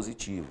parte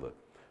expositiva,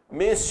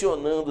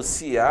 mencionando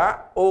se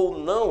há ou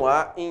não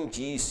há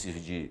indícios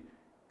de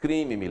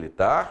crime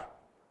militar,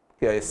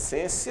 porque a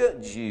essência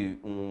de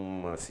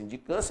uma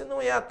sindicância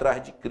não é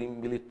atrás de crime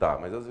militar,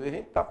 mas às vezes a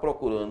gente está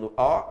procurando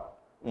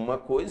uma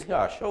coisa e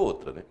acha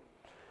outra, né?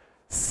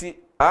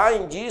 Se há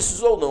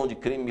indícios ou não de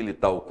crime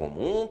militar ou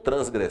comum,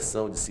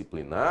 transgressão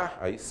disciplinar,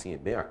 aí sim é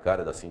bem a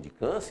cara da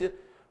sindicância,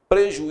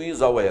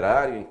 prejuízo ao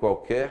erário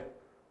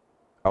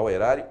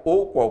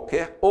ou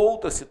qualquer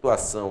outra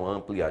situação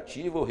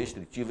ampliativa ou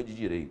restritiva de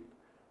direito,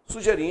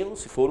 sugerindo,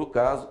 se for o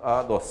caso, a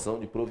adoção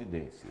de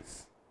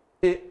providências.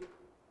 E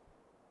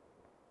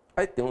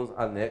aí tem um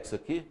anexo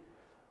aqui,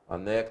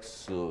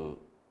 anexo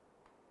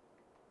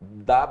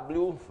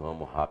W,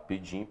 vamos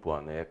rapidinho para o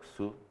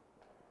anexo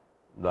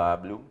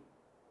W,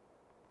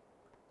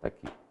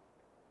 aqui.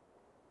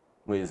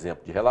 Um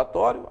exemplo de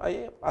relatório,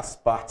 aí as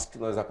partes que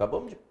nós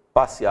acabamos de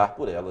passear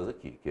por elas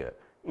aqui, que é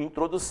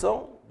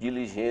introdução,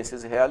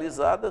 diligências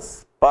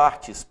realizadas,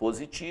 parte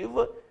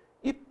expositiva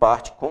e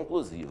parte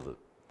conclusiva.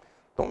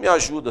 Então me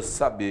ajuda a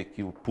saber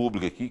que o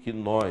público aqui, que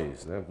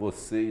nós, né,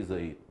 vocês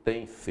aí,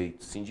 têm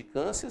feito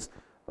sindicâncias,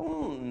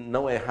 então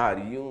não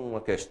errariam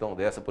uma questão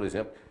dessa, por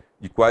exemplo,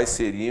 de quais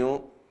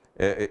seriam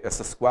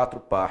essas 4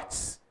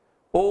 partes.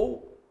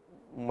 Ou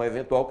uma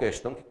eventual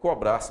questão que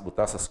cobrasse,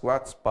 botasse as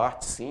 4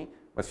 partes sim,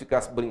 mas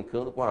ficasse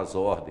brincando com as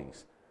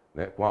ordens,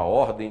 né? Com a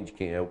ordem de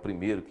quem é o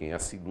primeiro, quem é a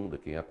segunda,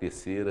 quem é a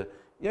terceira,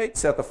 e aí, de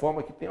certa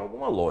forma, que tem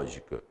alguma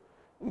lógica.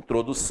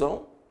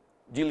 Introdução,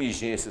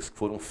 diligências que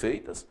foram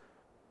feitas,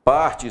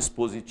 parte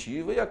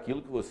expositiva e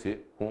aquilo que você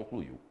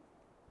concluiu.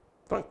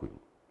 Tranquilo.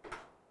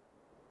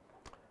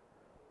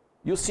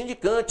 E o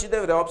sindicante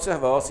deverá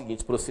observar os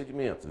seguintes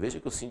procedimentos.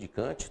 Veja que o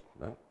sindicante,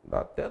 né,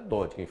 dá até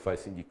dó de quem faz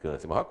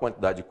sindicância, mas olha a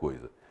quantidade de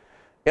coisa.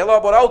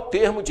 Elaborar o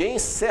termo de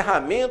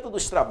encerramento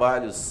dos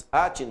trabalhos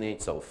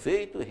atinentes ao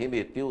feito e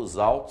remeter os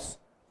autos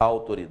à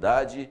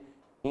autoridade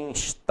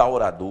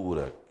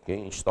instauradora,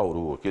 quem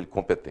instaurou, aquele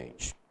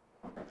competente.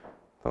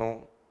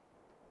 Então,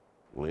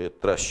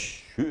 letra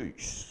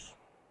X.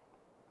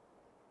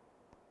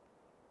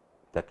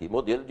 Está aqui,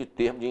 modelo de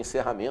termo de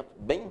encerramento,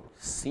 bem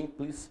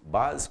simples,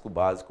 básico.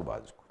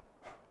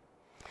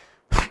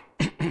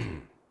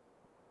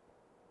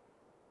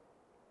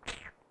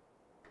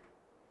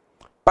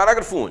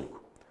 Parágrafo único.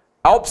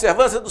 A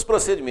observância dos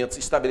procedimentos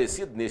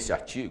estabelecidos neste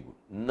artigo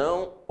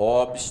não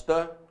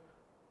obsta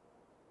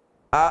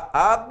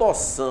a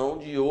adoção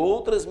de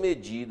outras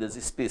medidas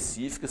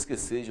específicas que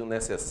sejam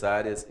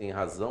necessárias em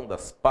razão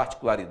das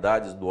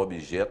particularidades do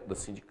objeto da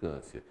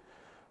sindicância.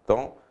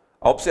 Então,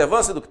 a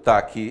observância do que está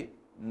aqui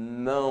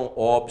não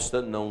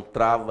obsta, não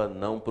trava,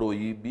 não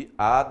proíbe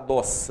a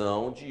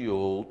adoção de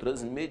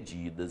outras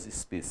medidas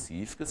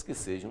específicas que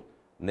sejam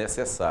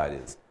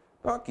necessárias.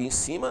 Então, aqui em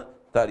cima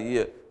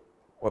estaria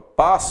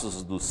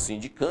passos do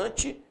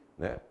sindicante,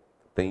 né?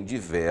 Tem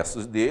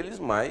diversos deles,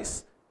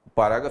 mas o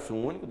parágrafo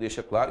único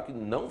deixa claro que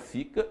não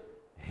fica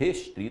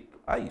restrito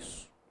a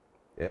isso.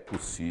 É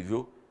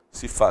possível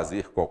se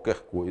fazer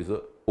qualquer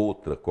coisa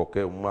outra,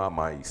 qualquer uma a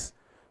mais,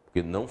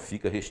 porque não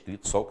fica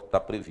restrito só o que está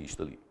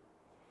previsto ali.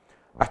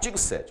 Artigo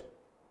 7º.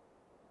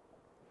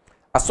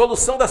 A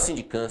solução da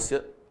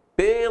sindicância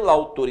pela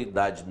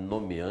autoridade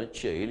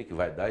nomeante, é ele que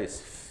vai dar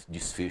esse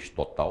desfecho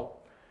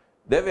total,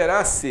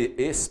 deverá ser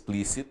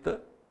explícita,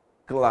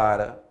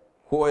 clara,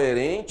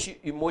 coerente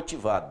e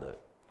motivada.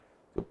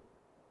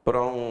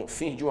 Para um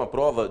fim de uma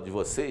prova de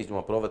vocês, de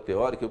uma prova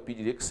teórica, eu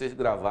pediria que vocês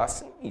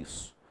gravassem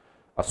isso.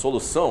 A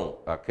solução,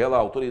 aquela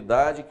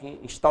autoridade que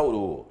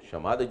instaurou,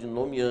 chamada de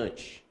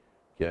nomeante,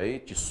 que aí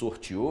te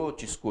sorteou,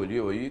 te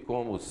escolheu aí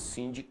como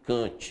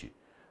sindicante.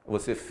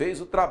 Você fez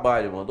o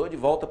trabalho, mandou de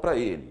volta para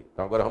ele.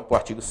 Então agora vamos para o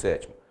artigo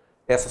 7º.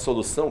 Essa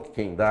solução, que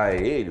quem dá é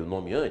ele, o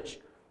nomeante,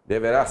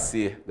 deverá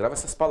ser, grava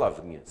essas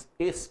palavrinhas,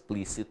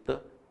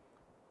 explícita,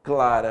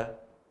 clara,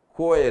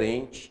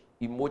 coerente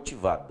e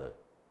motivada.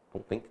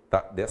 Então tem que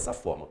estar dessa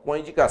forma, com a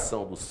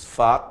indicação dos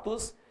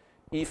fatos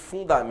e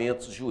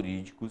fundamentos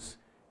jurídicos,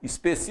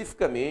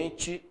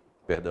 especialmente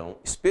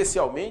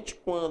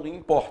quando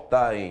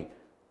importar em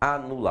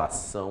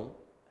anulação,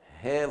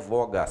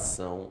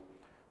 revogação,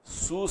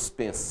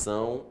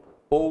 suspensão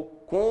ou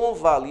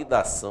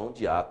convalidação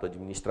de ato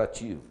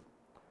administrativo.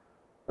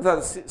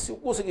 Mas, se o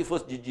curso aqui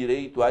fosse de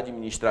direito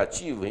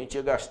administrativo, a gente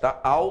ia gastar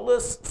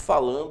aulas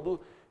falando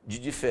de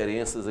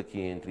diferenças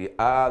aqui entre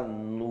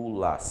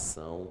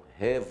anulação,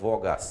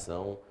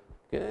 revogação,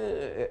 que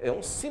é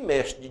um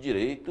semestre de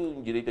direito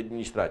em direito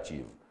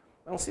administrativo.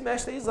 É um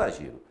semestre, é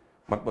exagero.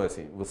 Mas,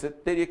 assim, você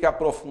teria que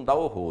aprofundar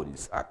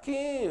horrores.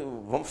 Aqui,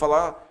 vamos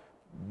falar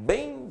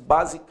bem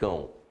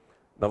basicão.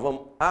 Nós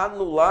vamos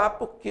anular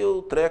porque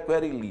o treco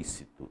era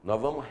ilícito. Nós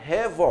vamos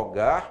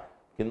revogar,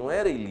 que não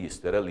era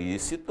ilícito, era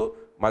lícito,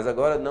 mas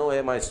agora não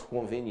é mais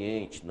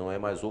conveniente, não é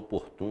mais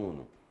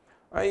oportuno.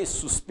 Aí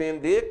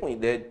suspender com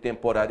ideia de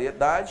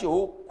temporariedade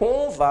ou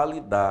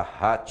convalidar,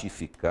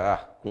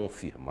 ratificar,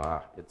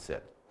 confirmar,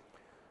 etc.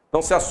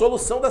 Então, se a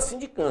solução da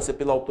sindicância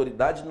pela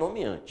autoridade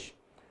nomeante,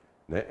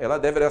 né, ela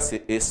deverá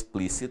ser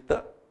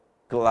explícita,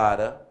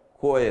 clara,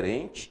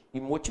 coerente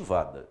e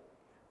motivada,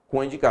 com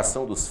a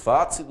indicação dos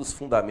fatos e dos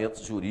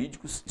fundamentos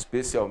jurídicos,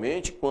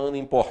 especialmente quando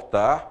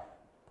importar,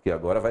 porque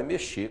agora vai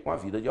mexer com a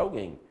vida de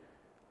alguém,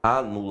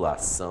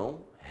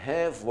 anulação,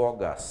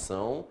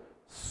 revogação,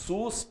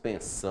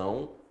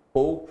 suspensão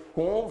ou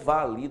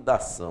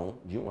convalidação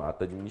de um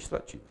ato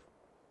administrativo.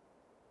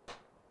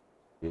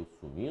 Eu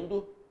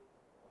sumindo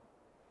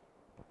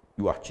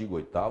e o artigo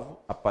 8º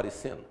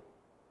aparecendo.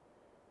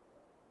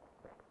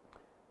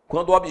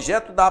 quando o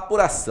objeto da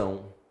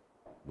apuração,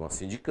 uma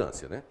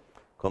sindicância, né?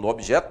 Quando o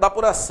objeto da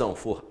apuração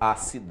for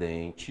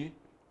acidente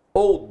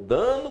ou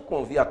dano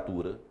com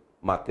viatura,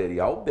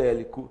 material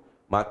bélico,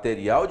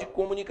 material de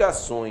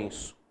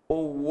comunicações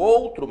ou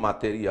outro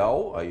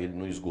material, aí ele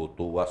não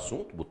esgotou o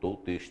assunto, botou o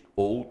texto,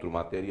 outro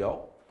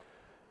material,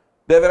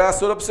 deverá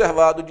ser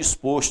observado o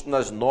disposto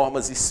nas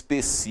normas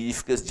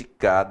específicas de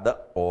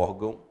cada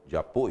órgão de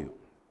apoio.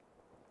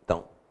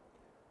 Então,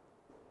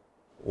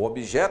 o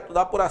objeto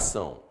da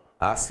apuração,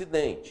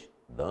 acidente,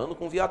 dano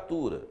com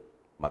viatura,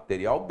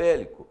 material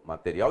bélico,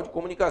 material de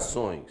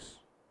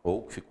comunicações,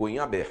 ou que ficou em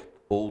aberto,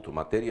 outro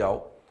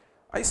material,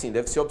 aí sim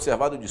deve ser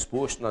observado o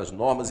disposto nas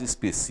normas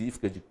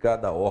específicas de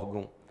cada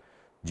órgão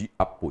de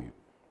apoio.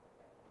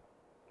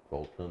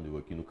 Voltando eu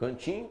aqui no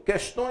cantinho,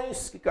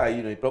 questões que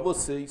caíram aí para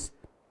vocês.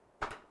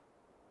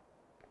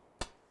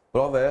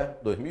 Prova é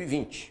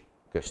 2020,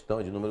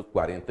 questão de número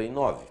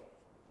 49.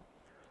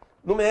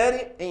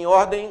 Numere em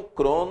ordem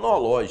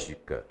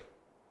cronológica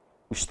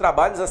os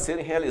trabalhos a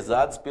serem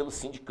realizados pelo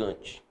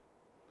sindicante.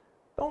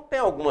 Então tem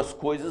algumas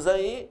coisas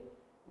aí,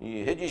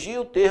 e redigir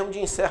o termo de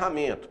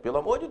encerramento, pelo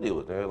amor de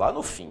Deus, né? Lá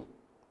no fim.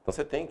 Então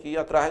você tem que ir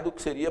atrás do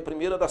que seria a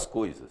primeira das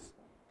coisas.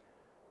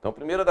 Então a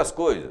primeira das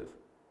coisas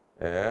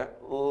é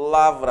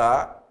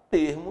lavrar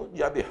termo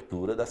de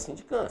abertura da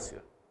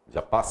sindicância.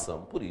 Já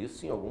passamos por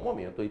isso em algum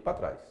momento aí para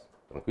trás.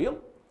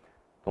 Tranquilo?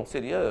 Então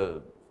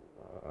seria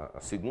a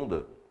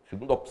segunda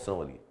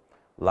opção ali.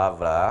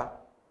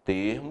 Lavrar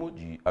termo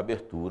de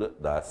abertura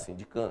da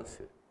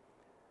sindicância.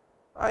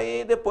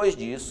 Aí depois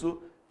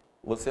disso,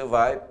 você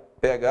vai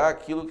pegar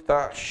aquilo que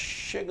está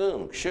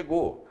chegando, que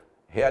chegou.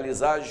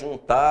 Realizar a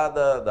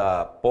juntada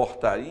da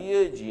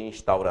portaria de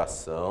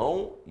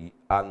instauração e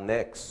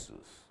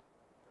anexos.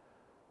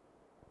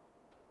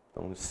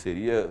 Então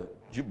seria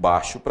de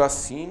baixo para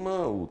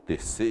cima o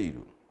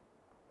terceiro.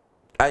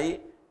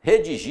 Aí,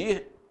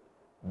 redigir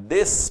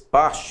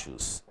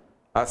despachos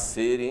a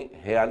serem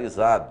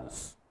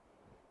realizados.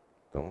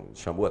 Então,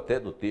 chamou até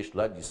do texto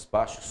lá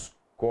despachos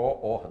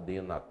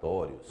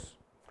coordenatórios.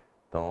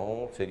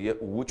 Então, seria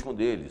o último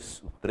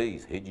deles, o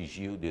 3,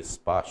 redigir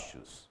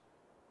despachos.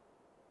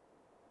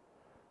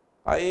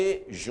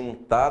 Aí,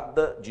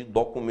 juntada de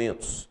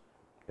documentos,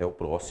 é o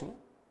próximo.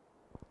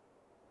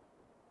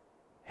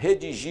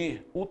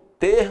 Redigir o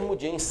termo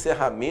de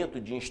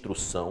encerramento de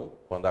instrução,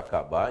 quando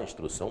acabar a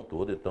instrução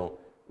toda. Então,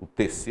 o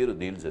terceiro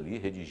deles ali,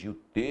 redigir o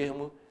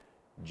termo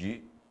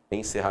de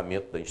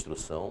encerramento da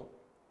instrução.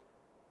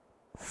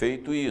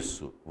 Feito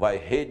isso, vai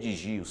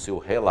redigir o seu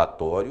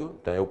relatório,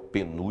 então é o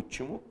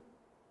penúltimo.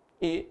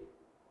 E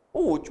o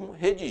último,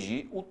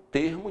 redigir o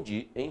termo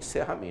de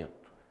encerramento.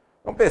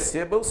 Então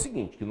perceba o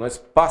seguinte, que nós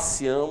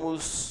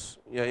passeamos,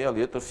 e aí a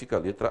letra fica a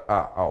letra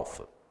A,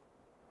 alfa.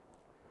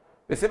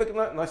 Perceba que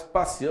nós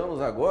passeamos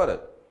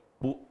agora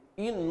por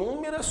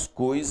inúmeras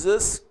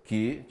coisas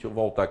que, deixa eu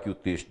voltar aqui o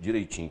texto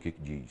direitinho, o que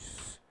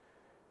diz.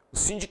 O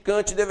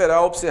sindicante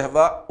deverá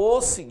observar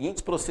os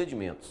seguintes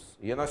procedimentos.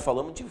 E aí nós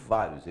falamos de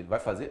vários, ele vai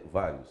fazer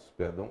vários.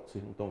 Perdão,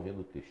 vocês não estão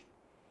vendo o texto.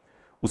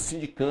 O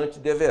sindicante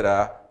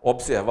deverá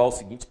observar os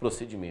seguintes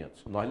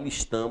procedimentos. Nós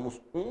listamos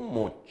um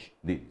monte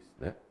deles,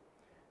 né?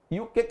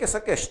 E o que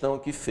essa questão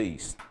aqui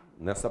fez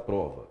nessa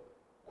prova?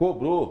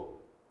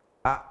 Cobrou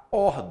a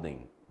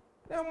ordem.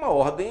 É uma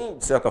ordem,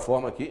 de certa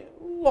forma, aqui,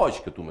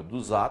 lógica, turma,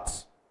 dos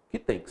atos que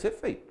tem que ser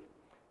feito.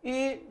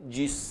 E,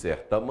 de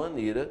certa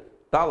maneira,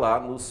 está lá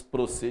nos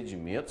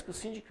procedimentos que o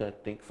sindicante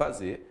tem que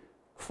fazer,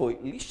 foi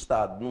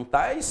listado. Não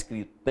está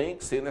escrito, tem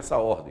que ser nessa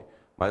ordem,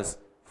 mas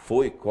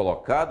foi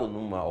colocado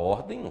numa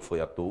ordem, não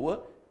foi à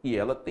toa, e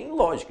ela tem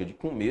lógica de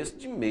começo,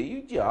 de meio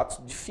e de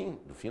atos de fim,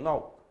 do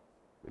final.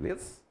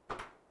 Beleza?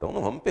 Então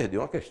não vamos perder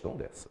uma questão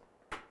dessa.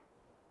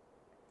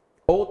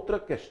 Outra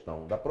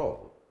questão da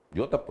prova, de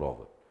outra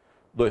prova.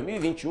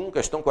 2021,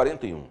 questão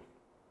 41.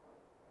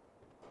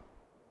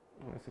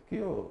 Essa aqui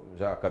eu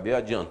já acabei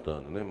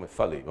adiantando, né? Mas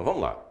falei, mas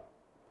vamos lá.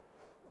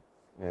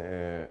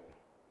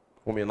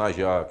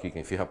 Homenagear aqui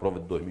quem fez a prova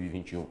de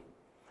 2021.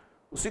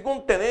 O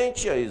segundo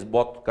tenente, aí eles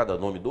botam cada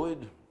nome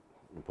doido.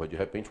 De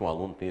repente um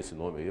aluno tem esse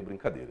nome aí, é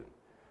brincadeira.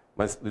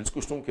 Mas eles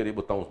costumam querer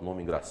botar uns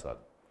nomes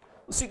engraçados.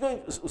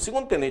 O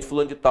segundo tenente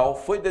fulano de tal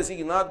foi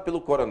designado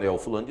pelo coronel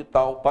fulano de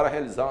tal para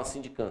realizar uma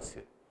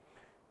sindicância,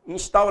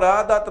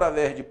 instaurada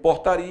através de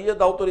portaria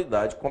da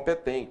autoridade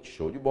competente,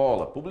 show de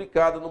bola,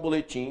 publicada no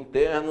boletim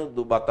interno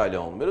do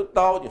batalhão número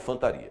tal de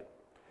infantaria.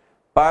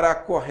 Para a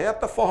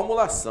correta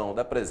formulação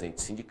da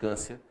presente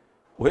sindicância,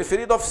 o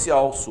referido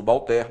oficial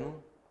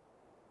subalterno,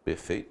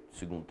 perfeito,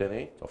 segundo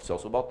tenente, oficial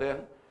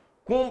subalterno,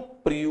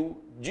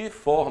 cumpriu de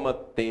forma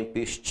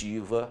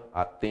tempestiva,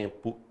 a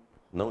tempo,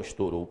 não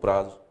estourou o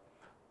prazo,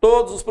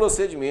 todos os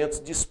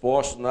procedimentos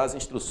dispostos nas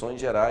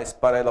instruções gerais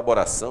para a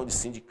elaboração de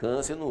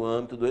sindicância no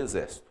âmbito do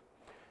Exército,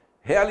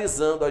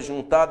 realizando a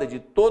juntada de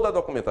toda a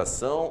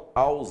documentação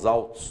aos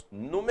autos,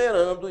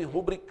 numerando e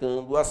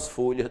rubricando as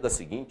folhas da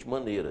seguinte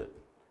maneira.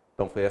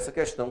 Então foi essa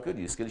questão que eu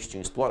disse que eles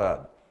tinham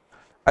explorado.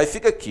 Aí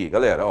fica aqui,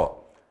 galera, ó.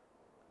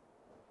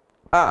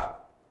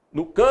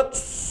 No canto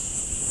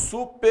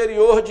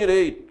superior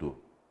direito,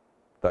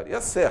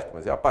 Estaria certo,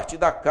 mas é a partir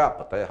da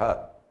capa, está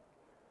errado.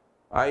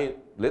 Aí,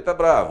 letra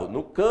bravo,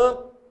 no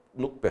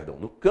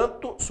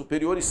canto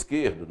superior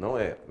esquerdo, não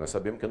é, nós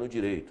sabemos que é no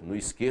direito, no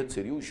esquerdo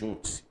seria o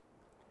junte-se.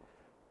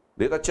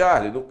 Letra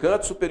Charlie, no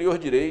canto superior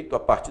direito, a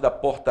partir da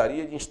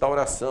portaria de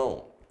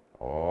instauração.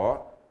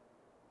 Ó.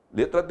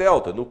 Letra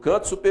delta, no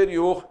canto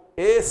superior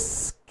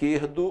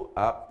esquerdo,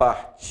 a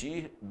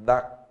partir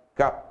da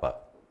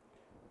capa.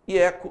 E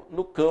eco,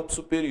 no campo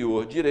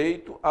superior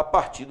direito, a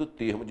partir do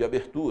termo de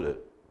abertura.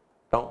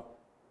 Então,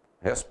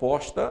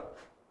 resposta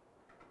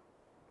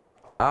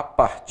a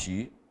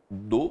partir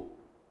do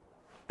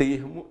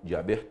termo de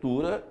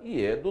abertura,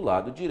 e é do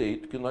lado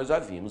direito que nós já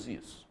vimos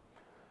isso.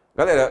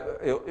 Galera,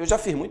 eu já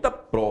fiz muita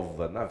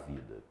prova na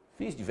vida.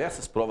 Fiz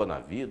diversas provas na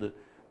vida,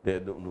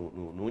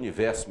 no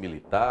universo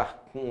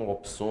militar, com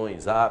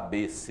opções A,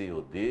 B, C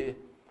ou D.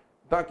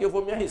 Então aqui eu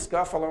vou me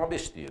arriscar a falar uma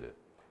besteira.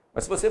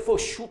 Mas se você for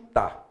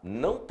chutar,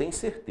 não tem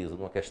certeza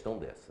numa questão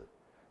dessa.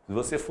 Se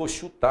você for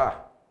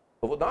chutar,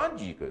 eu vou dar uma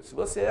dica. Se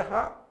você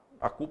errar,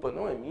 a culpa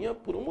não é minha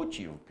por um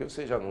motivo, porque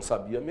você já não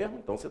sabia mesmo,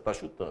 então você está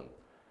chutando.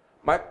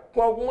 Mas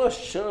com alguma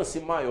chance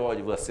maior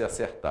de você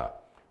acertar.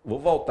 Vou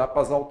voltar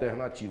para as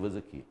alternativas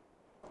aqui.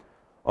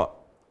 Ó,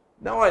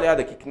 dá uma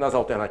olhada aqui que nas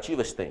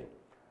alternativas tem.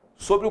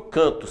 Sobre o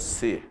canto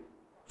C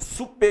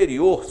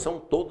superior, são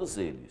todos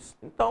eles.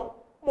 Então,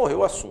 morreu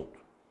o assunto.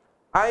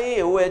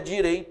 Aí ou é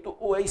direito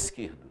ou é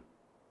esquerdo.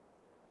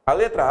 A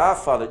letra A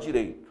fala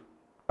direito.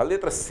 A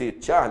letra C,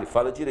 Charlie,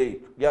 fala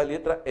direito. E a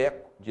letra E,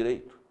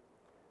 direito.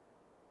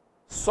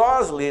 Só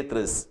as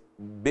letras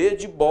B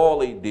de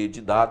bola e D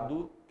de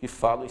dado que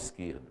falam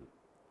esquerdo.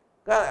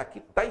 Cara, aqui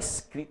está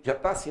escrito, já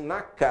está assim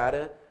na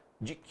cara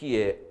de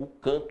que o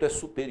canto é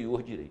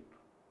superior direito.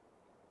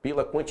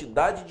 Pela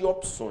quantidade de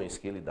opções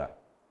que ele dá.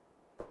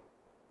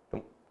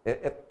 Então,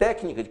 é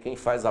técnica de quem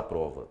faz a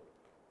prova.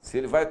 Se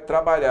ele vai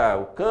trabalhar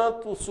o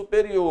canto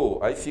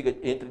superior, aí fica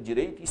entre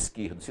direito e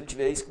esquerdo. Se ele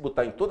tiver isso que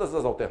botar em todas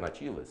as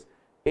alternativas,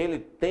 ele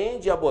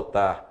tende a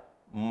botar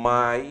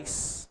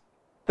mais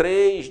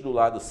 3 do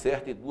lado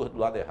certo e 2 do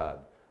lado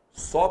errado.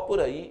 Só por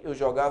aí eu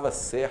jogava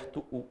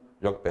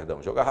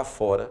jogava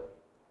fora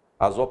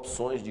as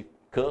opções de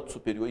canto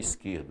superior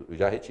esquerdo. Eu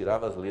já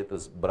retirava as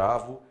letras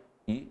bravo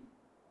e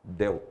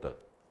delta.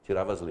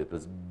 Tirava as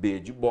letras B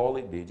de bola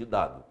e D de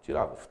dado.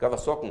 Tirava. Ficava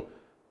só com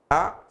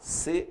A,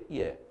 C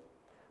e E.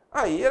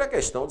 Aí era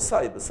questão de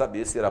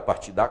saber se era a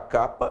partir da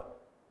capa,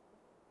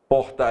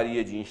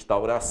 portaria de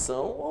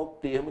instauração ou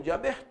termo de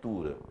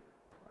abertura.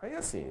 Aí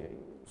assim,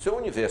 seu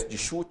universo de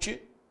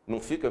chute não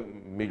fica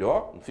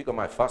melhor, não fica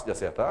mais fácil de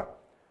acertar,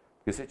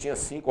 porque você tinha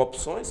 5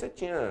 opções, você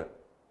tinha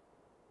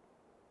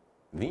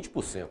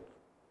 20%. Se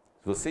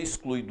você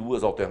exclui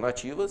 2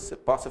 alternativas, você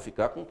passa a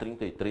ficar com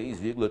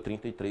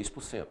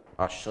 33,33%.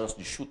 A chance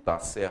de chutar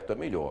certo é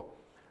melhor.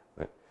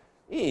 Né?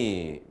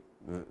 E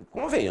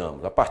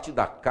convenhamos, a partir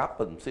da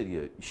capa não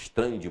seria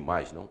estranho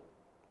demais, não?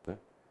 Né?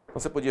 Então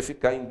você podia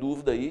ficar em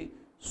dúvida aí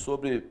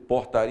sobre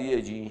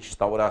portaria de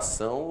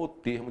instauração ou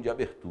termo de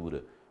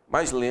abertura.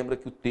 Mas lembra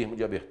que o termo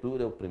de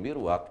abertura é o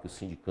primeiro ato que o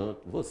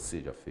sindicante,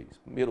 você já fez.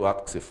 O primeiro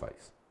ato que você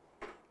faz.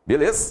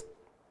 Beleza?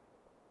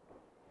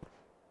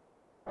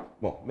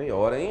 Bom, meia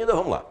hora ainda,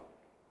 vamos lá.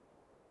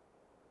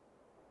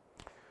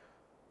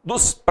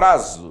 Dos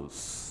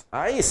prazos.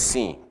 Aí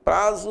sim,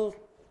 prazo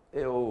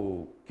é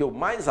o que eu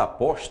mais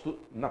aposto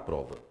na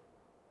prova.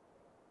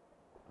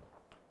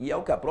 E é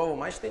o que a prova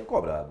mais tem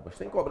cobrado. Mas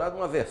tem cobrado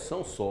uma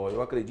versão só,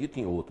 eu acredito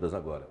em outras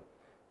agora.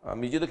 À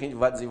medida que a gente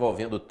vai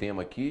desenvolvendo o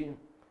tema aqui,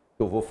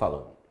 eu vou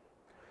falando.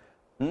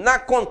 Na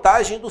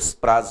contagem dos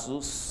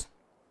prazos,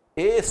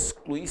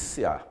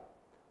 excluir-se-á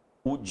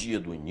o dia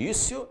do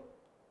início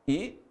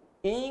e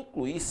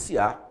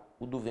incluir-se-á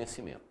o do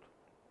vencimento.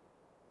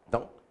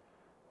 Então,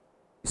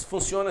 isso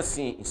funciona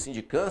assim em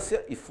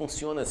sindicância e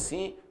funciona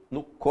assim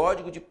no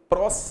Código de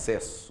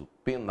Processo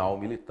Penal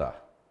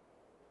Militar.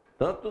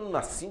 Tanto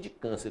na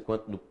sindicância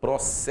quanto no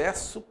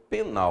processo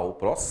penal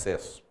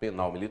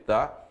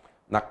militar,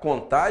 na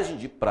contagem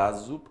de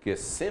prazo, porque é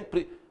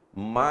sempre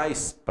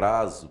mais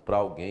prazo para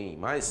alguém,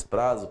 mais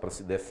prazo para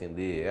se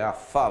defender, é a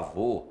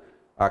favor,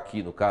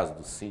 aqui no caso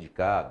do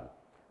sindicado,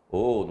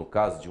 ou no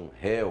caso de um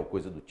réu,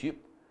 coisa do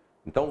tipo.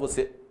 Então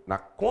você, na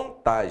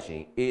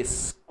contagem,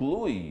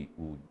 exclui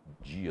o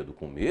dia do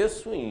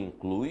começo e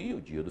inclui o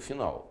dia do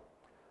final.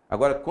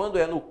 Agora, quando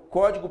é no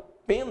Código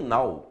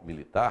Penal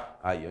Militar,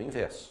 aí é o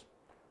inverso.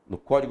 No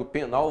Código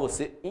Penal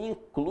você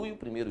inclui o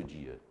primeiro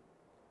dia.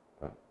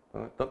 Tá?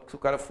 Tanto que se o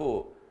cara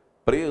for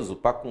preso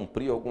para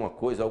cumprir alguma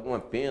coisa, alguma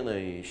pena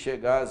e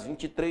chegar às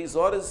 23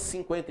 horas e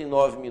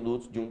 59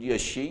 minutos de um dia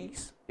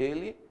X,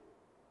 ele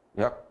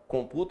já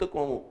computa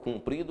como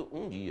cumprido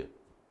um dia.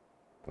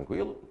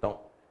 Tranquilo? Então,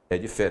 é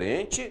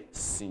diferente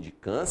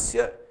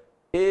sindicância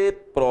e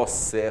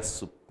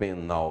processo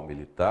penal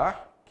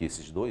militar, que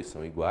esses dois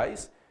são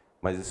iguais,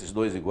 mas esses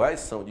dois iguais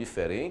são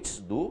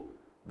diferentes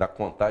da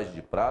contagem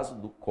de prazo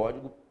do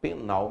Código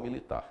Penal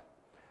Militar.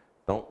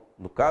 Então,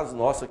 no caso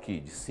nosso aqui,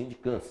 de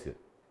sindicância,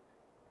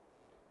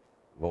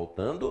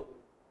 voltando,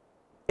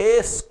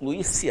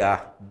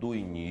 excluir-se-á do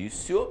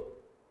início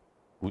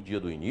o dia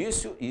do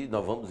início e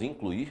nós vamos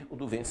incluir o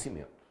do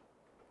vencimento,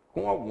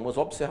 com algumas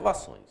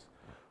observações.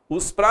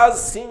 Os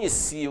prazos se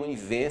iniciam e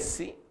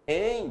vencem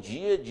em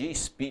dia de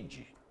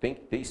exped. Tem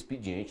que ter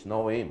expediente na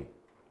OM.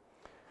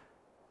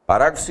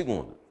 Parágrafo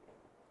 2º.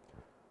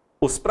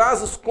 Os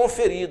prazos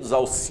conferidos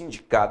ao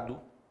sindicado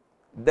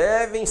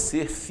devem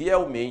ser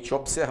fielmente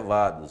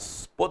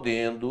observados,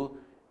 podendo,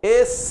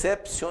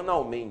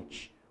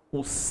 excepcionalmente,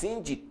 o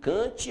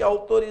sindicante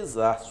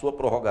autorizar sua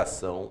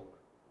prorrogação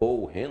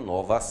ou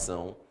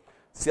renovação,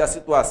 se a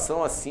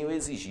situação assim o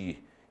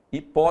exigir,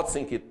 hipótese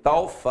em que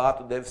tal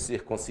fato deve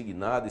ser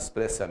consignado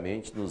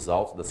expressamente nos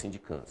autos da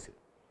sindicância.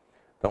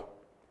 Então,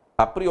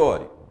 a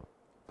priori,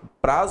 o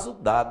prazo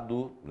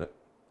dado, né,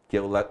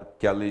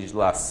 que a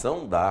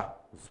legislação dá,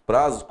 os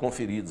prazos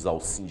conferidos ao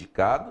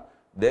sindicado,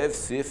 deve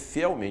ser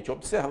fielmente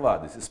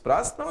observado. Esses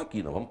prazos estão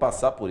aqui, nós vamos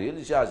passar por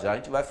eles, já a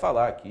gente vai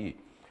falar aqui,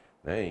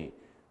 né, em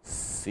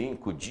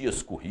 5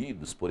 dias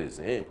corridos, por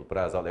exemplo,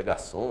 para as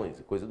alegações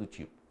e coisa do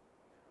tipo.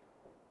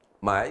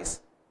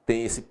 Mas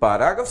tem esse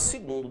parágrafo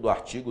 2º do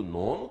artigo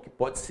 9º, que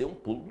pode ser um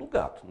pulo do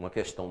gato, uma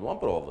questão de uma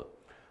prova.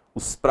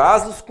 Os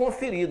prazos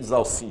conferidos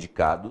ao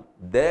sindicado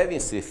devem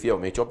ser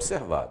fielmente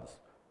observados,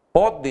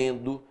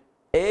 podendo,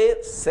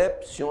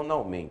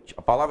 excepcionalmente,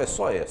 a palavra é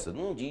só essa,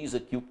 não diz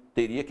aqui o que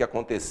teria que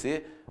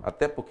acontecer,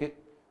 até porque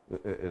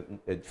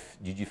é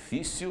de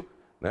difícil,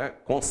 né,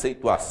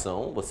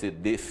 conceituação, você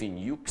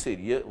definir o que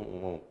seria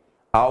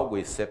algo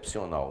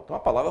excepcional. Então a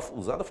palavra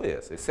usada foi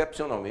essa,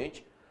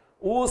 excepcionalmente,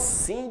 o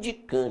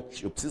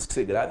sindicante, eu preciso que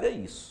você grave, é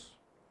isso.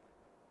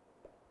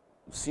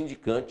 O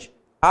sindicante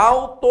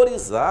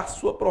autorizar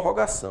sua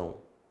prorrogação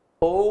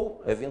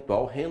ou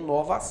eventual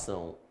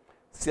renovação,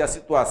 se a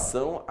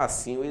situação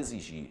assim o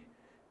exigir.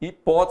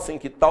 Hipótese em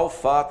que tal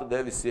fato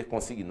deve ser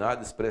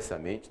consignado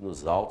expressamente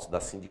nos autos da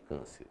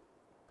sindicância.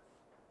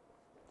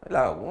 Sei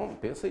lá,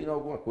 pensa aí em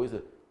alguma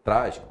coisa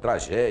trágica,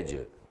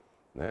 tragédia,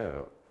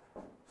 né?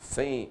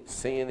 Sem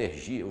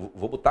energia,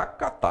 vou botar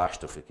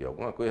catástrofe aqui,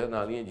 alguma coisa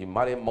na linha de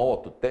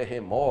maremoto,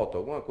 terremoto,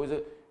 alguma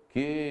coisa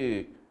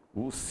que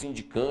o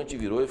sindicante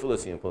virou e falou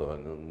assim,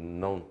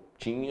 não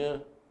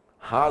tinha,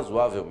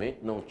 razoavelmente,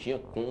 não tinha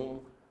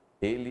como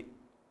ele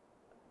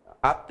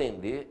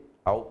atender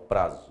ao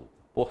prazo.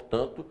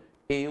 Portanto,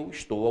 eu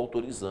estou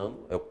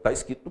autorizando, é o que está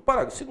escrito no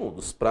parágrafo 2º,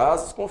 os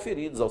prazos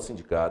conferidos ao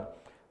sindicado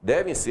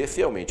devem ser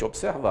fielmente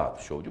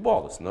observados. Show de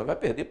bola, senão vai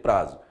perder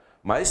prazo.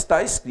 Mas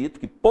está escrito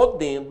que,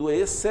 podendo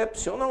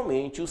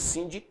excepcionalmente o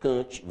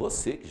sindicante,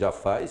 você que já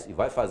faz e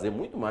vai fazer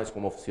muito mais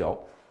como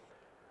oficial,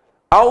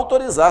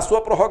 autorizar sua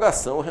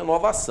prorrogação ou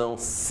renovação,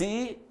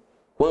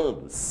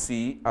 quando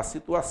a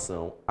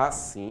situação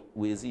assim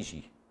o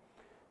exigir.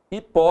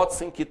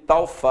 Hipótese em que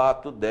tal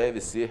fato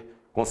deve ser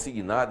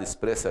consignado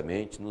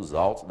expressamente nos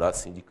autos da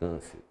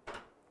sindicância.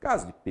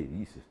 Caso de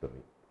perícias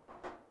também.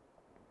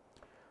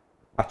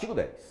 Artigo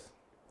 10.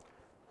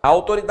 A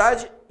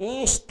autoridade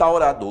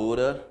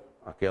instauradora,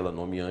 aquela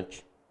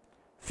nomeante,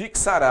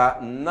 fixará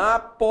na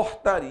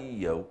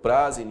portaria o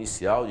prazo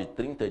inicial de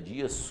 30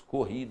 dias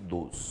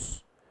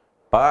corridos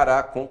para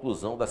a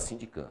conclusão da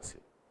sindicância,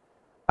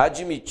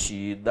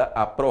 admitida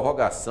a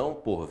prorrogação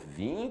por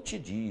 20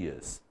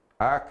 dias,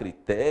 a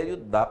critério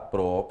da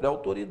própria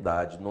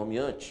autoridade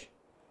nomeante,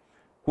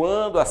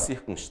 quando as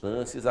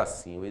circunstâncias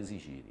assim o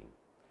exigirem.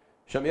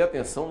 Chamei a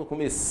atenção no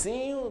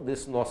comecinho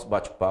desse nosso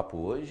bate-papo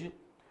hoje,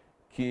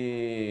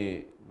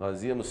 que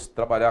nós íamos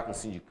trabalhar com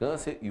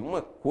sindicância e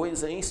uma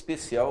coisa em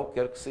especial eu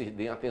quero que vocês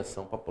deem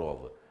atenção para a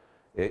prova.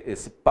 É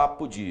esse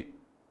papo de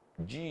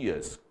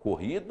dias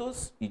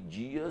corridos e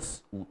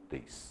dias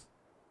úteis.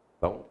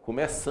 Então,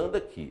 começando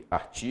aqui,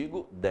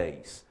 artigo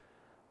 10.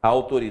 A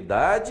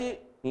autoridade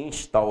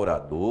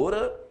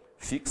instauradora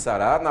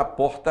fixará na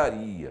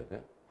portaria,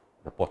 né?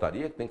 Na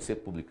portaria que tem que ser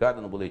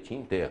publicada no boletim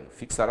interno,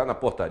 fixará na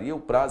portaria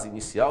o prazo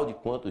inicial de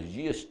quantos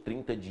dias?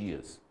 30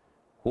 dias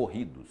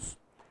corridos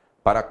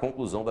para a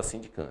conclusão da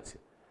sindicância.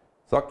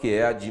 Só que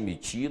é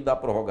admitida a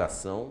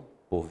prorrogação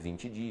por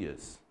 20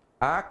 dias,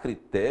 a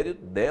critério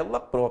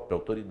dela própria,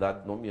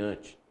 autoridade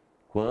nomeante,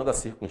 quando as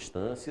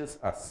circunstâncias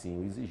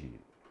assim o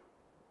exigirem.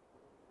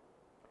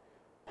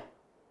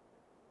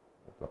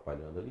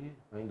 Atrapalhando ali?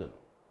 Ainda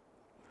não.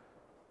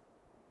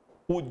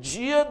 O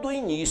dia do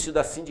início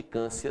da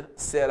sindicância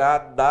será a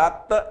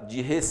data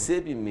de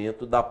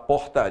recebimento da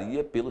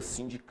portaria pelo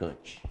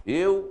sindicante.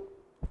 Eu,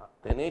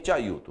 tenente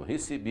Ailton,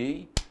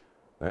 recebi,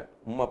 né,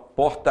 uma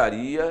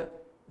portaria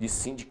de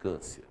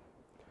sindicância.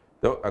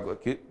 Então, agora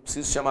aqui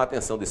preciso chamar a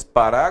atenção desse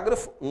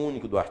parágrafo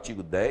único do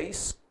artigo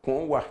 10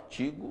 com o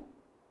artigo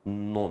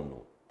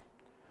 9º.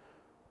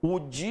 O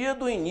dia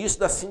do início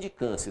da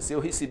sindicância, se eu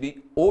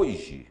recebi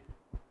hoje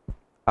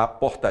a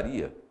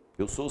portaria,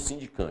 eu sou o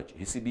sindicante,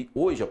 recebi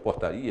hoje a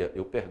portaria,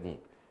 eu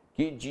pergunto,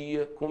 que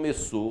dia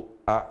começou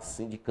a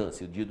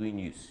sindicância, o dia do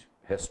início?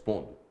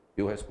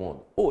 Eu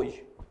respondo,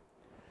 hoje.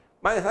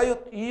 Mas aí,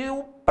 e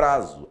o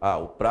prazo?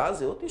 O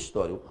prazo é outra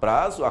história. O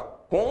prazo, a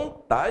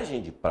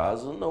contagem de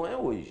prazo não é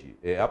hoje,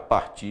 é a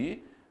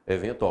partir,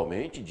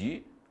 eventualmente,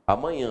 de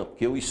amanhã,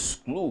 porque eu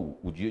excluo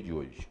o dia de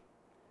hoje.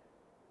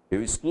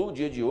 Eu excluo o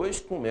dia de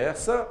hoje,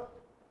 começa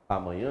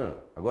amanhã.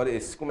 Agora,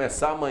 se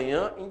começar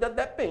amanhã, ainda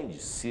depende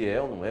se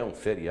é ou não é um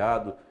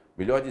feriado.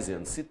 Melhor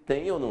dizendo, se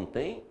tem ou não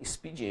tem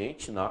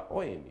expediente na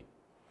OM.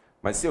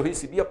 Mas se eu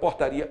recebi a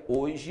portaria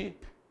hoje,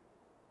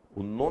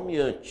 o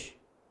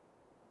nomeante,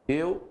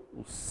 eu,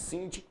 o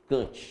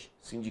sindicante,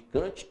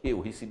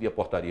 eu recebi a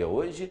portaria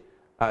hoje,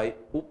 aí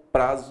o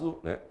prazo,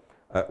 né,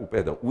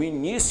 o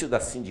início da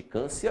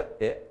sindicância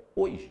é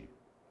hoje.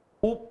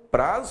 O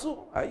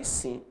prazo, aí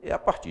sim, é a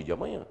partir de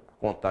amanhã. A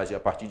contagem é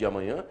a partir de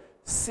amanhã,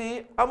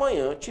 se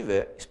amanhã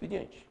tiver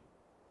expediente.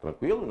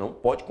 Tranquilo? Não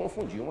pode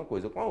confundir uma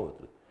coisa com a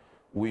outra.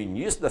 O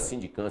início da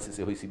sindicância, se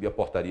eu recebi a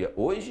portaria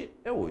hoje,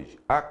 é hoje.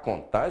 A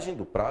contagem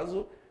do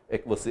prazo é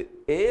que você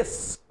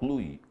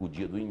exclui o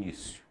dia do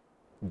início.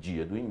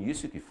 Dia do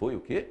início que foi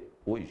o quê?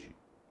 Hoje.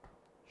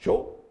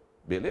 Show?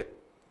 Beleza?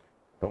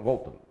 Então,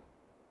 voltando.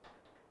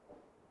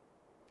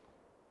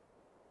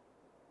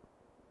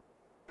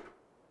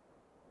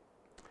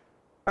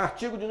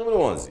 Artigo de número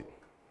 11.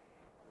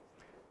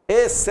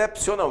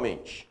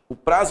 Excepcionalmente, o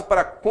prazo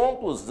para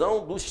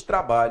conclusão dos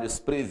trabalhos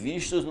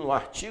previstos no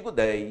artigo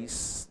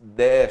 10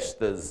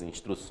 destas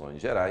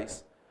instruções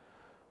gerais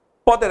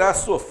poderá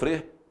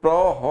sofrer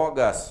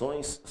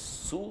prorrogações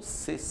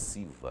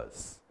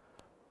sucessivas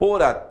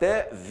por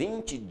até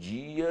 20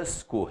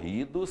 dias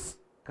corridos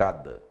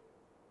cada.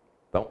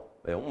 Então,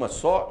 é uma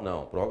só?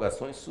 Não,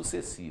 prorrogações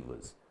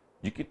sucessivas.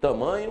 De que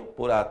tamanho?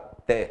 Por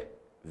até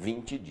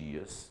 20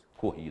 dias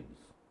corridos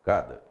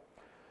cada.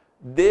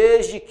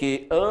 Desde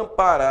que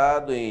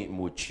amparado em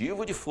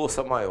motivo de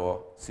força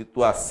maior,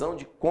 situação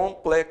de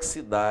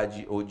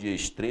complexidade ou de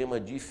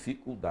extrema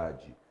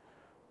dificuldade,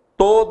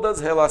 todas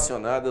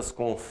relacionadas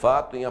com o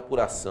fato em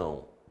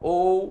apuração,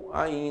 ou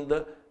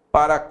ainda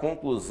para a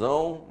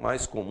conclusão,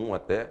 mais comum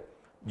até,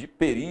 de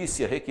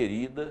perícia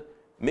requerida,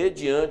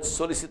 mediante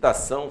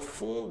solicitação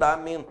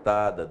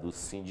fundamentada do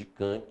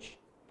sindicante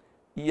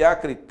e a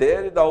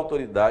critério da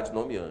autoridade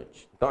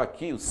nomeante. Então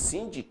aqui o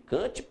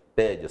sindicante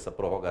pede essa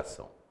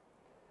prorrogação.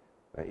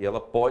 E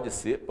ela pode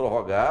ser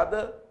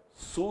prorrogada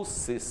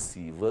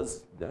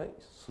sucessivas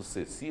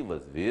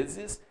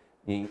vezes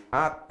em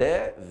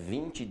até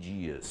 20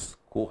 dias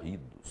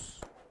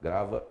corridos.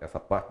 Grava essa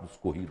parte dos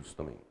corridos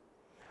também.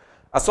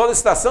 A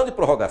solicitação de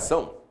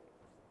prorrogação,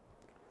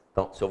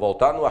 então, se eu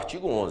voltar no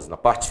artigo 11, na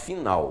parte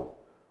final,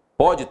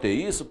 pode ter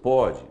isso?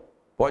 Pode.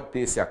 Pode ter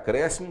esse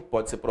acréscimo,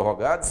 pode ser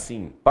prorrogado?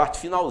 Sim. Parte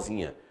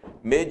finalzinha,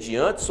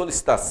 mediante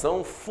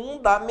solicitação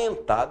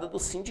fundamentada do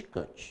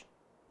sindicante.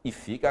 E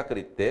fica a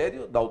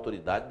critério da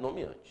autoridade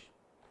nomeante.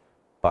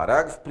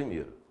 Parágrafo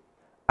 1º.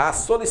 A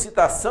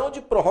solicitação de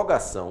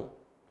prorrogação,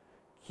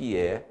 que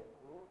é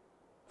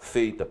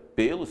feita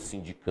pelo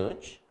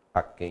sindicante,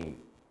 a quem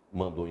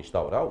mandou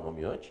instaurar o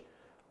nomeante,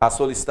 a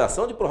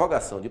solicitação de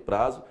prorrogação de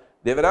prazo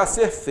deverá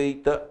ser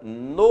feita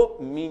no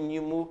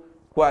mínimo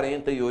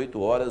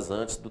 48 horas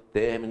antes do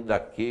término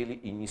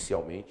daquele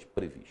inicialmente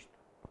previsto.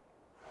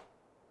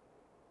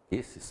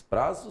 Esses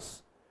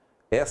prazos,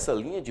 essa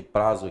linha de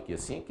prazo aqui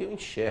assim, que eu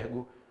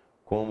enxergo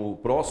como o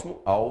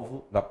próximo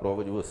alvo da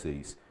prova de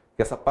vocês.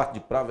 Que essa parte de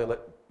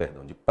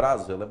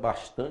prazo, ela é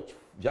bastante,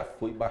 já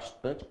foi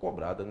bastante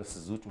cobrada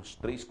nesses últimos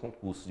 3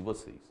 concursos de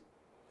vocês.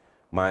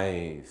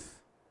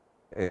 Mas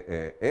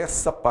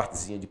essa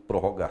partezinha de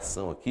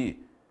prorrogação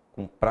aqui,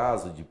 com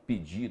prazo de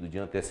pedido de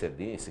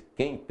antecedência,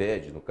 quem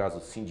pede, no caso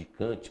o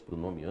sindicante para o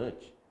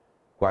nomeante,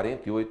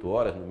 48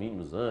 horas no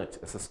mínimo antes,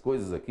 essas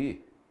coisas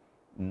aqui,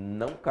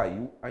 não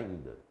caiu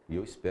ainda. E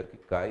eu espero que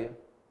caia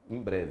em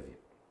breve.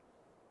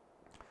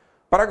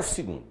 Parágrafo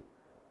 2º.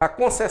 A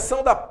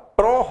concessão da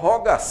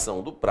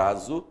prorrogação do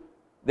prazo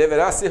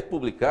deverá ser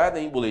publicada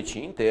em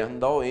boletim interno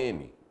da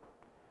OM,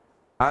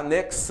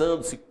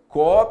 anexando-se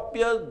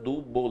cópia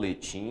do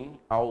boletim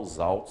aos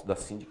autos da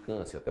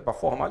sindicância, até para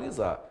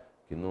formalizar,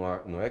 que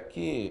não é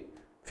que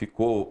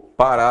ficou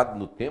parado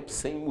no tempo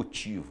sem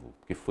motivo,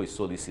 porque foi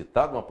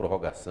solicitada uma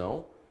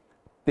prorrogação,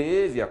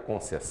 teve a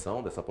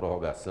concessão dessa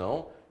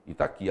prorrogação e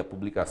está aqui a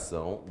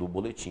publicação do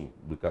boletim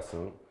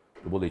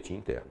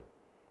interno.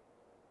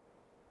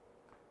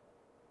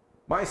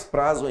 Mais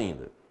prazo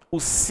ainda. O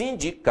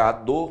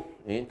sindicado,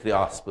 entre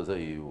aspas,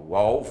 aí, o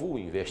alvo, o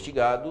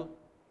investigado,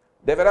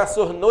 deverá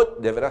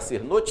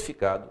ser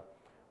notificado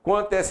com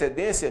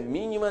antecedência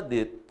mínima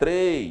de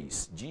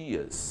 3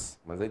 dias,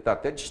 mas aí está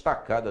até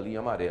destacado ali em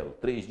amarelo,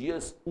 3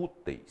 dias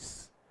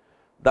úteis,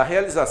 da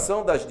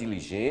realização das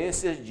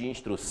diligências de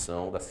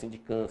instrução da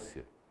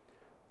sindicância.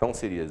 Então,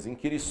 seriam as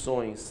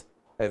inquirições,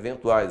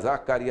 eventuais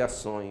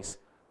acariações,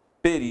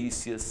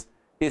 perícias,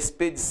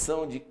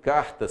 expedição de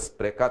cartas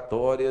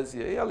precatórias,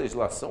 e aí a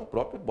legislação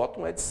própria bota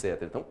um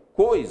etc. Então,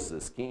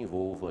 coisas que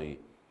envolvam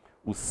aí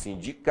o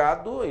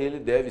sindicado, ele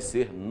deve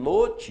ser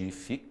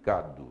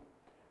notificado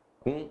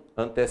com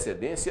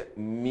antecedência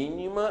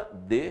mínima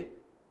de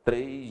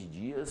 3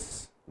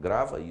 dias,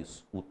 grava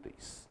isso,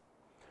 úteis.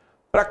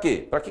 Para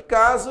quê? Para que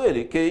caso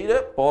ele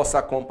queira, possa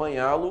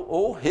acompanhá-lo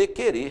ou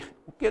requerer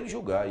o que ele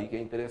julgar aí que é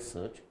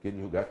interessante, o que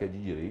ele julgar que é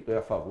de direito, é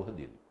a favor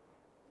dele.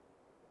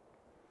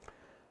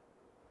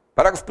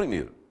 Parágrafo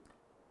 1º.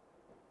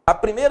 A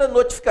primeira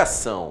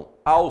notificação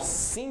ao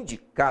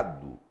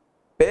sindicado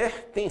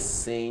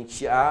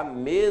pertencente à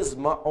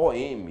mesma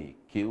OM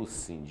que o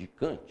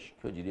sindicante,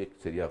 que eu diria que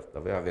seria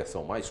talvez a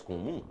versão mais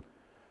comum,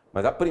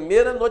 mas a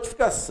primeira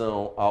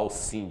notificação ao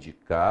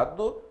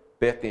sindicado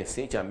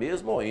pertencente à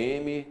mesma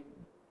OM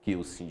que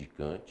o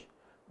sindicante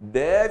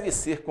deve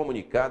ser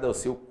comunicada ao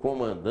seu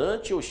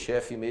comandante ou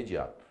chefe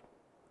imediato.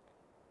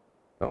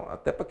 Então,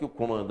 até para que o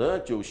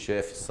comandante ou o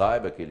chefe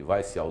saiba que ele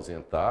vai se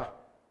ausentar,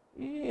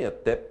 e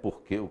até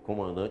porque o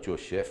comandante ou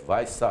chefe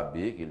vai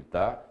saber que ele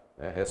está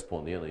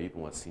respondendo aí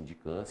para uma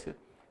sindicância.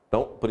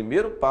 Então, o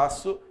primeiro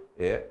passo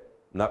é,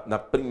 na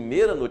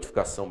primeira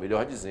notificação,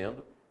 melhor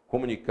dizendo,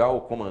 comunicar ao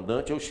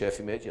comandante ou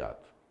chefe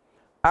imediato.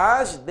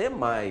 As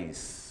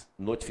demais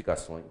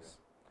notificações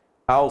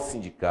ao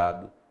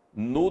sindicado,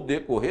 no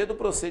decorrer do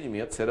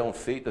procedimento, serão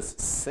feitas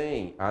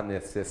sem a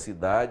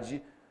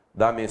necessidade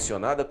da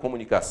mencionada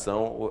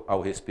comunicação ao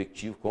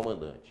respectivo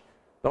comandante.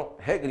 Então,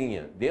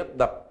 regrinha, dentro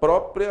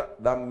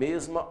da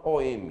mesma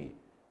OM,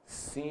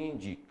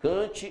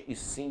 sindicante e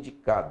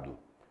sindicado,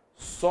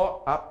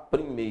 só a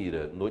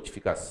primeira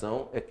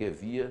notificação é que é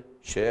via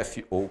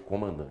chefe ou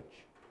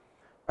comandante.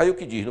 Aí o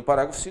que diz no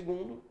parágrafo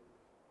 2º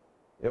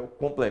é o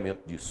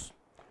complemento disso.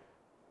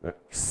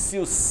 Se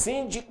o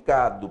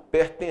sindicado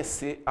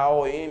pertencer à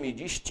OM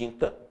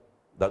distinta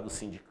da do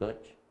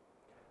sindicante,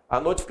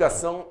 a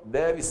notificação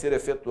deve ser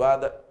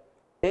efetuada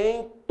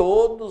em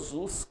todos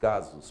os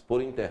casos,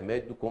 por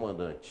intermédio do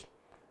comandante.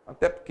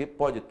 Até porque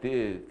pode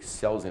ter que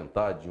se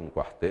ausentar de um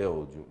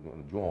quartel,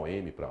 de uma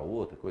OM para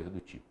outra, coisa do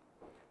tipo.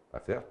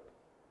 Tá certo?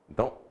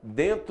 Então,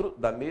 dentro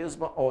da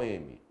mesma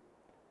OM,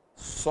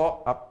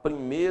 só a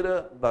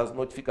primeira das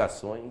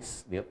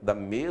notificações, dentro da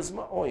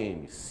mesma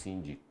OM,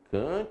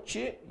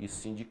 sindicante e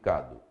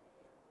sindicado.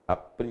 A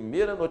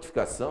primeira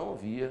notificação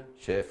via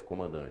chefe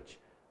comandante,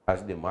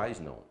 as demais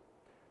não.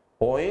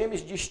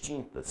 OMs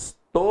distintas,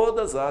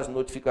 todas as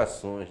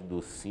notificações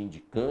do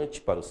sindicante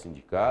para o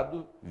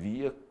sindicado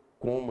via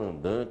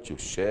comandante, o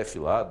chefe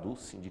lá do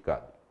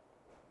sindicato.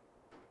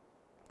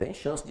 Tem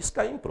chance disso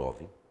cair em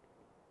prova, hein?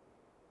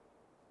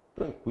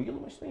 Tranquilo,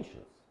 mas tem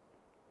chance.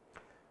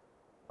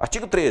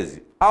 Artigo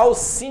 13. Ao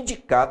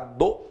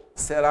sindicado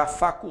será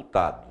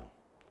facultado,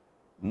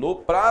 no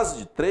prazo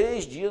de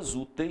 3 dias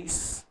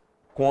úteis,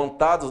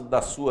 contados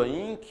da sua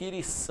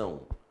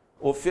inquirição,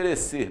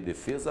 oferecer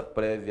defesa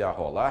prévia,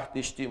 arrolar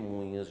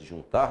testemunhas,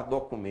 juntar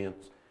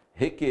documentos,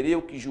 requerer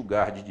o que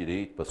julgar de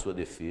direito para sua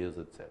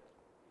defesa, etc.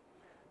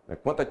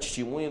 Quanto a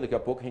testemunha, daqui a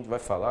pouco a gente vai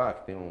falar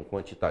que tem um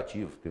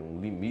quantitativo, tem um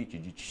limite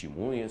de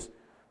testemunhas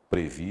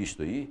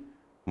previsto aí,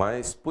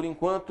 mas, por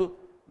enquanto,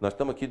 nós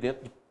estamos aqui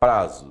dentro de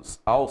prazos.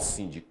 Ao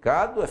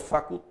sindicado é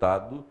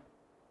facultado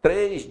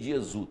 3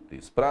 dias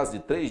úteis, prazo de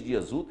 3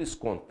 dias úteis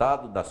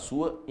contado da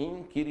sua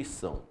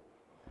inquirição.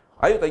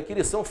 Aí, a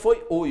inquirição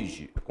foi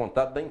hoje,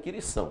 contado da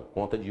inquirição.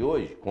 Conta de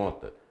hoje?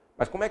 Conta.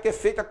 Mas como é que é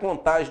feita a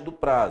contagem do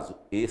prazo?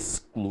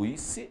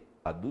 Exclui-se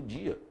a do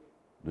dia,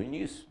 do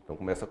início. Então,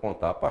 começa a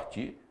contar a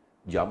partir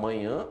de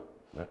amanhã,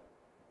 né?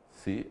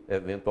 Se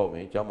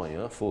eventualmente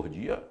amanhã for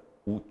dia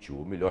útil,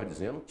 ou melhor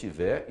dizendo,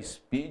 tiver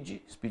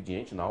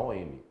expediente na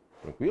OM.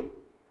 Tranquilo?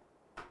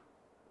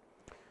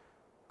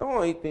 Então,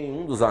 aí tem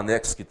um dos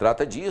anexos que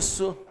trata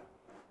disso.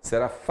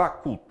 Será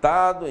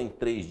facultado em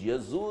 3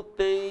 dias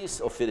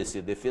úteis,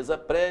 oferecer defesa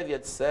prévia,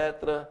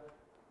 etc.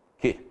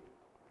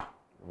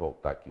 Vou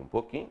voltar aqui um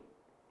pouquinho.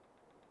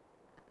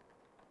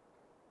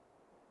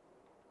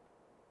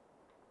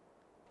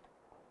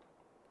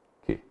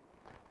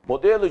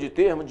 Modelo de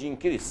termo de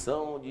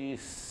inquirição de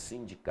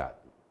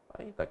sindicato.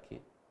 Aí está aqui.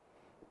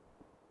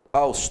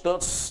 Aos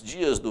tantos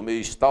dias do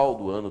mês tal,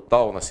 do ano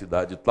tal, na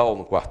cidade tal,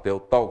 no quartel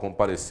tal,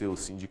 compareceu o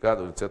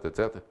sindicato, etc,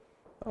 etc.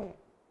 Então,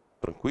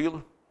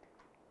 tranquilo.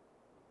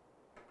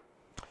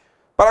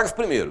 Parágrafo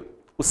 1º.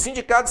 O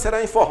sindicato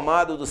será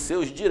informado dos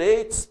seus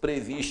direitos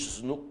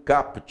previstos no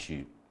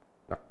caput,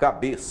 na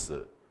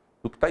cabeça,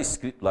 do que está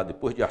escrito lá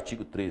depois de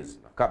artigo 13,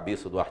 na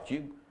cabeça do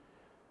artigo.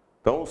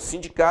 Então, o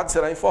sindicato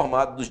será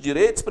informado dos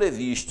direitos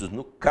previstos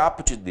no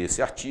caput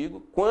desse artigo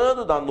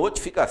quando da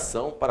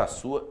notificação para a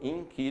sua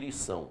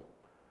inquirição.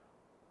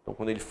 Então,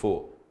 quando ele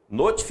for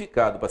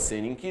notificado para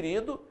ser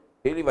inquirido,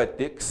 ele vai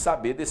ter que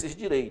saber desses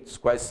direitos.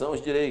 Quais são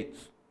os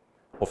direitos?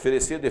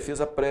 Oferecer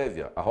defesa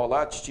prévia,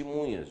 arrolar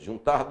testemunhas,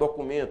 juntar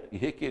documento e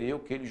requerer o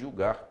que ele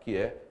julgar que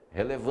é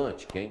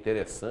relevante, que é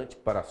interessante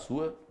para a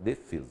sua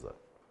defesa.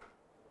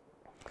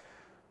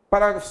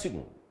 Parágrafo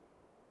 2º.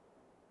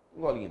 Um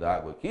golinho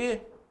d'água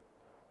aqui.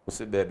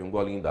 Você bebe um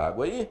golinho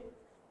d'água aí,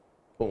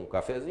 ou um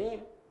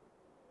cafezinho.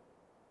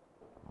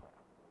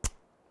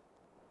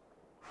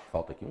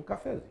 Falta aqui um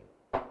cafezinho.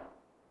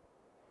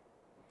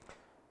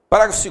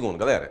 Parágrafo 2º,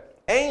 galera.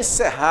 É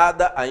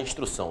encerrada a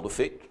instrução do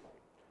feito,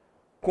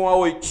 com a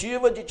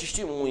oitiva de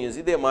testemunhas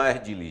e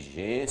demais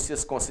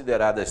diligências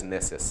consideradas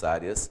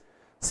necessárias,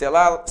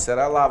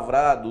 será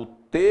lavrado o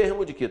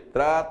termo de que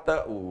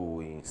trata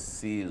o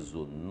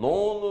inciso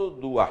 9º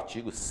do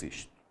artigo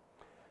 6º.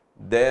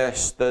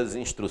 Destas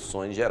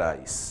instruções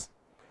gerais,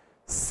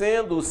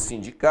 sendo o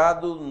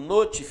sindicado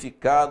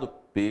notificado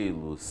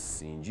pelo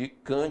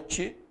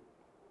sindicante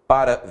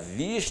para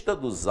vista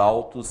dos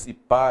autos e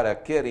para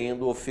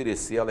querendo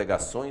oferecer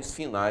alegações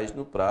finais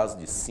no prazo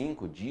de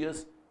 5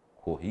 dias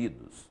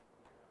corridos,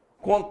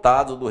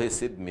 contados do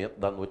recebimento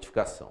da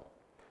notificação.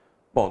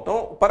 Bom,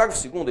 então o parágrafo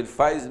 2º ele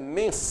faz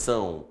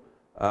menção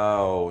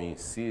ao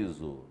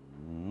inciso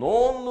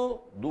 9º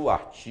do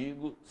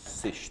artigo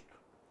 6º.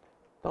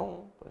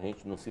 Então, para a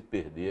gente não se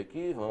perder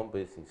aqui, vamos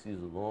para esse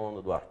inciso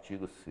 9º do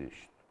artigo 6º.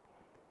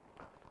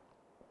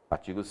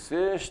 Artigo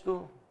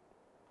 6º,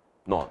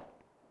 9º.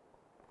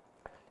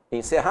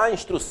 Encerrar a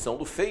instrução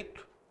do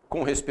feito com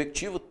o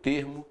respectivo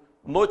termo,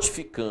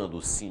 notificando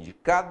o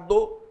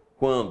sindicado,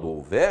 quando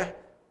houver,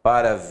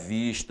 para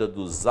vista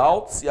dos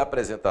autos e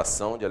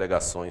apresentação de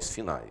alegações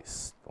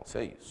finais. Então, isso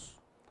é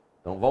isso.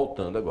 Então,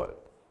 voltando agora.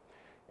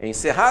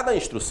 Encerrada a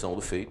instrução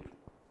do feito,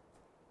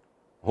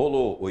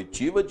 rolou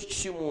oitiva de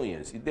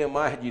testemunhas e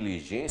demais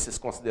diligências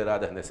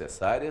consideradas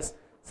necessárias,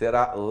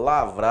 será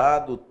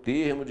lavrado o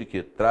termo de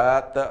que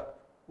trata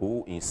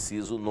o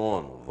inciso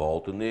 9º.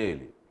 Volto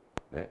nele.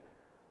 Né?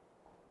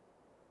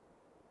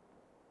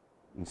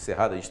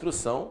 Encerrada a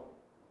instrução,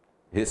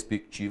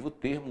 respectivo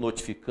termo,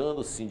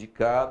 notificando o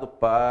sindicado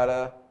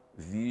para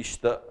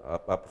vista,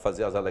 para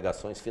fazer as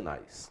alegações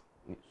finais.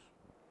 Isso.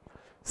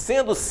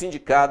 Sendo o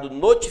sindicado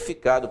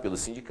notificado pelo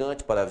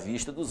sindicante para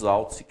vista dos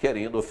autos e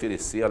querendo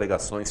oferecer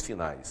alegações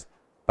finais.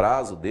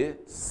 Prazo de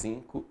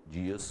 5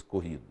 dias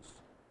corridos.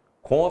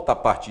 Conta a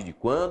partir de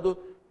quando?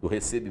 Do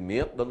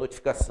recebimento da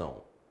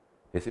notificação.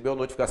 Recebeu a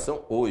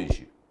notificação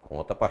hoje.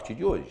 Conta a partir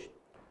de hoje.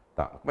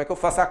 Tá. Como é que eu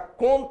faço a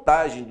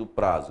contagem do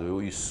prazo?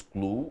 Eu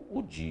excluo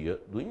o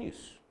dia do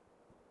início.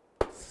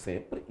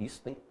 Sempre isso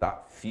tem que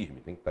estar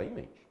firme, tem que estar em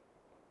mente.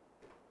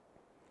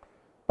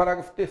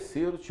 Parágrafo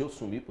 3º, deixa eu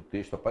sumir para o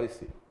texto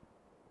aparecer.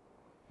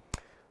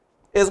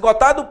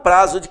 Esgotado o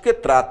prazo de que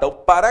trata o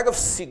parágrafo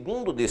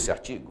 2º desse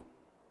artigo,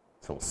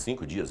 são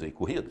 5 dias aí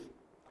corridos,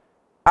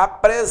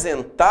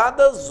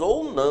 apresentadas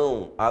ou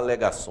não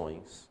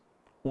alegações,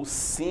 o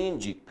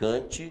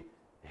sindicante,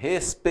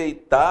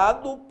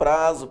 respeitado o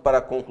prazo para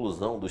a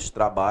conclusão dos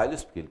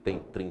trabalhos, porque ele tem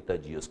 30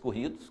 dias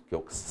corridos, que é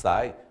o que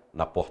sai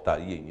na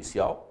portaria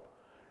inicial,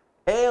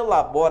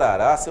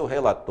 elaborará seu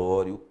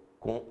relatório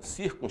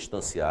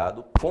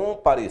circunstanciado com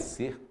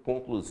parecer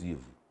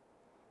conclusivo,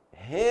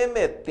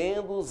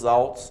 remetendo os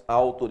autos à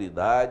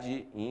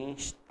autoridade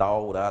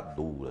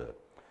instauradora.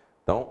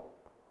 Então,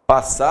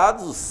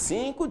 passados os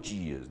 5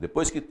 dias,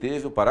 depois que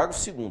teve o parágrafo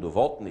 2º, eu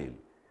volto nele,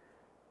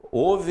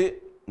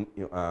 houve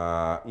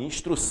a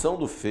instrução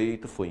do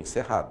feito, foi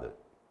encerrada.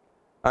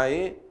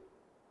 Aí,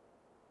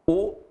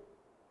 o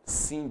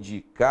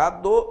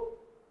sindicado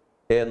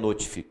é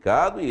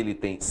notificado e ele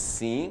tem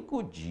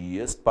 5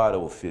 dias para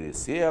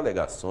oferecer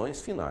alegações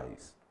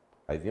finais.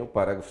 Aí vem o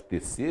parágrafo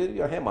 3º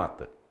e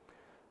arremata.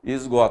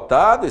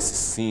 Esgotado esses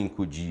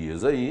 5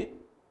 dias aí,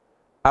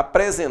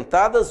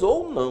 apresentadas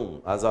ou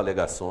não as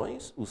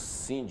alegações, o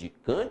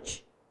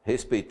sindicante,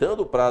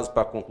 respeitando o prazo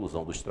para a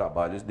conclusão dos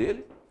trabalhos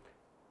dele,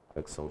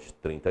 que são os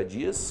 30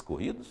 dias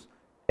corridos,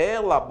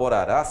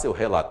 elaborará seu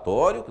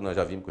relatório, que nós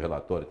já vimos que o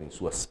relatório tem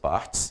suas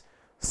partes,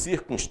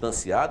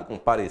 circunstanciado com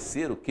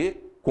parecer o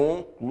quê?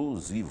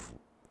 Conclusivo,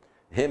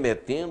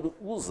 remetendo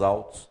os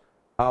autos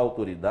à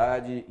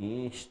autoridade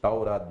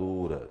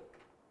instauradora.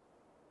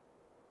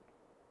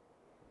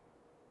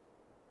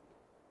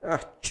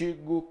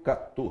 Artigo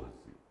 14.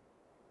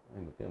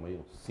 Ainda temos aí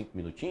uns 5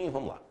 minutinhos,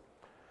 vamos lá.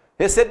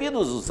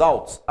 Recebidos os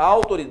autos, a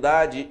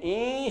autoridade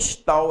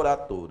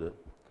instauradora,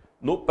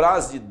 no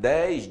prazo de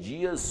 10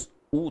 dias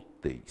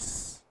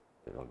úteis.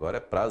 Agora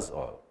é prazo,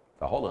 ó,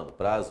 tá rolando,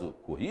 prazo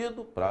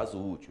corrido, prazo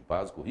útil,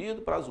 prazo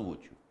corrido, prazo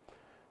útil.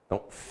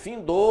 Então,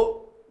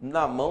 findou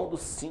na mão do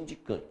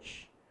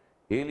sindicante.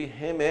 Ele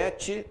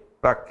remete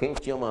para quem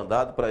tinha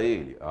mandado para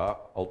ele, a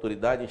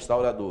autoridade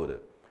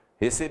instauradora.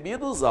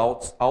 Recebidos os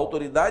autos, a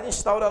autoridade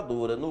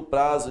instauradora, no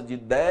prazo de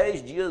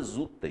 10 dias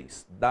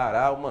úteis,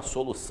 dará uma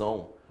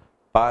solução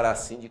para a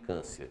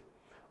sindicância,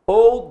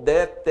 ou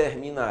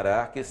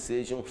determinará que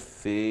sejam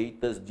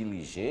feitas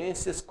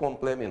diligências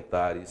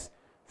complementares,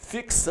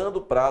 fixando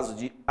o prazo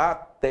de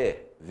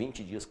até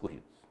 20 dias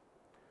corridos,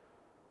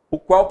 o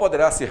qual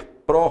poderá ser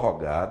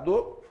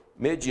prorrogado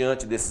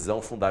mediante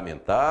decisão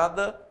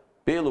fundamentada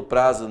pelo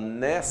prazo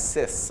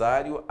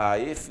necessário à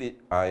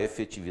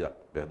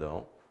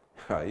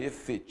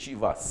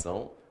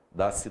efetivação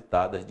das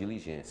citadas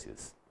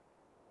diligências.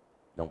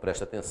 Então,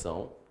 preste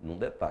atenção num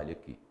detalhe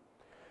aqui.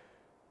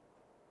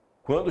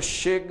 Quando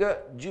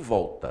chega de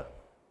volta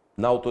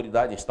na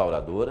autoridade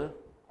instauradora,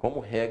 como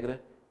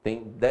regra,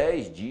 tem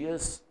 10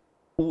 dias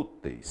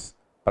úteis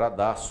para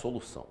dar a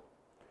solução.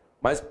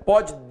 Mas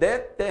pode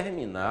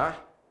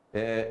determinar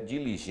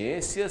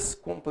diligências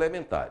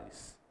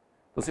complementares.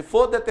 Então, se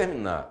for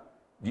determinar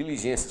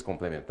diligências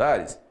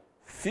complementares,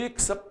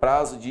 fixa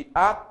prazo de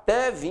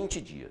até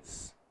 20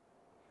 dias,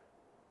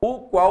 o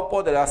qual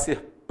poderá ser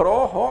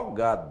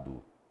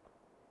prorrogado.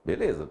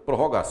 Beleza,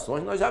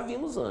 prorrogações nós já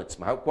vimos antes,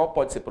 mas o qual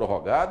pode ser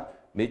prorrogado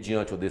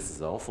mediante uma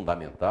decisão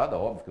fundamentada,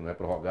 óbvio que não é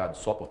prorrogado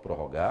só por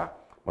prorrogar,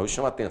 mas o que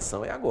chama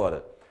atenção é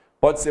agora.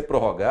 pode ser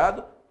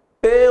prorrogado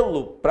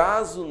pelo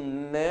prazo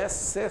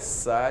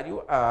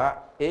necessário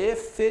à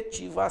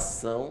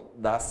efetivação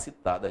das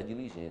citadas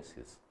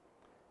diligências.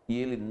 E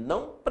ele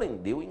não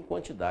prendeu em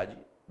quantidade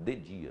de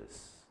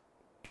dias.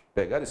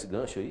 Pegaram esse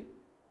gancho aí?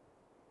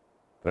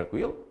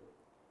 Tranquilo?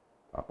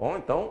 Tá bom?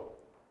 Então,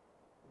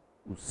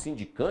 o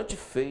sindicante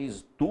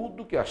fez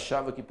tudo que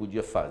achava que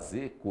podia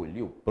fazer,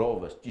 colheu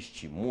provas,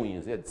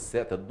 testemunhas,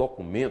 etc.,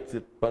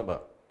 documentos,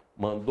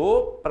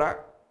 mandou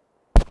para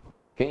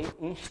quem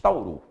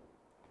instaurou.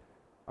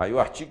 Aí o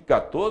artigo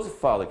 14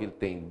 fala que ele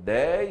tem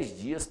 10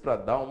 dias para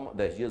dar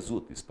 10 dias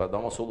úteis para dar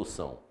uma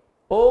solução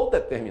ou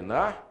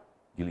determinar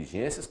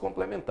diligências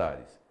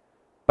complementares.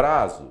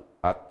 Prazo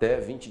até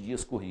 20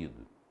 dias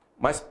corrido.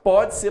 Mas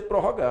pode ser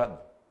prorrogado.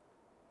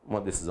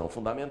 Uma decisão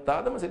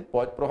fundamentada, mas ele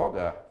pode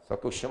prorrogar. Só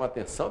que eu chamo a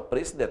atenção para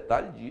esse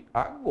detalhe de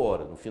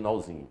agora, no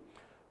finalzinho.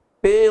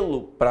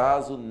 Pelo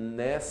prazo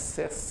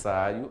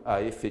necessário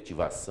à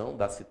efetivação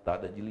das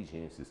citadas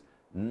diligências.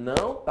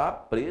 Não está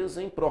preso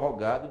em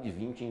prorrogado de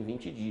 20 em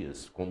 20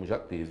 dias, como já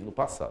teve no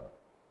passado.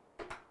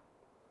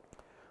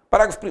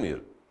 Parágrafo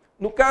 1º.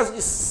 No caso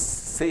de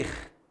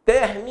ser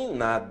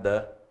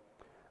terminada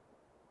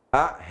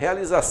a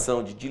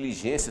realização de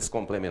diligências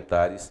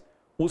complementares,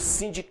 o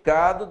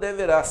sindicado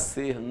deverá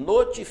ser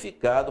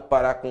notificado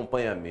para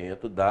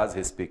acompanhamento das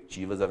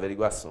respectivas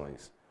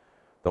averiguações.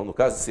 Então, no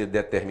caso de ser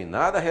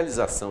determinada a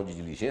realização de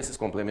diligências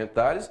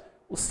complementares,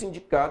 o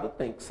sindicado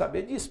tem que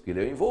saber disso, porque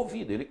ele é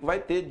envolvido, ele que vai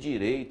ter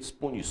direitos,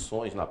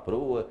 punições na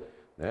proa,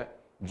 né?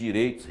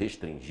 Direitos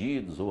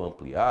restringidos ou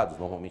ampliados,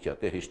 normalmente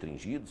até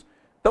restringidos.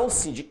 Então, o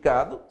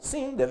sindicado,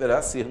 sim,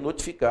 deverá ser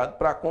notificado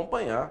para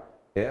acompanhar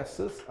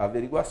essas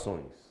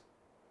averiguações.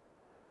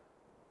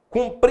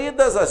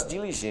 Cumpridas as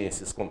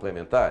diligências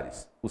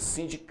complementares, o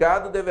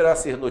sindicado deverá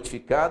ser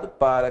notificado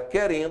para,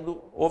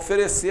 querendo,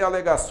 oferecer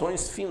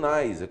alegações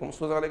finais. É como se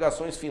fossem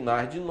alegações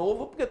finais de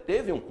novo, porque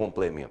teve um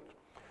complemento.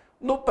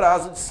 No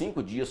prazo de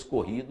 5 dias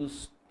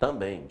corridos,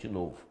 também, de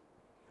novo.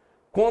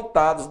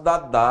 Contados da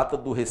data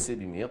do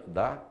recebimento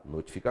da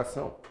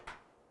notificação.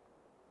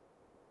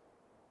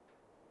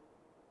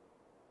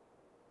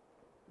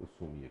 Eu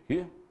sumi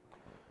aqui.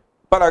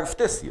 Parágrafo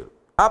 3º.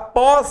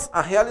 Após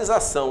a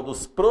realização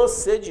dos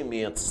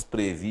procedimentos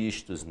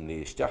previstos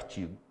neste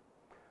artigo,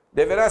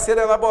 deverá ser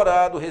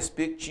elaborado o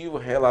respectivo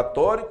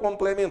relatório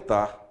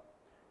complementar,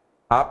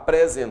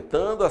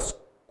 apresentando as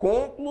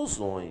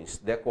conclusões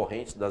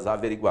decorrentes das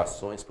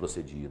averiguações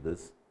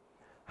procedidas,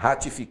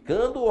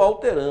 ratificando ou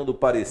alterando o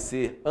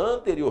parecer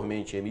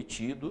anteriormente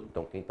emitido,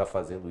 então quem está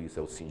fazendo isso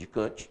é o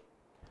sindicante,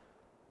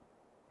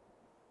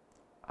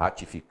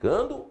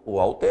 ratificando ou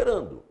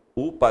alterando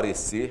o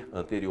parecer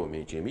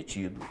anteriormente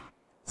emitido,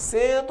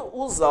 sendo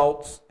os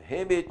autos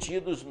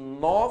remetidos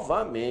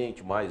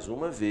novamente, mais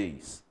uma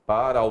vez,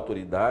 para a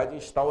autoridade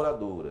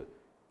instauradora,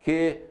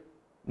 que,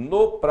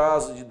 no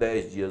prazo de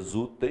 10 dias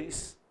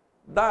úteis,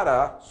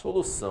 dará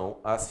solução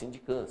à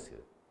sindicância.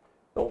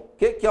 Então, o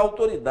que a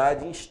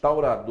autoridade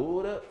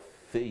instauradora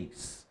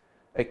fez?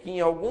 É que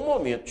em algum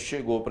momento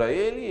chegou para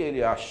ele e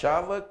ele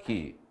achava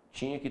que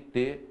tinha que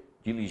ter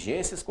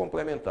diligências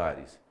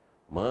complementares.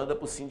 Manda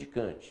para o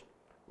sindicante.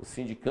 O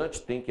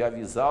sindicante tem que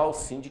avisar o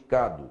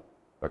sindicado,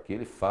 para que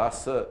ele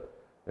faça,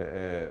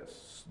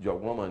 de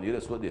alguma maneira,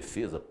 a sua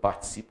defesa,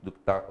 participe do que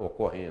está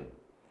ocorrendo.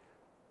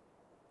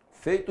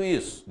 Feito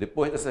isso,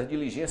 depois dessas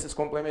diligências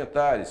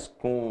complementares,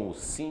 com o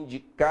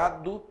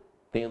sindicado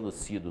tendo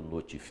sido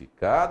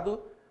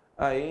notificado,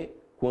 aí,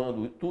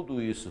 quando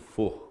tudo isso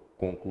for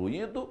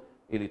concluído,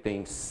 ele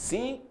tem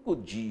 5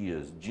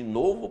 dias de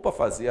novo para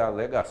fazer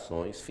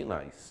alegações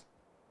finais.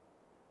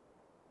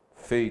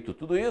 Feito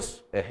tudo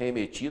isso, é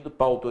remetido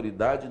para a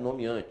autoridade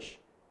nomeante.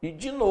 E,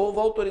 de novo,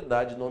 a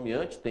autoridade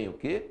nomeante tem o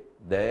quê?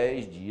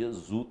 10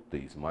 dias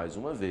úteis, mais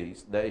uma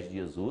vez, 10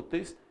 dias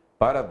úteis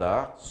para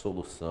dar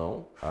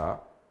solução à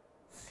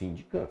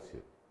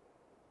sindicância.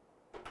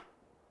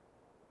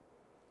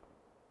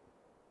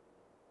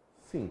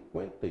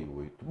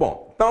 58.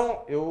 Bom,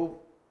 então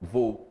eu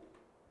vou...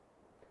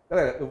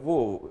 Galera,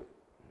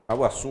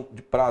 o assunto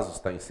de prazos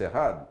está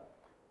encerrado.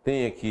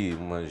 Tem aqui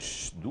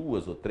umas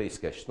 2 ou 3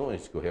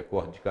 questões que eu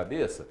recordo de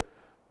cabeça,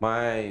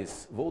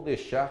 mas vou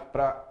deixar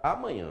para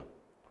amanhã.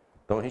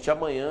 Então, a gente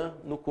amanhã,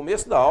 no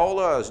começo da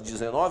aula, às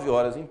 19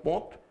 horas em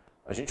ponto,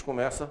 a gente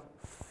começa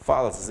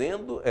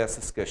fazendo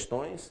essas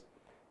questões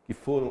que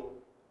foram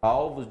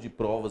alvos de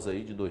provas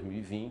aí de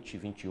 2020,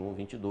 21,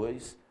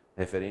 22,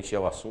 referente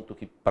ao assunto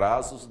que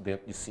prazos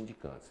dentro de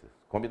sindicância.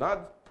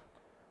 Combinado?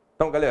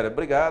 Então, galera,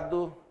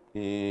 obrigado.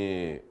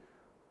 E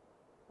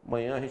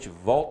amanhã a gente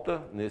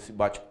volta nesse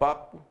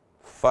bate-papo,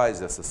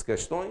 faz essas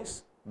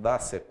questões, dá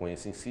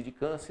sequência em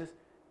sindicâncias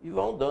e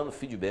vão dando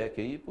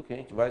feedback aí, porque a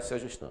gente vai se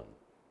ajustando.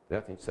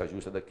 Certo? A gente se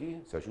ajusta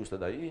daqui, se ajusta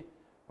daí,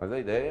 mas a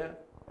ideia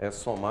é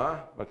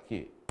somar para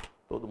que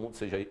todo mundo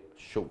seja aí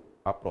show,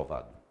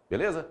 aprovado.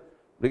 Beleza?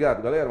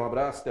 Obrigado, galera. Um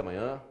abraço, até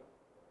amanhã.